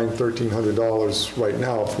probably find $1,300 right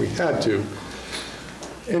now if we had to.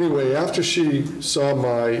 Anyway, after she saw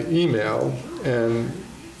my email and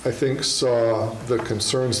I think saw the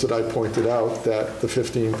concerns that I pointed out, that the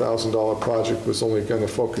 $15,000 project was only going to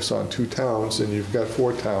focus on 2 towns and you've got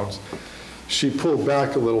 4 towns, she pulled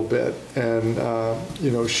back a little bit, and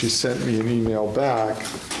she sent me an email back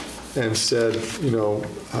and said,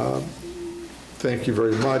 thank you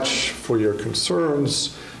very much for your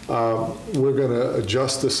concerns. We're going to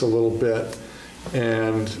adjust this a little bit,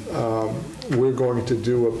 and we're going to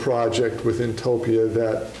do a project with Intopia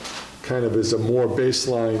that kind of is a more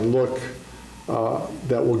baseline look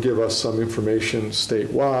that will give us some information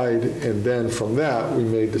statewide, and then from that we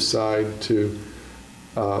may decide to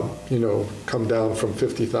come down from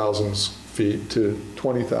 50,000 feet to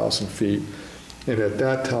 20,000 feet. And at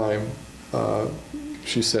that time,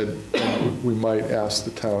 she said we might ask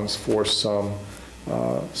the towns for some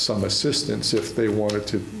assistance if they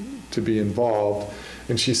wanted to be involved.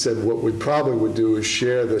 And she said what we probably would do is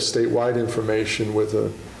share the statewide information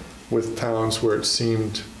with towns where it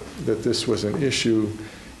seemed that this was an issue,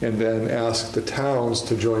 and then ask the towns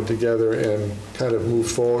to join together and kind of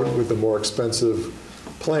move forward with the more expensive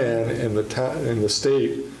plan, and the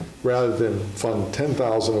state, rather than fund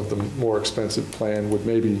 10,000 of the more expensive plan, would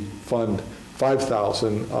maybe fund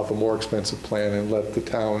 5,000 of a more expensive plan and let the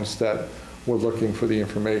towns that were looking for the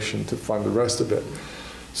information to fund the rest of it.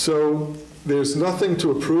 So there's nothing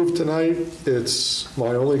to approve tonight.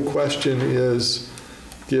 My only question is,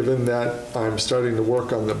 given that I'm starting to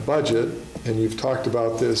work on the budget, and you've talked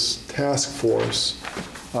about this task force,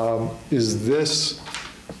 is this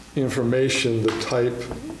information the type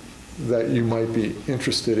that you might be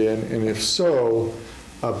interested in? And if so,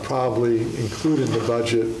 I'd probably include in the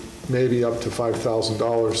budget maybe up to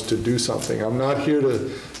 $5,000 to do something. I'm not here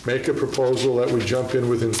to make a proposal that we jump in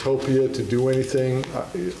with Intopia to do anything.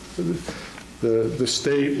 The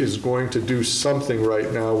state is going to do something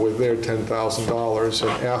right now with their $10,000,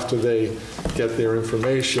 and after they get their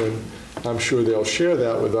information, I'm sure they'll share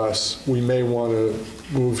that with us. We may want to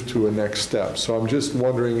move to a next step. So I'm just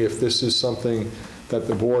wondering if this is something that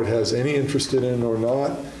the board has any interest in or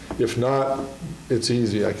not. If not, it's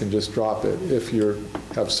easy. I can just drop it. If you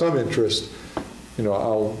have some interest,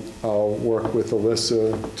 I'll work with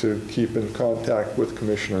Alyssa to keep in contact with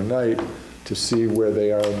Commissioner Knight to see where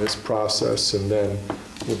they are in this process, and then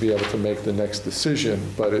we'll be able to make the next decision.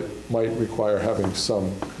 But it might require having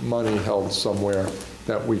some money held somewhere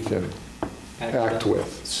that we can act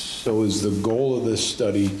with. So is the goal of this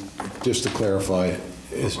study, just to clarify,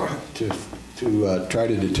 is to try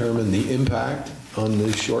to determine the impact on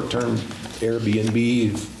the short-term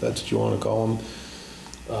Airbnb, if that's what you want to call them,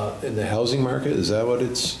 in the housing market? Is that what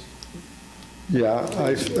it's Yeah,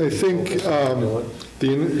 I think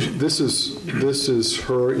this is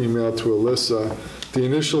her email to Alyssa. The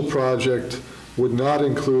initial project would not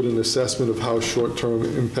include an assessment of how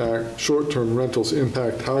short-term rentals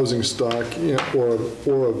impact housing stock or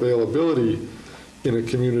availability in a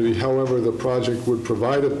community. However, the project would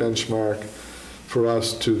provide a benchmark for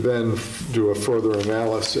us to then do a further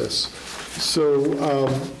analysis. So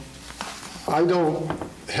I don't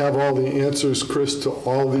have all the answers, Chris, to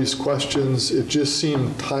all these questions. It just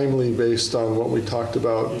seemed timely based on what we talked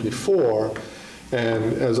about before.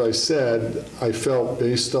 And as I said, I felt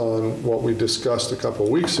based on what we discussed a couple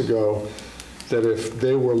of weeks ago, that if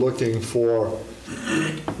they were looking for,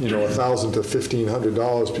 $1,000 to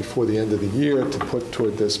 $1,500 before the end of the year to put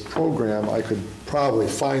toward this program, I could probably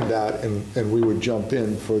find that and we would jump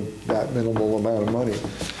in for that minimal amount of money.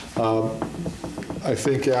 I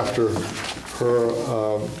think after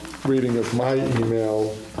her reading of my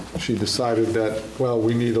email, she decided that, well,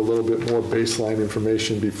 we need a little bit more baseline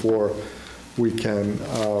information before we can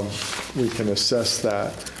assess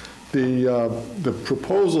that. The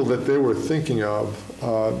proposal that they were thinking of,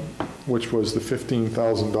 which was the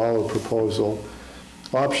 $15,000 proposal,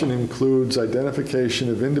 option includes identification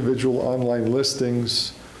of individual online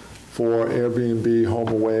listings for Airbnb,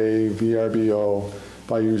 HomeAway, VRBO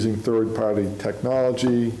by using third-party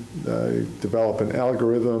technology, develop an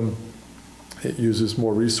algorithm. It uses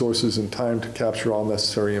more resources and time to capture all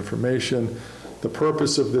necessary information. The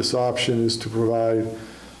purpose of this option is to provide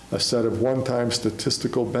a set of one-time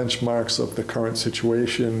statistical benchmarks of the current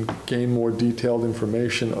situation, gain more detailed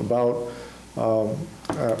information about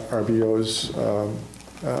RBOs,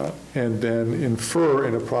 and then infer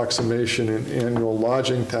an approximation in annual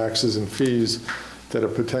lodging taxes and fees that are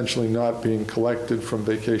potentially not being collected from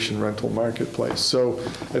vacation rental marketplace. So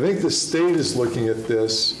I think the state is looking at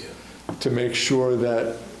this to make sure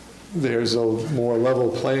that there's a more level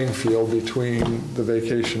playing field between the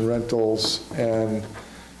vacation rentals and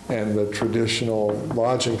the traditional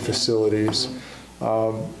lodging facilities.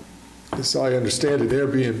 As I understand it,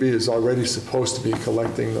 Airbnb is already supposed to be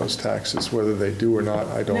collecting those taxes. Whether they do or not,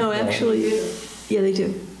 I don't know. No, actually, yeah, they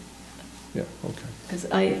do. Yeah, okay. Because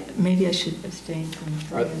maybe I should abstain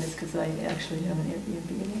from writing this because I actually have an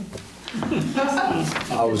Airbnb name.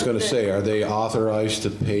 I was going to say, are they authorized to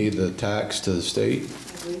pay the tax to the state?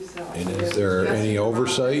 And is there any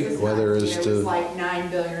oversight, whether it's to... It was like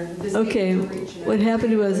 $9 billion. Okay, what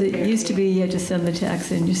happened was it used to be you had to send the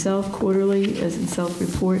tax in yourself quarterly as in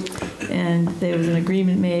self-report, and there was an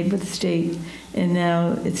agreement made with the state, and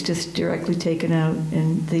now it's just directly taken out,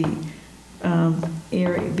 and the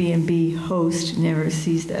Airbnb host never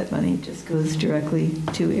sees that money. It just goes directly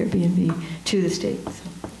to Airbnb, to the state. So.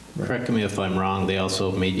 Correct me if I'm wrong, they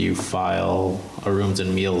also made you file a rooms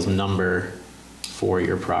and meals number for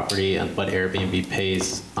your property, but Airbnb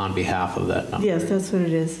pays on behalf of that number. Yes, that's what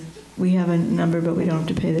it is. We have a number, but we don't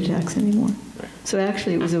have to pay the tax anymore. Right. So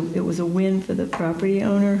actually, it was a win for the property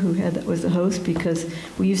owner who was the host, because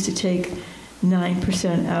we used to take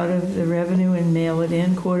 9% out of the revenue and mail it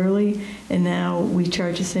in quarterly, and now we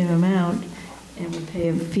charge the same amount and we pay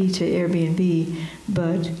a fee to Airbnb,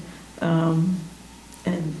 but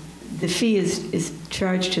and the fee is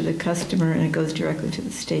charged to the customer and it goes directly to the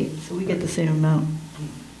state, so we get the same amount.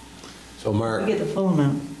 So Mark, we get the full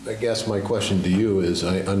amount. I guess my question to you is,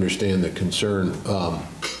 I understand the concern.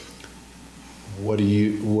 What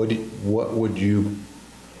would you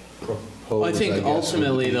propose? Well, I think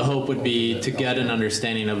ultimately the hope would be to get an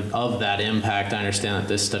understanding of that impact. I understand that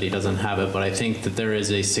this study doesn't have it, but I think that there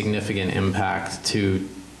is a significant impact to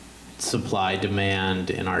supply demand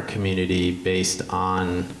in our community based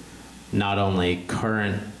on not only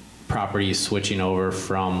current properties switching over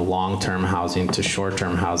from long-term housing to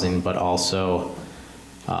short-term housing, but also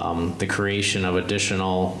the creation of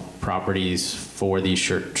additional properties for these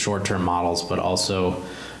short-term models, but also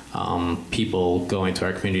people going to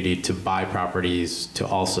our community to buy properties, to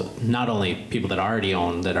also not only people that already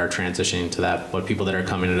own that are transitioning to that, but people that are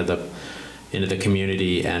coming into the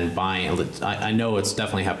community and buying. I know it's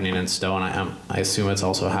definitely happening in Stowe, and I assume it's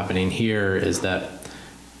also happening here, is that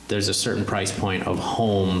there's a certain price point of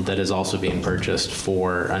home that is also being purchased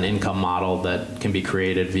for an income model that can be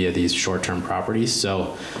created via these short-term properties.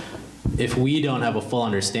 So if we don't have a full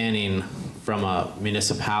understanding from a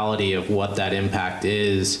municipality of what that impact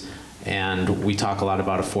is, and we talk a lot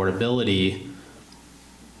about affordability,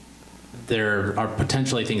 there are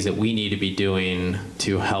potentially things that we need to be doing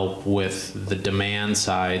to help with the demand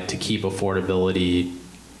side to keep affordability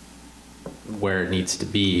where it needs to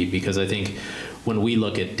be. Because I think when we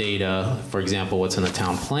look at data, for example, what's in the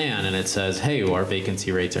town plan, and it says, hey, our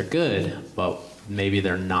vacancy rates are good, but maybe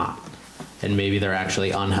they're not. and maybe they're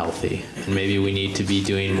actually unhealthy. And maybe we need to be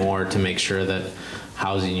doing more to make sure that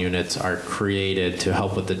housing units are created to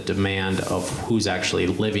help with the demand of who's actually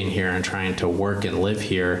living here and trying to work and live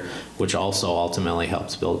here, which also ultimately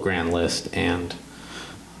helps build Grand List and,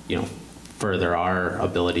 you know, further our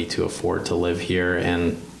ability to afford to live here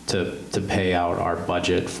and to pay out our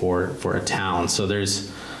budget for a town. So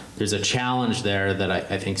there's a challenge there that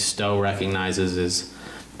I think Stowe recognizes is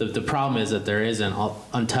the problem is that there isn't,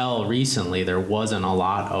 until recently, there wasn't a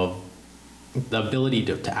lot of the ability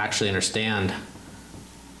to actually understand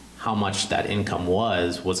how much that income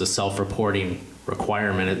was a self-reporting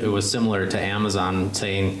requirement. It was similar to Amazon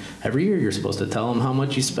saying every year you're supposed to tell them how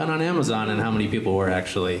much you spent on Amazon and how many people were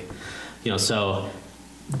actually, you know, so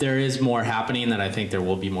there is more happening that I think there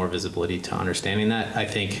will be more visibility to understanding that. I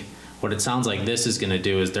think what it sounds like this is going to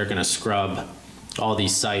do is they're going to scrub all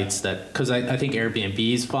these sites that, because I think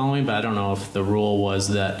Airbnb is following, but I don't know if the rule was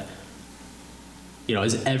that, you know,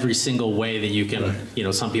 is every single way that you can, you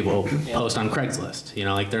know, some people post on Craigslist, you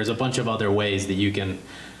know, like there's a bunch of other ways that you can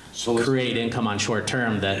create income on short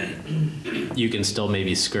term that you can still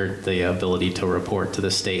maybe skirt the ability to report to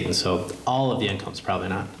the state. And so all of the income's probably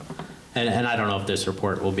not. And I don't know if this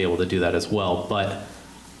report will be able to do that as well, but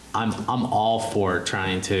I'm all for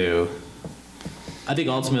trying to, I think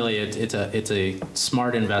ultimately it's a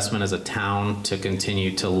smart investment as a town to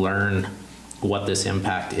continue to learn what this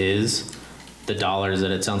impact is. The dollars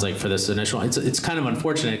that it sounds like for this initial, it's kind of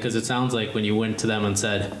unfortunate because it sounds like when you went to them and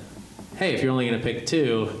said, hey, if you're only going to pick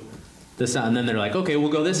two, this, and then they're like, okay,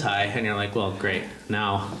 we'll go this high, and you're like, well, great.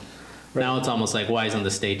 Now it's almost like, why isn't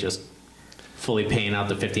the state just fully paying out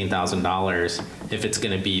the $15,000 if it's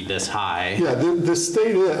going to be this high? Yeah, the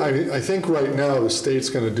state, I think right now the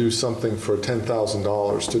state's going to do something for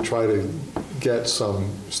 $10,000 to try to get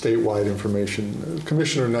some statewide information.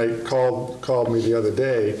 Commissioner Knight called me the other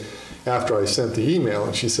day after I sent the email,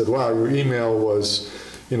 and she said, wow, your email was,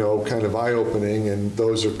 you know, kind of eye-opening, and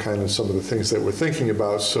those are kind of some of the things that we're thinking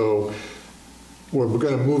about. So we're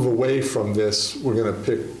going to move away from this. We're going to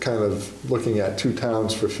pick kind of looking at two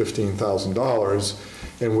towns for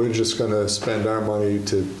 $15,000, and we're just going to spend our money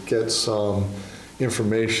to get some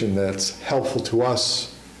information that's helpful to us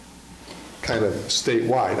kind of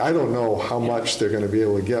statewide. I don't know how much they're going to be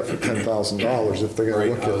able to get for $10,000 if they're going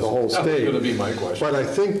to look at the whole state. That's going to be my question. But I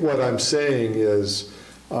think what I'm saying is,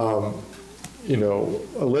 you know,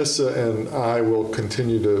 Alyssa and I will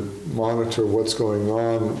continue to monitor what's going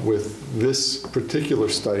on with this particular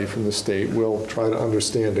study from the state. We'll try to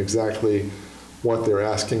understand exactly what they're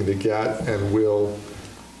asking to get, and we'll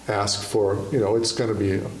ask for, you know, it's going to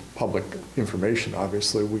be public information,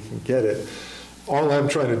 obviously, we can get it. All I'm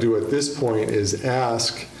trying to do at this point is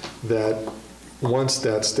ask that once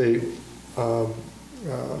that state, the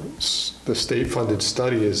state-funded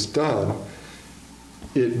study is done,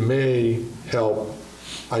 it may help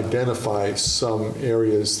identify some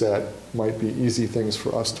areas that might be easy things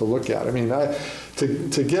for us to look at. I mean,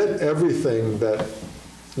 to get everything that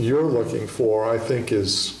you're looking for, I think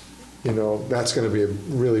is, you know, that's going to be a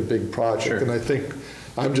really big project. Sure. And I think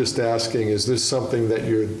I'm just asking, is this something that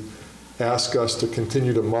you'd ask us to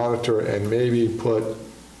continue to monitor and maybe put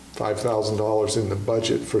 $5,000 in the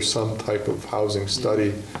budget for some type of housing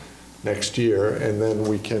study next year, and then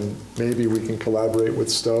maybe we can collaborate with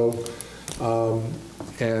Stowe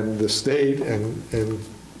and the state and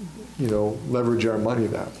you know, leverage our money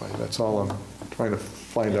that way. That's all I'm trying to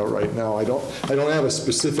find out right now. I don't have a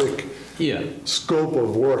specific scope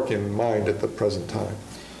of work in mind at the present time.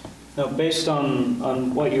 Now, based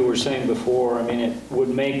on what you were saying before, I mean, it would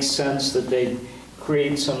make sense that they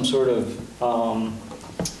create some sort of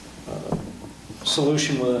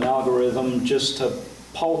solution with an algorithm just to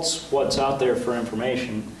pulse what's out there for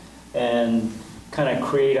information and kind of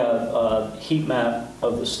create a heat map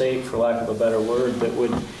of the state, for lack of a better word, that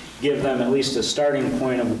would give them at least a starting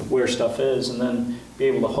point of where stuff is and then be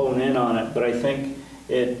able to hone in on it. But I think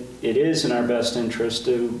it is in our best interest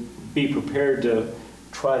to be prepared to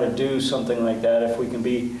try to do something like that if we can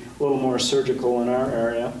be a little more surgical in our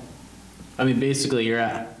area. I mean, basically,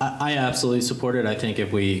 I absolutely support it. I think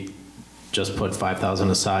if we just put $5,000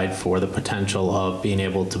 aside for the potential of being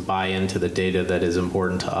able to buy into the data that is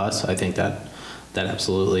important to us, I think that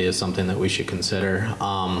absolutely is something that we should consider.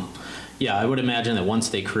 Yeah, I would imagine that once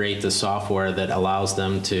they create the software that allows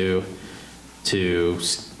them to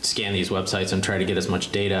scan these websites and try to get as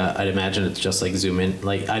much data, I'd imagine it's just like zoom in.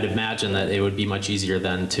 Like, I'd imagine that it would be much easier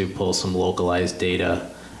then to pull some localized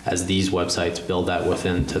data as these websites build that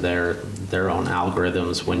within to their own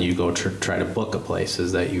algorithms when you go try to book a place,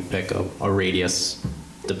 is that you pick a radius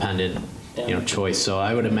dependent choice. So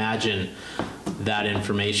I would imagine that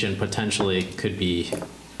information potentially could be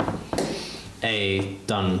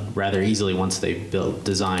done rather easily once they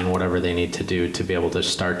design whatever they need to do to be able to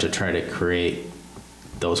start to try to create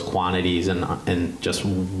those quantities and just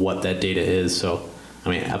what that data is. So, I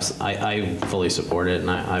mean, I fully support it, and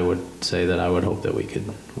I would say that I would hope that we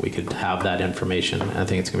could have that information. I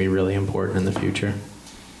think it's going to be really important in the future.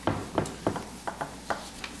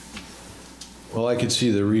 Well, I could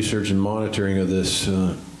see the research and monitoring of this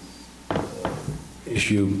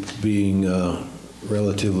issue being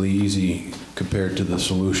relatively easy compared to the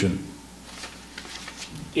solution.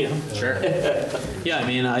 Yeah. Sure. Yeah, I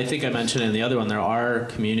mean, I think I mentioned in the other one, there are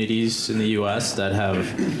communities in the U.S. that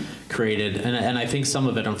have created, and I think some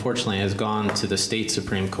of it, unfortunately, has gone to the state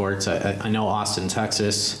Supreme Courts. I know Austin,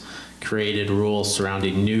 Texas, created rules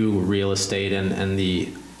surrounding new real estate and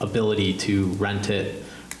the ability to rent it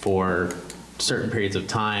for certain periods of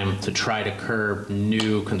time to try to curb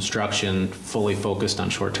new construction fully focused on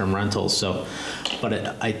short-term rentals. So, but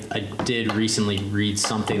I did recently read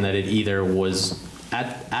something that it either was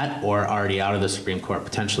at or already out of the Supreme Court,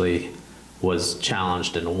 potentially was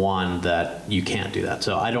challenged and won that you can't do that.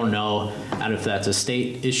 So I don't know if that's a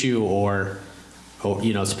state issue or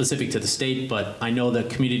you know, specific to the state, but I know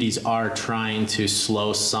that communities are trying to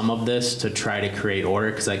slow some of this to try to create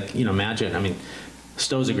order. Because, like, you know, imagine, I mean,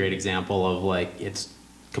 Stowe's a great example of, like, it's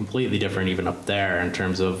completely different even up there in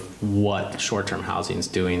terms of what short-term housing is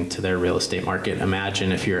doing to their real estate market.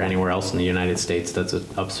 Imagine if you're anywhere else in the United States that's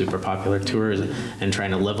a super popular tourism and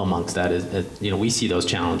trying to live amongst that. You know, we see those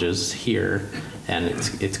challenges here, and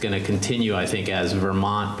it's going to continue, I think, as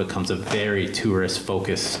Vermont becomes a very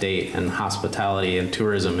tourist-focused state, and hospitality and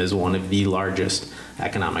tourism is one of the largest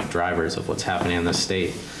economic drivers of what's happening in the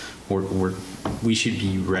state. We should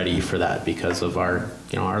be ready for that because of our,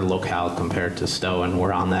 you know, our locale compared to Stowe, and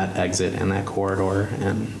we're on that exit and that corridor.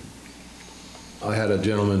 And I had a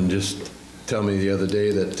gentleman just tell me the other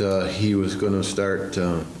day that he was going to start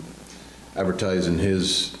advertising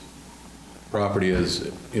his property as,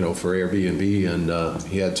 you know, for Airbnb, and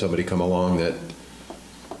he had somebody come along that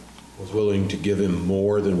was willing to give him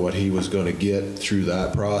more than what he was going to get through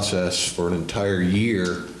that process for an entire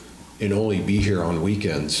year and only be here on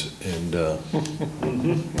weekends. And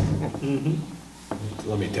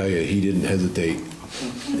let me tell you, he didn't hesitate.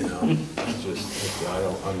 You know, it's just, I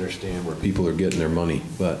don't understand where people are getting their money,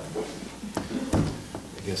 but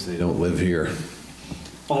I guess they don't live here.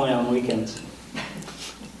 Only on weekends.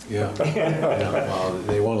 Yeah. Yeah. Well,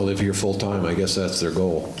 they want to live here full time. I guess that's their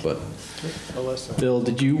goal. But Bill,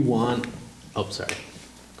 did you want? Oh, sorry.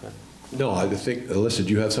 Go ahead. No, I think, Alyssa,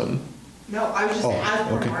 do you have something? No, I was just saying, as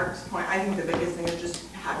for okay. Mark's point, I think the biggest thing is just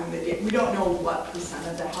having the data. We don't know what percent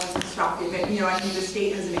of the housing stock, you know, I think the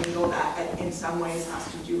state has an angle that in some ways has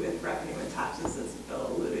to do with revenue and taxes, as Bill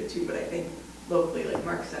alluded to, but I think locally, like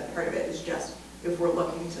Mark said, part of it is just if we're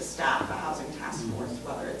looking to staff a housing task force,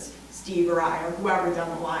 whether it's Steve or I or whoever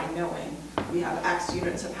down the line, knowing we have X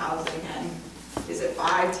units of housing, and is it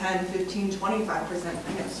 5, 10, 15, 25%?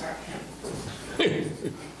 I'm gonna start.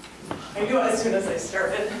 I knew as soon as I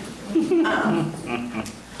started.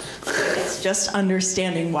 It's just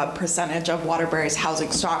understanding what percentage of Waterbury's housing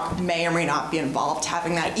stock may or may not be involved.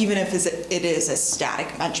 Having that, even if it is a static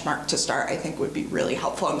benchmark to start, I think would be really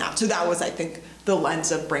helpful in that. So that was, I think, the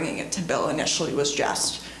lens of bringing it to Bill initially was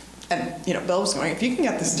just, and you know, Bill was going, if you can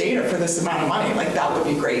get this data for this amount of money, like that would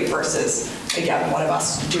be great versus, again, one of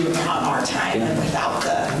us doing it on our time and without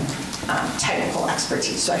the technical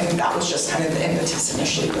expertise. So I think that was just kind of the impetus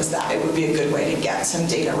initially, was that it would be a good way to get some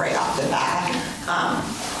data right off the bat,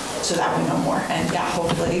 so that we know more. And yeah,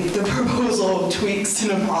 hopefully the proposal tweaks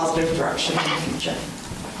in a positive direction in the future.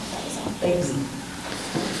 Thanks.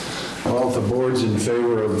 Well, if the board's in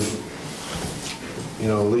favor of, you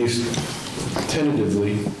know, at least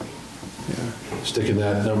tentatively sticking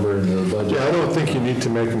that number into the budget. Yeah, I don't think you need to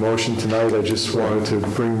make a motion tonight. I just wanted to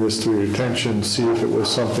bring this to your attention, see if it was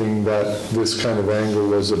something that this kind of angle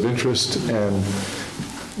was of interest, and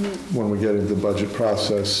when we get into the budget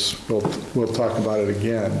process, we'll talk about it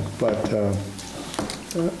again. But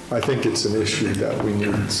I think it's an issue that we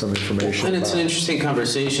need some information And it's about. an interesting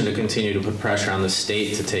conversation to continue to put pressure on the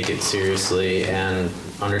state to take it seriously and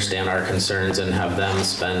understand our concerns and have them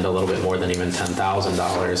spend a little bit more than even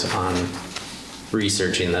 $10,000 on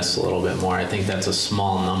researching this a little bit more. I think that's a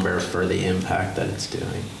small number for the impact that it's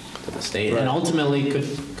doing to the state, and ultimately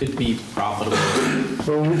could be profitable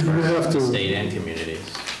Well, we have to to state and communities.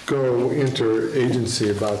 go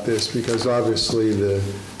interagency about this, because obviously the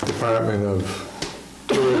Department of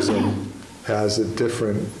Tourism has a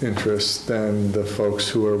different interest than the folks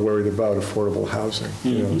who are worried about affordable housing,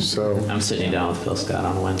 you know, so. I'm sitting down with Phil Scott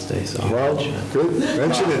on Wednesday, so. Well, good,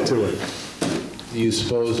 mention it to it. Do you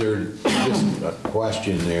suppose there, just a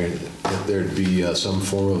question there, if there'd be some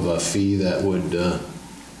form of a fee that would,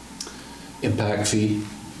 impact fee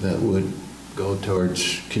that would go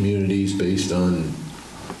towards communities based on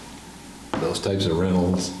those types of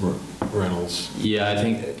rentals? Yeah, I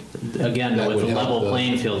think, again, That with would the help level the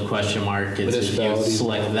playing field question mark, it's if you municipalities.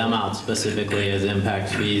 select them out specifically as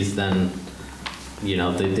impact fees, then, you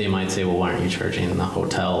know, they might say, well, why aren't you charging the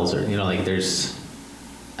hotels, or, you know, like,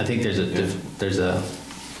 I think there's a,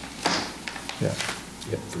 Yeah.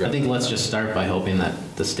 I think let's just start by hoping that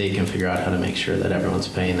the state can figure out how to make sure that everyone's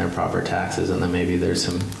paying their proper taxes, and then maybe there's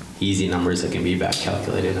some easy numbers that can be back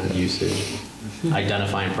calculated on usage.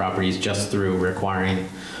 Identifying properties just through requiring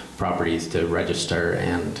properties to register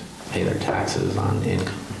and pay their taxes on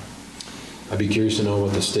income. I'd be curious to know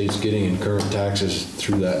what the state's getting in current taxes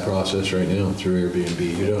through that process right now, through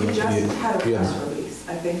Airbnb. You don't. We just had a yeah. press release.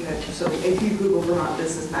 I think that, so if you Google Vermont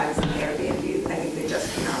Business Magazine Airbnb, I think they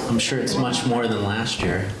just came out. I'm sure it's much more than last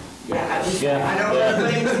year. Yeah, at least, Yeah. I don't know,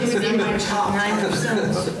 but it was in my top.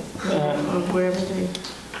 9% of wherever they.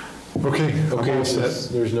 Okay. Okay, I'm all so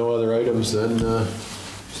set. there's no other items, then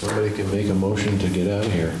somebody can make a motion to get out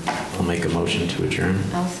of here. I'll make a motion to adjourn.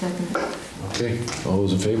 I'll second. Okay, all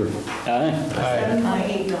those in favor? Aye.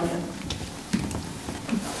 7.8 million.